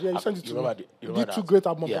albums, you sent it to me. He did two great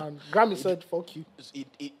albums, and Grammy said, "Fuck you."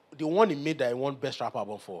 The one he made that he won best rap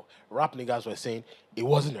album for, rap niggas were saying it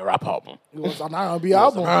wasn't a rap album. It was an R&B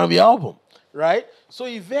album. An R&B album, right? So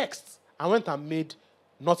he vexed and went and made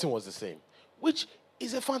Nothing Was the Same, which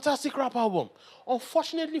is a fantastic rap album.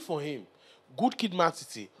 Unfortunately for him, Good Kid, Mad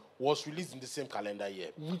City was released in the same calendar year.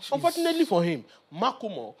 Unfortunately for him,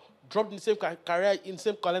 Makumo dropped in the same career in the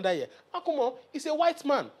same calendar year. Makumo is a white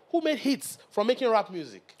man who made hits from making rap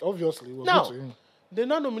music. Obviously, it was now good to him. they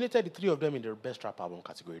now nominated the three of them in the best rap album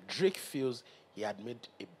category. Drake feels he had made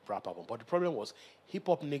a rap album, but the problem was hip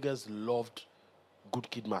hop niggas loved Good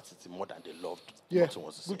Kid, Mad City more than they loved Nothing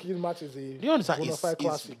Was the Same. Good Kid, Mad is a Do you understand? bona fide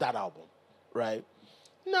classic. It's that album, right?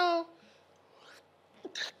 Now,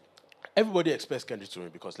 everybody expects Kendrick to win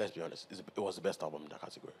because, let's be honest, it was the best album in that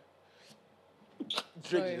category.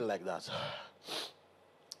 Drake didn't like that.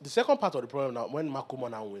 The second part of the problem now, when Makumo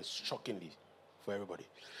now wins, shockingly for everybody.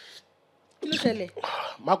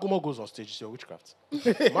 Makumo goes on stage, it's your witchcraft.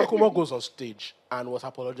 Makumo goes on stage and was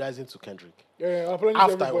apologizing to Kendrick. Yeah,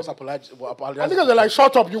 After he was apologizing. I think they're like,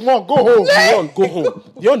 shut up, you won't, go home. You won't, go home.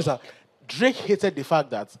 You understand? Drake hated the fact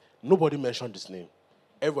that nobody mentioned his name.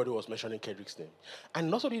 Everybody was mentioning Kendrick's name. And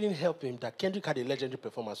it also didn't help him that Kendrick had a legendary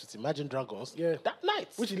performance with Imagine Dragons that night.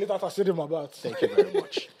 Which he later said him about. Thank you very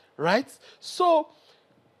much. Right? So,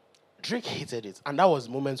 Drake hated it. And that was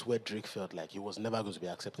moments where Drake felt like he was never going to be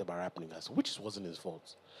accepted by rap niggas, which wasn't his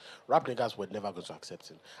fault. Rap niggas were never going to accept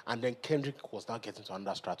him. And then Kendrick was now getting to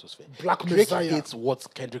another stratosphere. Black Drake Messiah. hates what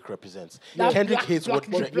Kendrick represents. That Kendrick black- hates what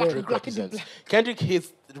black- Drake black- represents. black- Drake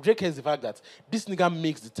hates the fact that this nigga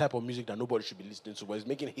makes the type of music that nobody should be listening to, but he's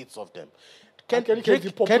making hits of them. Kendrick hates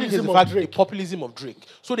the Kendrick hates populism the of fact Drake. the populism of Drake.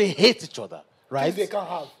 So they hate each other, right? Things they can't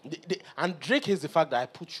have. And Drake hates the fact that I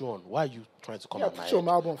put you on. Why are you trying to come Yeah, at my put you on head?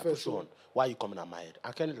 my album I put first, you so- on. Why are you coming at my head?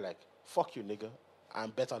 And Kendrick like, fuck you, nigga. I'm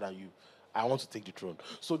better than you. I want to take the throne.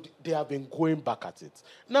 So they have been going back at it.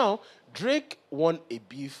 Now, Drake won a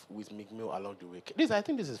beef with Meek Mill along the way. I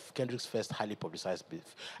think this is Kendrick's first highly publicized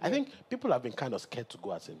beef. I think people have been kind of scared to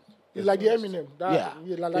go at him. It's like the Eminem.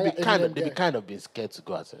 They've kind of been scared to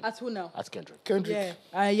go at him. At who now? At Kendrick. Kendrick.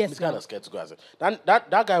 Yeah. Yes. He's kind of scared to go at him.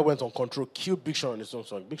 That guy went on Control, killed Big Sean on his own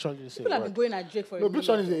song. Big Sean didn't say People a have been word. going at Drake for No, a Big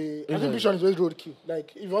Sean is I think Big Sean is always roadkill.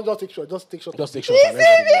 Like, if you want to take shot, just take shot. Just take shots. and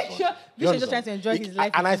everybody moves on. Big Sean is just trying to enjoy his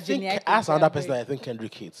life. And I with his think, geniality as and another person break. that I think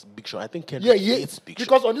Kendrick hates, Big Sean. I think Yeah, Kendrick yeah. hates Big Sean.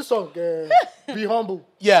 Because on this song, Be Humble,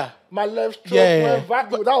 Yeah. my left stroke, Yeah. went back,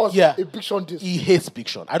 that was Yeah. a Big Sean diss. He hates Big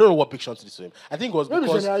Sean. I don't know what Big Sean did to him. I think it was Maybe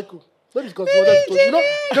because... Jenny Maybe because he wanted to, you know,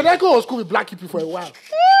 Jenny was cool with black people for a while.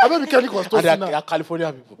 I maybe Kendrick was And toasting they now. are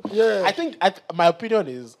California people. Yeah. I think, my opinion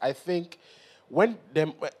is, I think when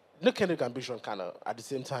them... Look, Kendrick and Big Sean kind of, at the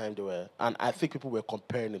same time, they were... And I think people were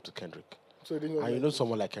comparing him to Kendrick. So they know And you know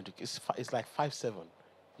someone like Kendrick, it's like 5'7",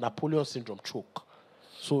 Napoleon syndrome choke.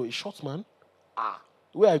 So a short man,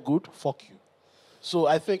 we are good, fuck you. So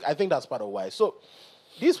I think that's part of why. So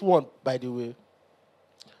this one, by the way,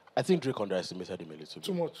 I think Drake underestimated him a little bit.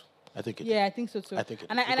 too much. I think it Yeah, did. I think so too. I think it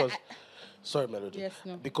And did. I, Because, sorry, Melody. Yes,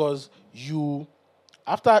 no. Because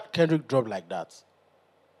after Kendrick dropped like that,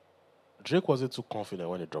 Drake wasn't too confident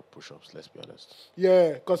when he dropped push-ups, let's be honest.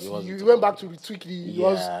 Yeah, because He wasn't he too went back to confident. retweak the. He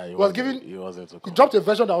was wasn't giving. too He confident. dropped a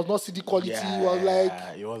version that was not CD quality. He was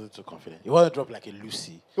like. He wasn't too confident. He wasn't dropped like a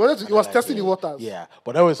Lucy. He was Like, testing the waters. Yeah,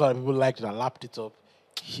 but then when some people liked it and lapped it up,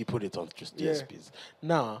 he put it on just Yeah. DSPs.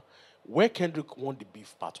 Now, where Kendrick won the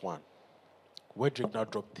beef part 1, where Drake now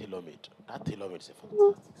dropped Taylor Made, that Taylor Made is a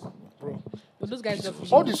fantastic song. Bro. But those guys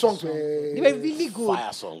just All the songs they were. were really good.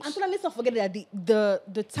 Fire songs. And so let's not forget that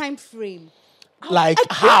the time frame. Like,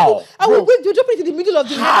 how? I will Bro. wait to drop it in the middle of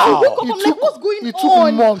the night. I How? will wake up. I'm like, what's going It took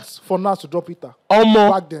on? months for Nas to drop it.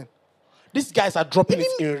 Omo, Back then. these guys are dropping it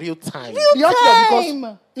in real time. The answer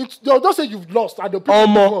Time. because they'll just say you've lost and the people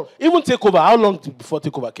move on. Even Takeover, how long before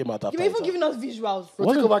Takeover came out after You were even it? giving us visuals. So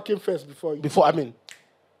What? Takeover came first before you. Before, I mean,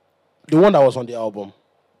 the one that was on the album.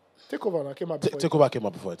 Takeover now came out before. Takeover came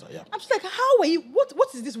out before it, yeah. I'm just like, how are you? What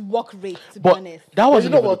is this work rate? To be But honest, that But you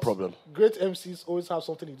wasn't know even what? the problem. Great MCs always have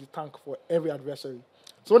something in the tank for every adversary.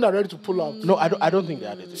 So when they're ready to pull out, No, I don't think they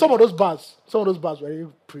had it. some of those bars were really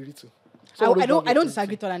pretty too. I don't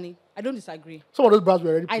disagree, Tolani. I don't disagree. Some of those bars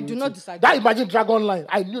were already. I do not disagree. That Imagine Dragon line,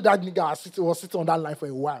 I knew that nigga was sitting on that line for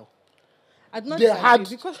a while. I do not They disagree had-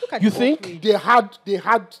 because look at You the think? work rate. They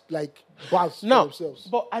had like bars for No, themselves.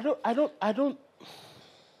 but I don't.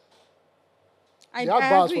 I, They have I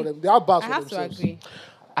bars agree. for them. They have bars I for have to themselves. agree.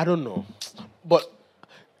 I don't know, but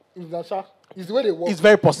It's the way they work. it's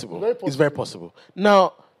very possible. Very It's very possible.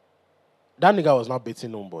 Now, that nigga was not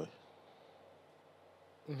baiting Homeboy.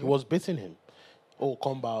 He was baiting him. Oh,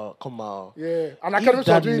 come out. Yeah. And I If can't even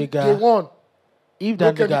that doing nigga- day one. If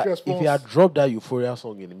that No Kendrick nigga, if response. he had dropped that Euphoria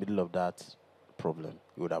song in the middle of that problem,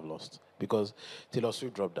 he would have lost because Taylor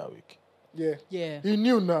Swift dropped that week. Yeah. Yeah. He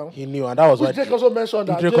knew now. He knew, and that was why Which Drake also mentioned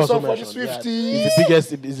that Drake Jason also for the mentioned, yeah,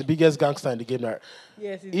 Swifties. he's the biggest gangster in the game. Now.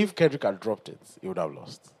 Yes. If Kendrick had dropped it, he would have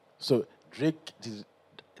lost. So Drake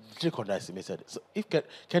underestimated it. So if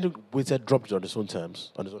Kendrick waited, dropped it on his own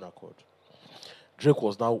terms, on his own accord, Drake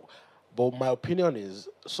was now. But my opinion is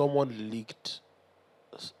someone leaked.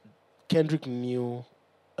 Kendrick knew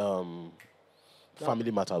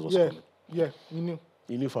Family Matters was coming. Yeah, he knew.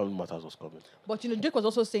 He knew Family Matters was coming. But Drake was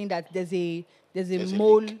also saying that there's a There's a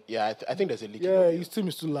mole. leak. Yeah, I think there's a leak. Yeah, his team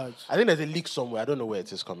is too large. I think there's a leak somewhere. I don't know where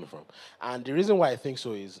it is coming from. And the reason why I think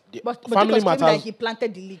so is But Drake Family was claiming that Matters. he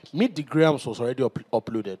planted the leak. Meet the Grahams was already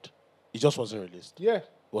uploaded. It just wasn't released. Yeah, It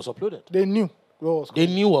was uploaded. they knew what was They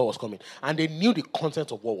knew what was coming. And they knew the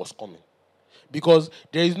content of what was coming. Because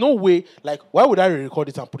there is no way, like, why would I record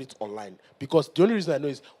it and put it online? Because the only reason I know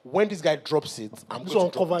is when this guy drops it, I'm This going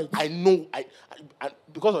one to drop cover it. it. I know,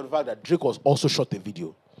 because of the fact that Drake was also shot a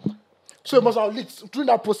video. So it must have leaked during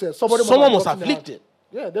that process. Someone must have gotten leaked out. it.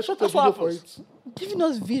 Yeah, they shot a That's video what for happens. it. Giving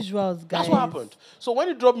us visuals, guys. That's what happened. So when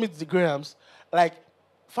he dropped Meet the Grahams, like,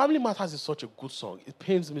 Family Matters is such a good song. It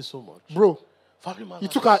pains me so much. Bro, Family Matters he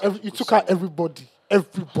took is out such a he good took out song. everybody. Family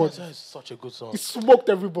Everybody. Matters is such a good song. He smoked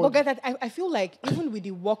everybody. But guys, I feel like even with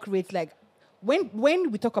the work rates, like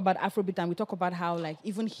when we talk about Afrobeat and we talk about how like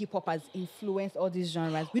even hip hop has influenced all these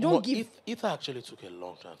genres, we don't But give. it actually took a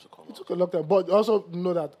long time to come It out. took a long time. But also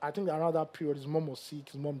know that I think around that period his mom was sick,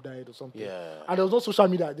 his mom died or something. Yeah. And there was no social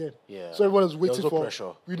media then. Yeah. So everyone was There waiting was no for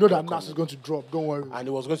pressure. we know that Coming. Nas is going to drop. Don't worry. And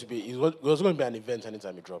it was going to be an event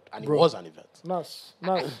anytime it dropped. And Bro. it was an event. Nas.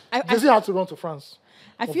 I- Jay-Z had to run to France.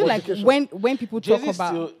 I for feel like education. when people talk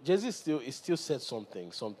about Jay-Z still said some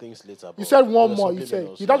things later. He but said there one were more. He said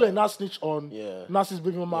subliminals, he doesn't yeah. Nas snitch on Yeah. Nas's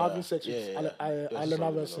baby mama Yeah. having sex with Yeah, yeah.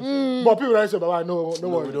 Alena There's Versus. But people don't say, Baba, no No,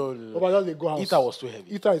 worry. we don't. Baba, just they go house. Ita was too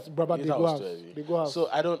heavy. Ita is Baba, they Ita go was house. too heavy. They go house. So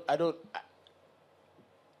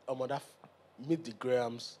Meet the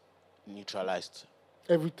Grahams neutralized.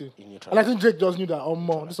 Everything. He And I neutralized. think Drake just knew that,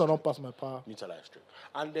 more, this one don't pass my power. Neutralized Drake.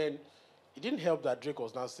 And then it didn't help that Drake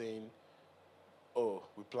was now saying, "Oh,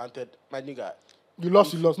 we planted my nigga." You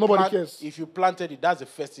lost. Nobody cares. If you planted it, that's the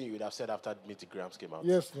first thing you would have said after Meet the Grahams came out.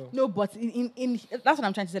 Yes, no. no, but in that's what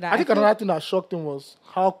I'm trying to say. That I think feel- another thing that shocked him was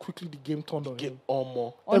how quickly the game turned on Get him.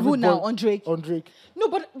 more. on who now Everybody- on Drake. On Drake. No,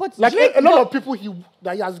 but Like Drake, a lot of people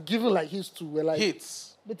that he has given like his to were like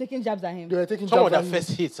Hits. they're taking jabs at him. they were taking Some of jabs their at him.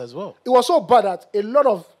 first hits as well. It was so bad that a lot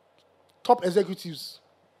of top executives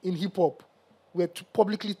in hip hop were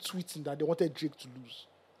publicly tweeting that they wanted Drake to lose,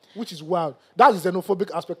 which is wild. That's the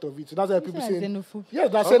xenophobic aspect of it. That's why people that saying, xenophobic?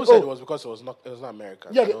 yes, that Some said, people said it oh, was because it was not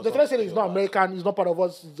American. yeah, It was they're trying to say he's not pure American, he's not part of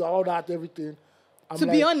us, it's all that, everything. I'm To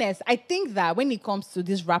like, be honest, I think that when it comes to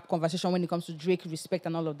this rap conversation, when it comes to Drake respect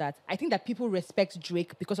and all of that, I think that people respect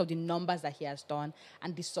Drake because of the numbers that he has done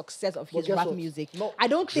and the success of his guess rap what? music. No, I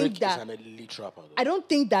don't Drake think that is an elite rapper. Though. I don't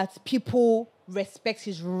think that people respect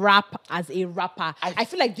his rap as a rapper. I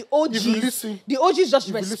feel like the If you listen- OGs just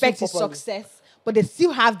if you listen respect his properly. success, but they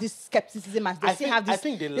still have this skepticism and they I still think- have I this.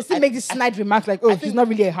 think They still make this snide remarks like, "Oh, I he's think- not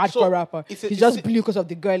really a hardcore so, rapper. it's a- He's it's just a- blue because of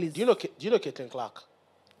the girl is." Do you know Caitlin Clark?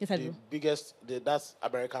 Yes, I The do. biggest, that's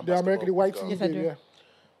American. the American, the white girl. Yes, I do. yeah.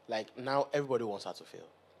 Like now, everybody wants her to fail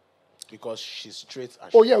because she's straight and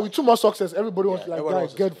Oh she's yeah, white. with too much success, everybody wants Yeah, to like, everyone guys,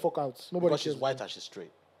 wants to get say- the fuck out. Nobody because cares. she's white and she's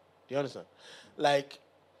straight. Do you understand? Like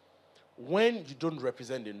when you don't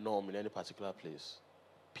represent the norm in any particular place,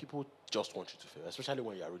 people just want you to fail, especially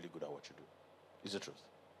when you are really good at what you do. Is the truth,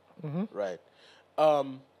 right?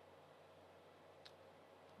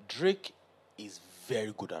 Drake is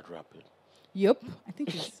very good at rapping. Yep, I think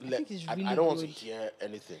he's really I don't want to good. hear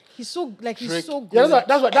anything. He's so Drake- he's so good. Yeah,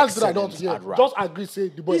 that's what I don't Excellent hear. at rap. Just agree, say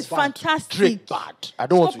the boy He's is bad. fantastic. Drake bad. I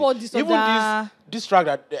don't Stop all want this to. Even other- this track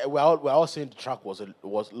that we're all saying the track was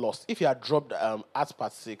lost. If he had dropped Art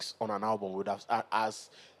Part 6 on an album, we would have as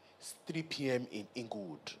 3 p.m. in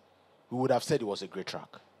Inglewood, we would have said it was a great track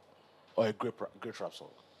or a great rap song.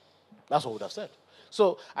 That's what we would have said.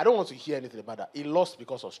 So I don't want to hear anything about that. He lost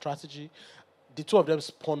because of strategy. The two of them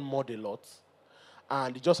spun mod a lot.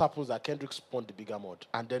 And it just happens that Kendrick spun the bigger mod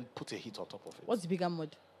and then put a hit on top of it. What's the bigger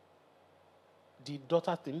mod? The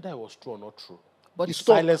daughter thing, that was true or not true? But It's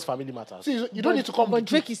stuck. Silence family matters. See, you don't need to come. But with the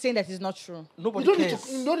Drake truth. is saying that it's not true. Nobody You don't,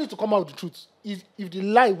 cares. you don't need to come out with the truth. If the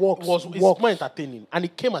lie works, It's it more works. entertaining. And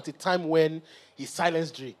it came at a time when he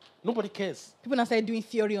silenced Drake. Nobody cares. People now started doing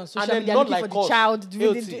theory on And social then media, not looking like for us. the child.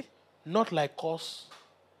 AOT, not like us.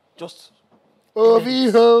 Just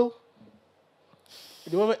Oviho.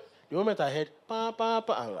 the moment I heard pa pa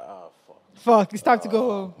pa, I'm like, fuck. Fuck, it's time to go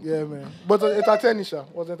home. Yeah, man. But entertaining, Sha.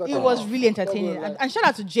 Was It entertaining. was really entertaining. That was And shout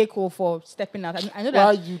out to J. Cole for stepping out. I know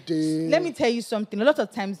Why that. you did? Let me tell you something. A lot of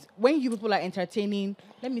times, when you people are entertaining,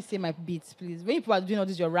 let me say my beats, please. When people are doing all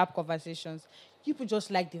these your rap conversations, you people just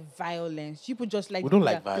like the violence. You people just like. We don't the-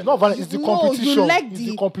 like violence. It's not violent. It's the No, competition. you like It's the,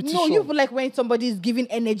 the competition. No, you people like when somebody is giving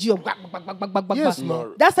energy of Yes,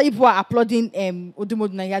 no. That's how people are applauding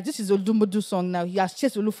Odumodu now. Yeah, this is Odumodu song now. He has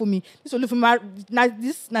chased Olufumi. This Olufumi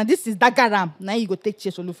now this is Dagaram. Now you go take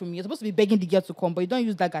chase Olufumi. You're supposed to be begging the girl to come, but you don't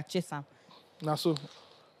use Dagger chase him. Nah, so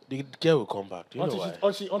The girl will come back. Do you know until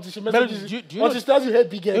why? she Melody, messages do you, you until know- she tells you, hey,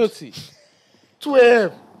 big head, AOT, 2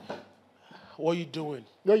 a.m. what are you doing?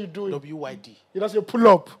 What you doing? WYD. You just say pull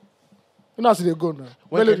up. You know how they go now.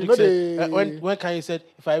 When Melody, Kendrick no, said, they- when Kanye said,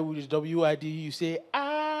 if I with WID, you say,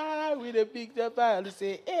 with a big jabba, you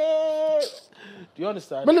say, eh. Do you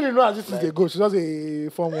understand? Melody know how this is they go. She does a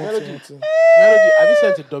form one Melody. thing. Melody, have you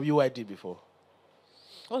sent a WID before?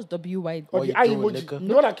 What's WY? Or What the you eye doing, emoji. nigga?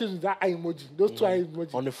 The one that kills is that eye emoji. Those two eye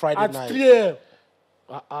emojis. On the Friday At night. 3 a.m.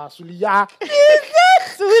 Suliya.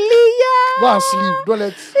 Sulia. Go and sleep. Don't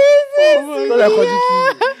let Koji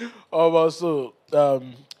kill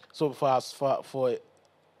you. So for us, for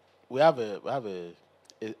we have an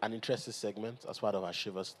interesting segment as part of our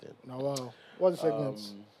Shivers thing. Now, wow. What's the segment?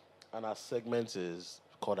 And our segment is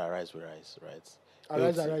called Arise We Rise, right?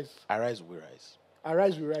 Arise, AOT, arise. Arise We Rise.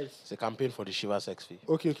 Arise, we rise. It's a campaign for the Shivers XP,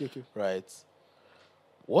 Okay. right?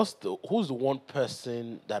 Who's the one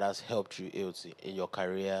person that has helped you, AOT, in your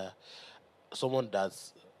career? Someone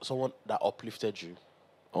that uplifted you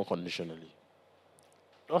unconditionally.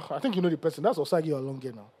 Oh, I think you know the person. That's Osagi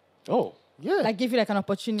Olonge now. Oh, Yeah. Like give you like an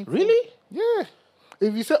opportunity. really? Yeah.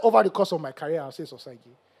 If you say over the course of my career, I'll say Osagi.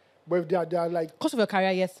 But if they are like Course of your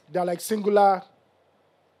career, yes. they are like singular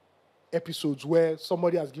episodes where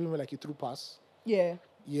somebody has given me like a through pass. Yeah.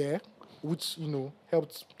 Yeah. Which,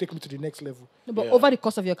 helped take me to the next level. No, but Yeah. over the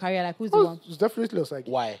course of your career, like who's the one? It's definitely Osagi.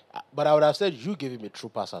 Why? But I would have said you gave him a true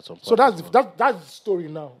pass at some point. So that's the story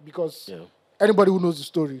now. Because Yeah. anybody who knows the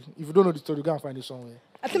story, if you don't know the story, go and find it somewhere.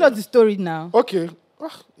 I tell us the story now. Okay.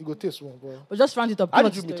 You go taste one, bro. But just round it up. How Tell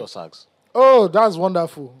did us you the meet story. Osags? Oh, that's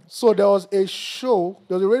wonderful. So there was a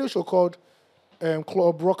radio show called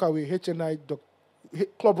Club Rockaway,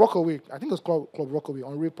 Club Rockaway. I think it was called Club Rockaway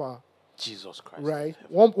on Ripper, Jesus Christ. right?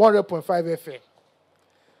 100.5 FM.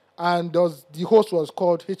 And the host was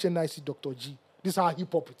called HNIC Dr. G. This is how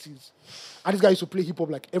hip hop it is. And this guy used to play hip hop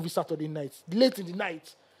like every Saturday night, late in the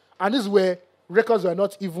night. And this is where records were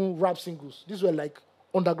not even rap singles. These were like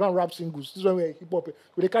underground rap singles. This is where hip hop,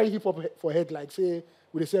 they carry hip hop for head, like say,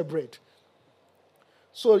 they sell bread.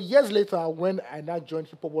 So years later, when I now joined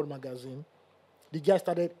Hip Hop World Magazine, the guy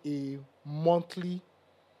started a monthly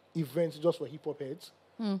event just for hip hop heads,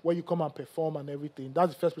 where you come and perform and everything.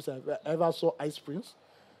 That's the first place I ever saw Ice Prince.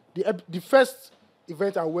 The first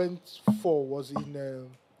event I went for was in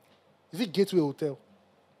is it Gateway Hotel,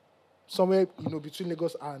 somewhere between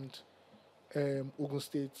Lagos and Ogun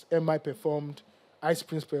State. MI performed, Ice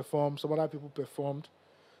Prince performed, some other people performed.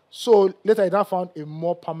 So later I now found a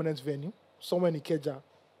more permanent venue somewhere in Ikeja,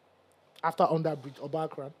 after Underbridge or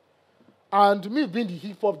Bakran. And me being the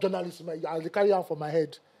hip hop journalist, I was carry on for my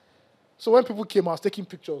head. So when people came, I was taking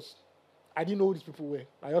pictures. I didn't know who these people were.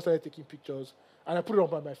 I just started taking pictures, and I put it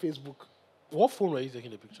up on my Facebook. What phone were you taking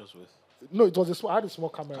the pictures with? No, it was I had a small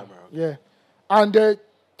camera. Okay. Yeah, and there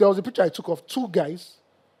was a picture I took of two guys,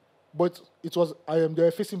 but it was they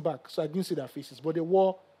were facing back, so I didn't see their faces. But they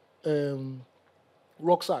wore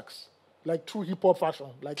rucksacks, like true hip hop fashion,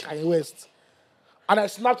 like Kanye West. And I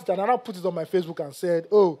snapped it and I now put it on my Facebook and said,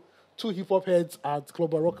 "Oh, two hip hop heads at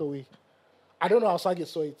Club Rockaway." I don't know how Osage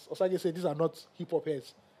saw it. Osage said, "These are not hip hop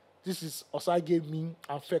heads. This is Osage, me,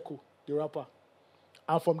 and Feko, the rapper."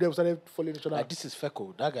 And from there, we started following each other. Like, this is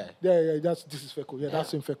Feko, that guy. Yeah, this is Feko. Yeah, that's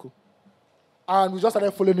same Feko. And we just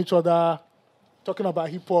started following each other, talking about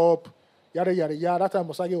hip hop, yada yada yada. That time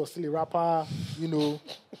Osage was still a rapper,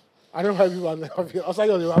 I don't know how people Osage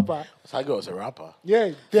was a rapper. Osage was a rapper.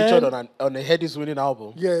 Yeah. Featured Then, on a Headies winning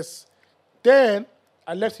album. yes. Then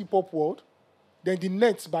I left hip hop world. Then the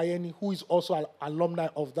Nets by any who is also an alumni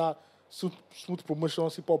of that smooth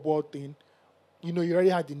promotions hip hop world thing. He already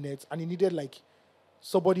had the Nets and he needed like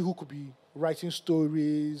somebody who could be writing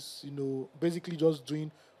stories, basically just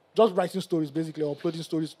doing just writing stories, basically, or uploading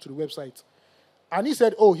stories to the website. And he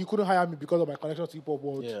said, oh, he couldn't hire me because of my connection to hip hop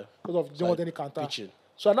world. Yeah. Because of didn't want any counter. Pitching.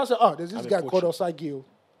 So I now said, oh, there's this I'm a guy called poacher. Osage.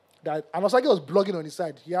 And Osage was blogging on his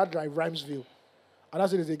side. He had like Rhymesville. And I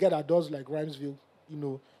said, there's a guy that does like Rhymesville. You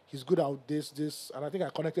know, he's good at this. And I think I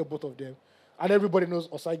connected both of them. And everybody knows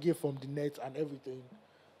Osage from the net and everything.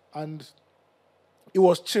 And it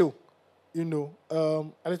was chill. You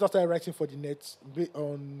know, I later started writing for the net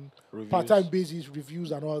on Reviews. part-time basis,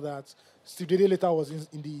 reviews and all that. Steve Dede later was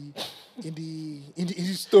in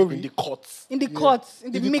the story. In the courts. In the courts,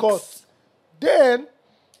 in the mix. court. Then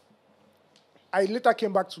I later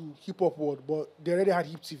came back to hip hop world, but they already had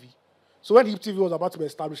Hip TV. So when Hip TV was about to be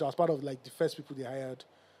established, I was part of like the first people they hired.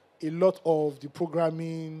 A lot of the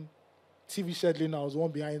programming, TV scheduling, I was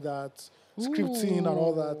one behind that, scripting and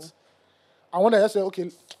all that. And when I said, okay,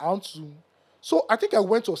 I want to. So I think I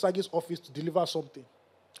went to Osage's office to deliver something.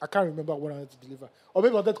 I can't remember what I wanted to deliver. Or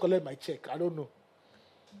maybe I wanted to collect my check. I don't know.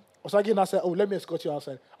 Osage now said, oh, let me escort you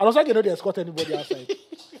outside. And Osage know they escort anybody outside.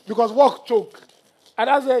 Because work choke. And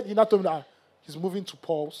I said, he now told me that he's moving to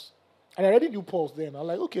Pulse. And I already knew Pulse then. I'm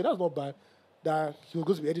like, okay, that's not bad. That he was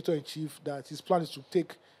going to be editor-in-chief, that his plan is to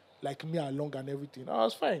take like me along and everything. I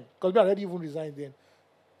was fine. Because me already even resigned then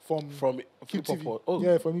from From Hip Hip TV. Hop. Oh.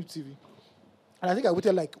 Yeah, from Hip TV. And I think I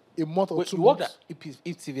waited like a month or Wait, 2 you worked months. at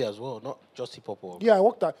Hip TV as well, not just Hip Hop World. Yeah, I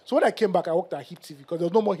worked at. So when I came back, I worked at Hip TV because there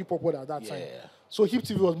was no more hip hop world at that time. Yeah. So Hip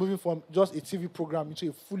TV was moving from just a TV program into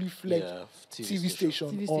a fully fledged Yeah, TV station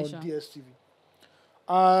TV on station. DStv.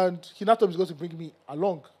 And he now told me he was going to bring me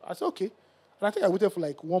along. I said, okay. And I think I waited for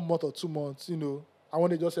like 1 month or 2 months, you know. And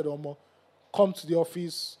when they just said, Omo, come to the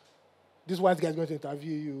office. This white guy is going to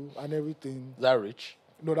interview you and everything. Is that rich?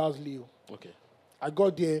 No, that was Leo. Okay. I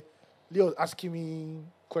got there. Leo was asking me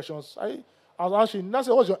questions. I was answering. Now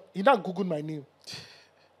said, he now Googled my name.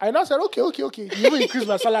 I now said, okay. He even increased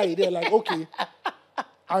my salary there, like, okay.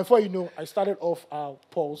 And before you know, I started off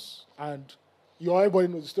Pulse, and everybody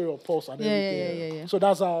knows the story of Pulse and everything. Yeah. So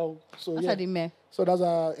that's how. So That's yeah. how they met. So that's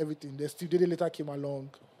how everything. Then Steve Dede later came along,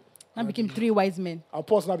 Now became 3 wise men. and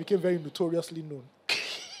Pulse now became very notoriously known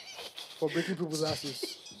for breaking people's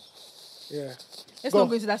asses. Yeah. Let's Go. not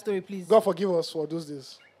go into that story, please. God forgive us for those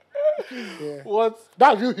days. Yeah. What?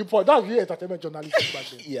 That's real hip hop. That's real entertainment journalism back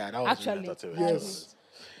then. Yeah, that was Actually, really entertainment. Yes.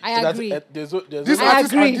 I So that's- agree. there's This I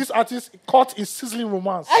artist agree. and this artist caught is sizzling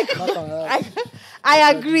romance.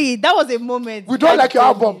 I agree. That was a moment. We don't like your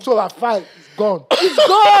album, so like fine, it's gone. It's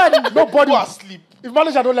gone. Nobody Go asleep. If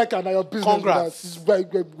manager don't like it, now your business. Congrats. With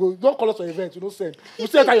that. Don't call us for events. You don't send. You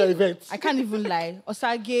send at your events. I can't even lie.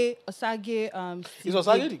 Osage. Is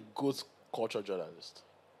Osage the GOAT culture journalist?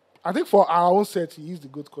 I think for our own set, he is the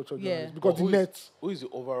good culture Yeah. journalist because the Who is- net. Who is the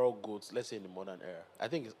overall GOAT, let's say in the modern era? I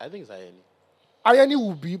think it's Ayeni. Ayeni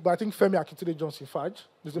will be, but I think Femi Akintunde Johnson Fudge.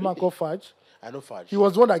 There's a man called Fudge. I know Fudge. He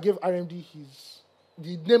was the one that gave RMD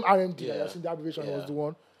the name RMD. Yeah. I seen the abbreviation. Yeah. Was the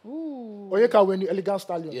one. Ooh. Oyeka Weni, Elegant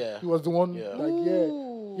Stallion. Yeah. He was the one. Yeah. Like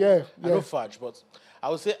Ooh. yeah. I know Fudge, but I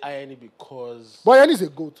would say Ayeni because But Ayeni is a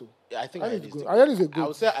go-to. I think Ayeni Ayeni is is good. the- Ayeni is a I good.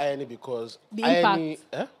 would say Ayeni because The Ayeni,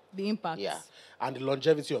 impact. The impact. yeah, and the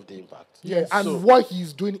longevity of the impact. Yeah, and So- what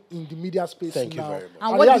he's doing in the media space Thank you now. very much.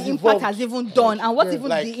 And he what has the impact evolved. has even done, and what Yeah. even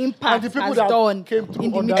Like- the impact and the people has that done came through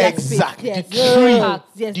in the under media him. space. Exactly. Yes, The the tree. impact.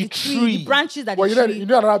 Yes, The the tree, tree. the branches that But the you tree.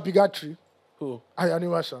 know another bigger tree? Who? Ayani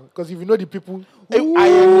Marshall. Because if you know the people,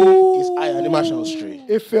 Ayeni is Ayeni Marshall Street.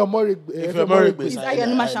 Efe Omorigbe. Efe Omorigbe It's is Ayani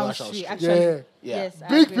Ayani Marshall Marshall Street, Street. actually. Yeah. Yeah. Yes, I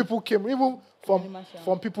Big agree. people came, even Ayani Marshall.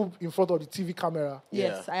 from people in front of the TV camera.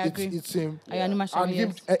 Yes, Yeah. I agree. It's him. Ayani Marshall, And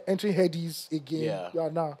him yes. entering headies again. Yeah.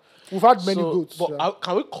 Now. We've had many So, goats. but yeah.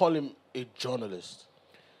 can we call him a journalist?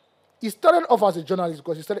 He started off as a journalist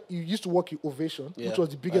because he used to work in Ovation, Yeah, which was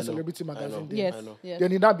the biggest I know, celebrity I know. magazine then. Yes, I know. yes.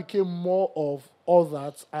 Then he now became more of all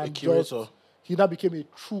that and curator. he now became a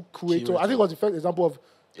true curator. I think Curator. it was the first example of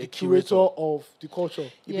a curator curator. of the culture.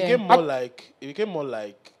 It Yeah. became more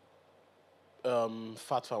like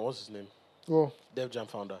Fat Fan. What's his name? Oh, Def Jam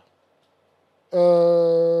founder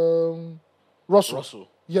Russell. Russell.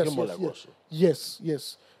 Yes, Became more yes, like yes. Russell.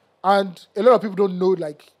 Yes. And a lot of people don't know,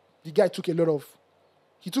 like, the guy took a lot of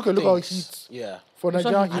Things. hits Yeah. for That's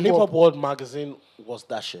Nigerian what And hip Hip Hop hop. World magazine was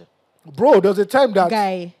that shit. Bro, there was a time that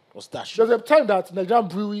Guy. there was a time that Nigerian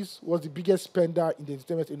Breweries was the biggest spender in the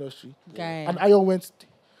entertainment industry. Guy. And Ion went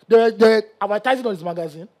they were advertising on his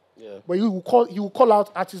magazine, Yeah. but he would call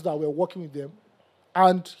out artists that were working with them.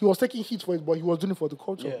 And he was taking hits for it, but he was doing it for the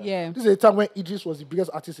culture. Yeah. This is a time when Idris was the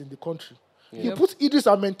biggest artist in the country. He put Idris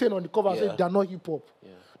and Maintain on the cover and Yeah. said they're not hip hop. Yeah.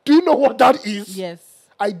 Do you know what that is? Yes.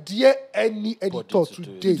 I dare any editor to do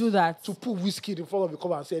it. today Do that. to put whiskey in front of the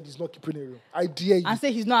cover and say it's not keeping it real. I dare you. And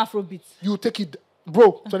say he's not Afrobeat. You take it.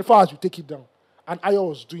 bro, 24 hours, you take it down. And Ayo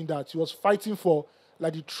was doing that. He was fighting for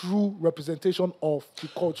like the true representation of the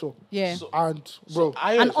culture. Yeah. And bro,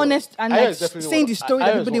 And honest, and like saying the story that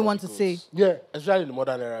everybody wants to say. yeah. Especially in the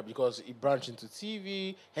modern era, because it branched into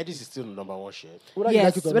TV. Hedis is still the number one shit. Whether you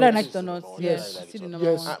Yes, like it or whether I not. like it or not. Yes, Like it still or the not.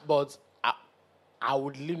 number Yes. one. But I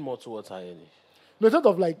would lean more towards Ayeni. No, instead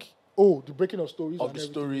of like, oh, the breaking of stories. Of and the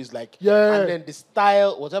everything. stories, like, Yeah. and then the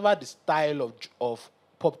style, whatever the style of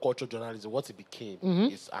pop culture journalism, what it became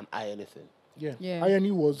is an Ayeni thing. Yeah. Yeah.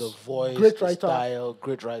 Ayeni was The voice, great the writer. style,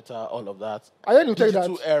 great writer, all of that. Ayeni will tell you that.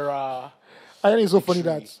 Digital era. Ayeni is so funny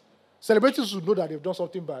Literally. that celebrities should know that they've done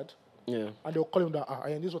something bad. Yeah. And they'll call him that,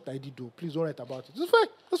 Ayeni, this is what I did do. Please don't write about it. It's fine.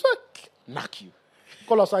 It's fine. Knock you.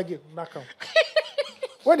 Call Osage, knock him.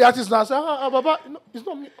 When the artist now say, Baba, no, it's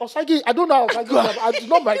not me. Osage, I don't know how Osage is. It's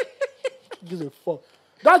not my... Gives a fuck.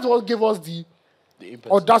 That's what gave us the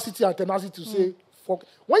impetus. audacity and tenacity to say, fuck.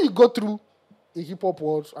 When you go through a hip-hop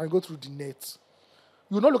world and go through the net,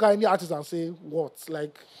 you will not look at any artist and say, what?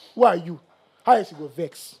 Like, who are you? How is he go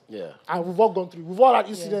vex? Yeah. And we've all gone through. We've all had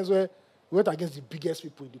incidents where we went against the biggest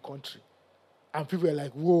people in the country. And people were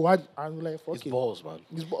like, whoa, what? And we're like, fuck It's it. balls, man.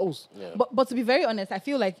 It's balls. Yeah. But to be very honest, I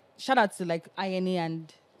feel like shout out to like Ayeni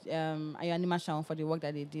and Ayani Shawn for the work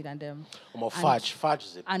that they did and Fudge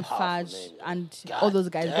is a and powerful Fudge name. and God all those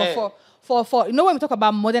guys. damn. But for you know when we talk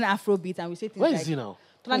about modern Afrobeat and we say things Where like is he now?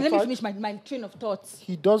 Let me Fudge? finish my train of thoughts.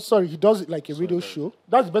 He does it like a radio show.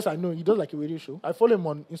 That's the best I know. He does like a radio show. I follow him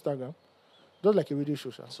on Instagram. Does like a radio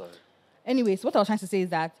show, sir. Sorry. Anyways, what I was trying to say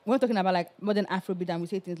is that when we're talking about like modern Afrobeat and we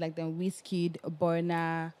say things like them Wizkid,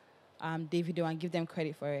 Burna, Davido and give them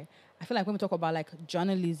credit for it. I feel like when we talk about like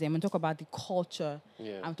journalism and talk about the culture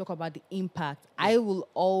and talk about the impact, I will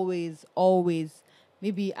always,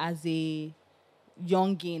 maybe as a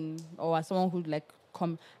youngin or as someone who like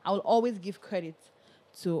come, I will always give credit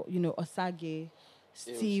to, you know, Osage,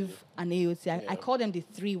 Steve, and AOT. I call them the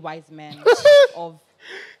three wise men of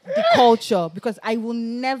the culture because I will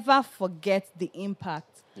never forget the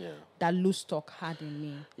impact that Loose Talk had in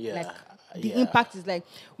me. Yeah. Like the impact is like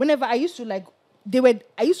whenever I used to like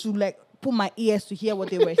put my ears to hear what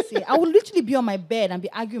they were saying. I would literally be on my bed and be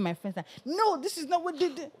arguing with my friends like, no, this is not what they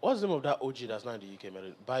did. What's the name of that OG that's not in the UK,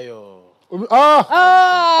 man? Bayo.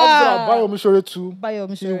 Bayo Mishore too. Bayo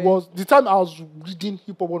He Mishore. was the time I was reading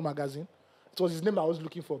Hip Hop World magazine. It was his name I was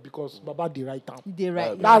looking for because Baba did right down. They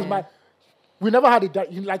right. That's my. We never had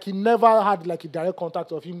he never had like a direct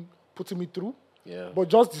contact of him putting me through. Yeah. But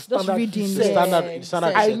just the standard. reading, he yeah. said.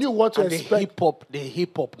 Standard I set. knew what to And expect. The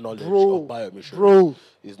hip hop knowledge Bro, of Bayo Mishore bro.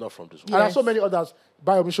 is not from this world. And there are so many others.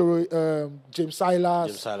 Bayo Mishore, James Silas.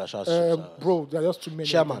 James Silas, shout out to James Silas. Bro, there are just too many.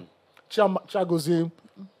 Chairman. Chagozim,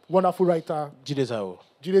 wonderful writer. Jide Tayo.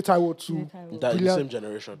 Jide Taiwo too. That the Brilliant. same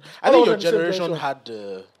generation. All I think of your them same generation generation. had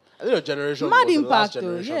the. I think your generation Mad was the last impact though,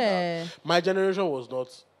 generation. yeah. My generation was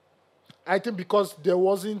not. I think because there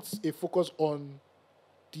wasn't a focus on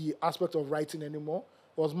the aspect of writing anymore.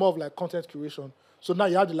 It was more of like content curation. So now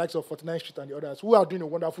you have the likes of 49th Street and the others who are doing a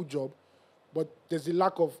wonderful job, but there's a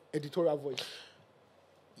lack of editorial voice.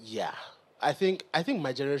 Yeah. I think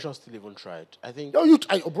my generation still even tried. I think Bro,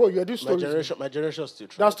 you're doing stories. my generation still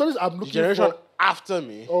tried. There are stories I'm The looking generation for. after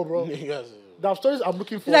me. Oh, bro. niggas, There are stories I'm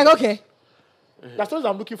looking for. It's like, okay. There are stories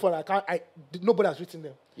I'm looking for. Nobody has written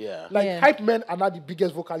them. yeah. Like Yeah. Hype Men are not the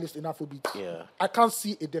biggest vocalists in Afrobeat. Yeah. I can't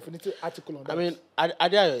see a definitive article on that. I mean,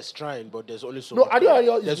 Adeayo is trying, but there's only so No, much. Adeayo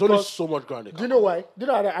ground. is There's only because- so much ground. they do you can know cover. why? Do you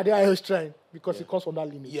know Adeayo is trying? Because he comes from that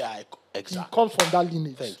lineage. Yeah, He exactly. comes from that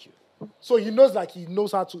lineage. Thank you. So he knows he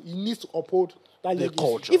needs to uphold that The legacy.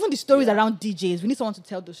 culture. Even the stories around DJs, we need someone to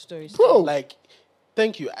tell those stories. Bro, Like,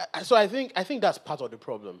 thank you. So I think that's part of the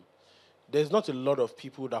problem. There's not a lot of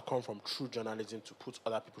people that come from true journalism to put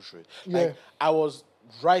other people through it. Like, Yeah. I was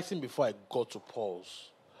writing before I got to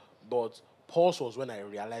Pulse, but Pulse was when I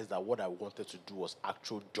realized that what I wanted to do was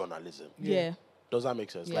actual journalism. Yeah. Does that make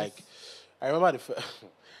sense? Yes. Like, I remember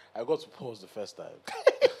I got to Pulse the first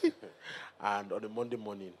time, and on a Monday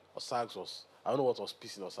morning, Osags was, I don't know what was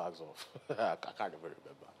pissing Osags off. I can't even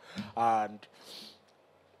remember. And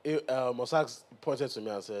Osags pointed to me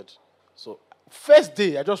and said, "So first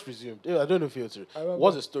day, I just resumed. I don't know if you're remember.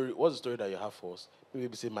 What's the story? What's the story that you have for us?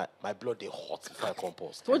 Maybe say my blood they hot before I come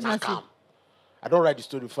Pulse. So what did you I say? come. I don't write the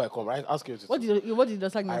story before I come. Right? Ask you to. What did the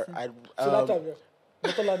Osage man say? so that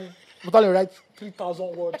time, Motolani writes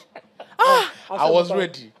 3,000 words. I was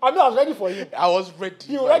ready. I was ready for him. I was ready.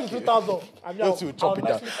 He will write the 3,000. I mean, Yotsi will chop it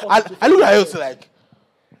down. nicely come I to look at Yotsi like,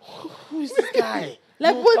 who is this guy?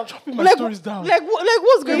 Like You what? chopping my Like, stories down. like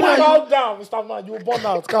what's going on? Calm down, Mr. Man. You will burn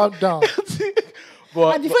out. Calm down.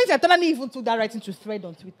 But And the funny thing, Tolani even took that writing to thread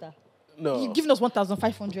on Twitter. No. You're giving us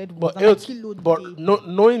 1,500 words. But, I'm like, kilo but day.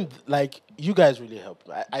 knowing, like, you guys really helped.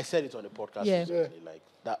 I said it on the podcast Yeah. recently. Like,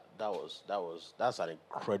 that's an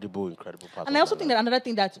incredible part. And I also think that another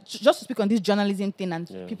thing that, just to speak on this journalism thing and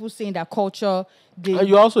people saying that culture, and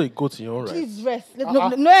you're also a goat in your own right. please rest. Let's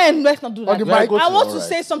not do that. the mic. I want to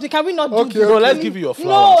say something. Can we not do Okay, this? No, let's please? give you your No,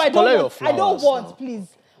 flowers. I don't Collect your want. I don't flowers want, now. please.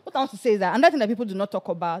 What I want to say is that another thing that people do not talk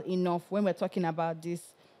about enough when we're talking about this,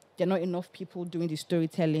 there are not enough people doing the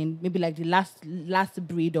storytelling, maybe like the last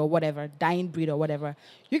breed or whatever, dying breed or whatever.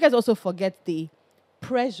 You guys also forget the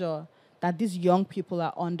pressure that these young people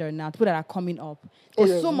are under now, people that are coming up.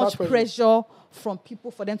 There's so much pressure from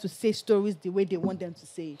people for them to say stories the way they want them to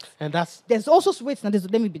say it. And that's... There's also... Wait, now,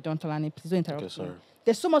 let me be done, Tolani. Please don't interrupt Okay, me. sorry.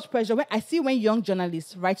 There's so much pressure. When young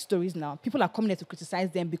journalists write stories now, people are coming there to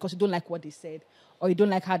criticize them because you don't like what they said or you don't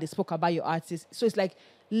like how they spoke about your artist. So it's like,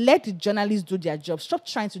 let the journalists do their job. Stop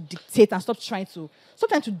trying to dictate and stop trying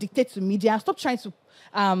to dictate to media. Stop trying to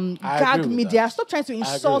gag media. Stop trying to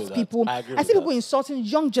insult people. I see people insulting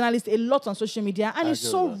young journalists a lot on social media, and it's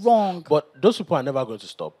so wrong. But those people are never going to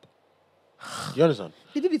stop. You understand?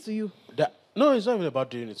 They did it to you. No, it's not even about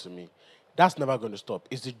doing it to me. That's never going to stop.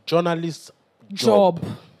 It's the journalist's job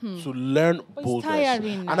to learn boldness.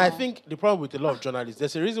 Tiring now. And I think the problem with a lot of journalists,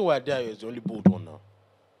 there's a reason why Tayo is the only bold one now.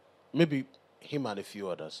 Maybe him and a few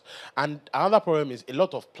others. And another problem is a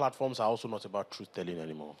lot of platforms are also not about truth telling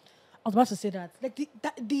anymore. I was about to say that. Like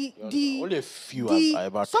only a few are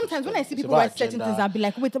about. Sometimes when I see people write certain things, I'll be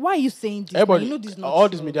like, wait, why are you saying this? Everybody, you know this is not all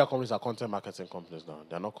true. these media companies are content marketing companies now.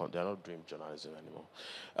 They're not doing journalism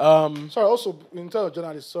anymore. Sorry, also in terms of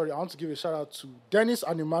journalists, I want to give a shout out to Dennis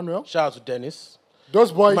and Emmanuel. Shout out to Dennis.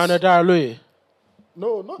 Those boys. Emmanuel Daraloye.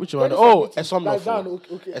 No, not Which one? Dennis Oh, and Meeting. Esom Like Nofo.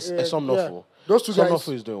 that, okay. Esom Nofo. Those two Esom guys.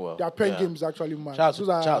 Nofo is doing well. Their pen game is actually mad. Shout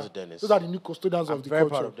out to Dennis. Those are the new custodians I'm of the very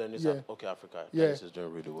culture. proud of Dennis. Yeah. Okay, Africa. Yeah. Dennis is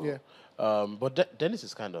doing really well. Yeah. But Dennis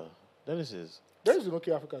is Dennis is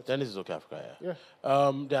okay Africa. Dennis is okay Africa. Yeah.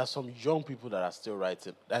 There are some young people that are still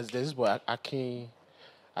writing. There's this boy Akin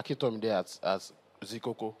told me there at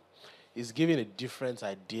Zikoko. He's giving a different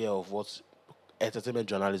idea of what entertainment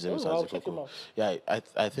journalism is at I'll check him Zikoko. out. Yeah,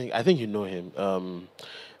 I think you know him.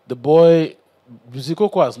 The boy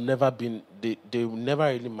Zikoko has never been. They never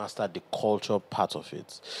really mastered the culture part of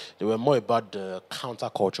it. They were more about the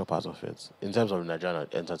counterculture part of it in terms of Nigerian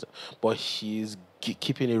entertainment. But he's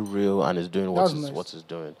keeping it real and is doing what he's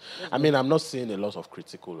doing. I mean, I'm not seeing a lot of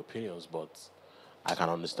critical opinions, but I can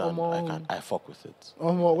understand. I fuck with it.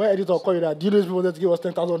 When editor call you that, do you know these people wanted to give us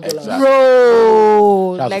 $10,000? Exactly. Bro,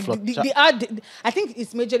 like That's I think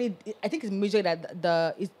it's majorly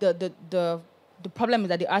that the problem is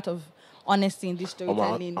that the art of honesty in this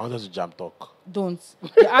storytelling. I want us to jam talk. Don't.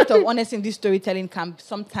 The art of honesty in this storytelling can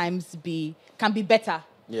sometimes be better.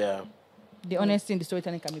 Yeah. The honesty in the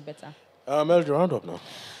storytelling can be better. Melody, round up now.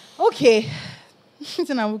 Okay.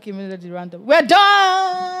 Melody round up. We're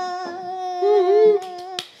done.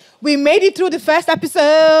 We made it through the first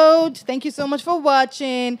episode. Thank you so much for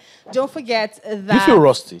watching. Don't forget that. You feel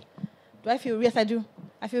rusty? Do I feel? Yes, I do.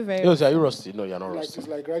 I feel very. Yes, are you rusty? No, you're not Like rusty. it's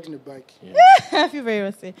like riding a bike. Yeah. I feel very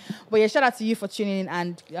rusty. But yeah, shout out to you for tuning in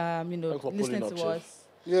and Thanks for listening pulling to up, us.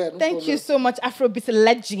 Yeah, no Thank you so much, Afrobeat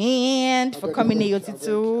legend, for coming AOT2.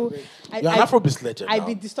 You're an Afrobeat legend. I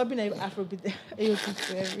be disturbing Afrobeat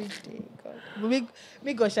AOT2 every day. God.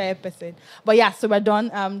 We go shy person. But yeah, so we're done.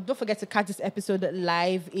 Don't forget to catch this episode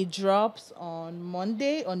live. It drops on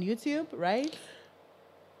Monday on YouTube, right?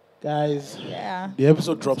 Guys, Yeah. the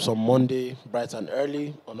episode drops on Monday, bright and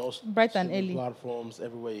early, on all Bright and streaming early. platforms,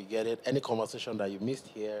 everywhere you get it. Any conversation that you missed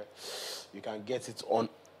here, you can get it on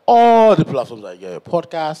all the platforms that you get your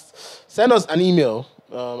podcast. Send us an email.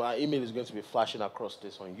 Our email is going to be flashing across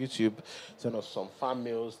this on YouTube. Send us some fan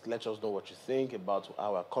mails. Let us know what you think about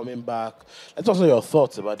how we're coming back. Let us know your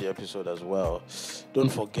thoughts about the episode as well.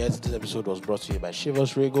 Don't forget, this episode was brought to you by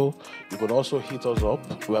Shivers Rego. You can also hit us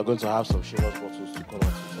up. We are going to have some Shivers bottles to come out to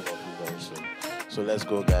some of you very soon. So let's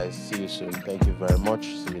go, guys. See you soon. Thank you very much.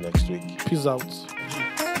 See you next week. Peace out.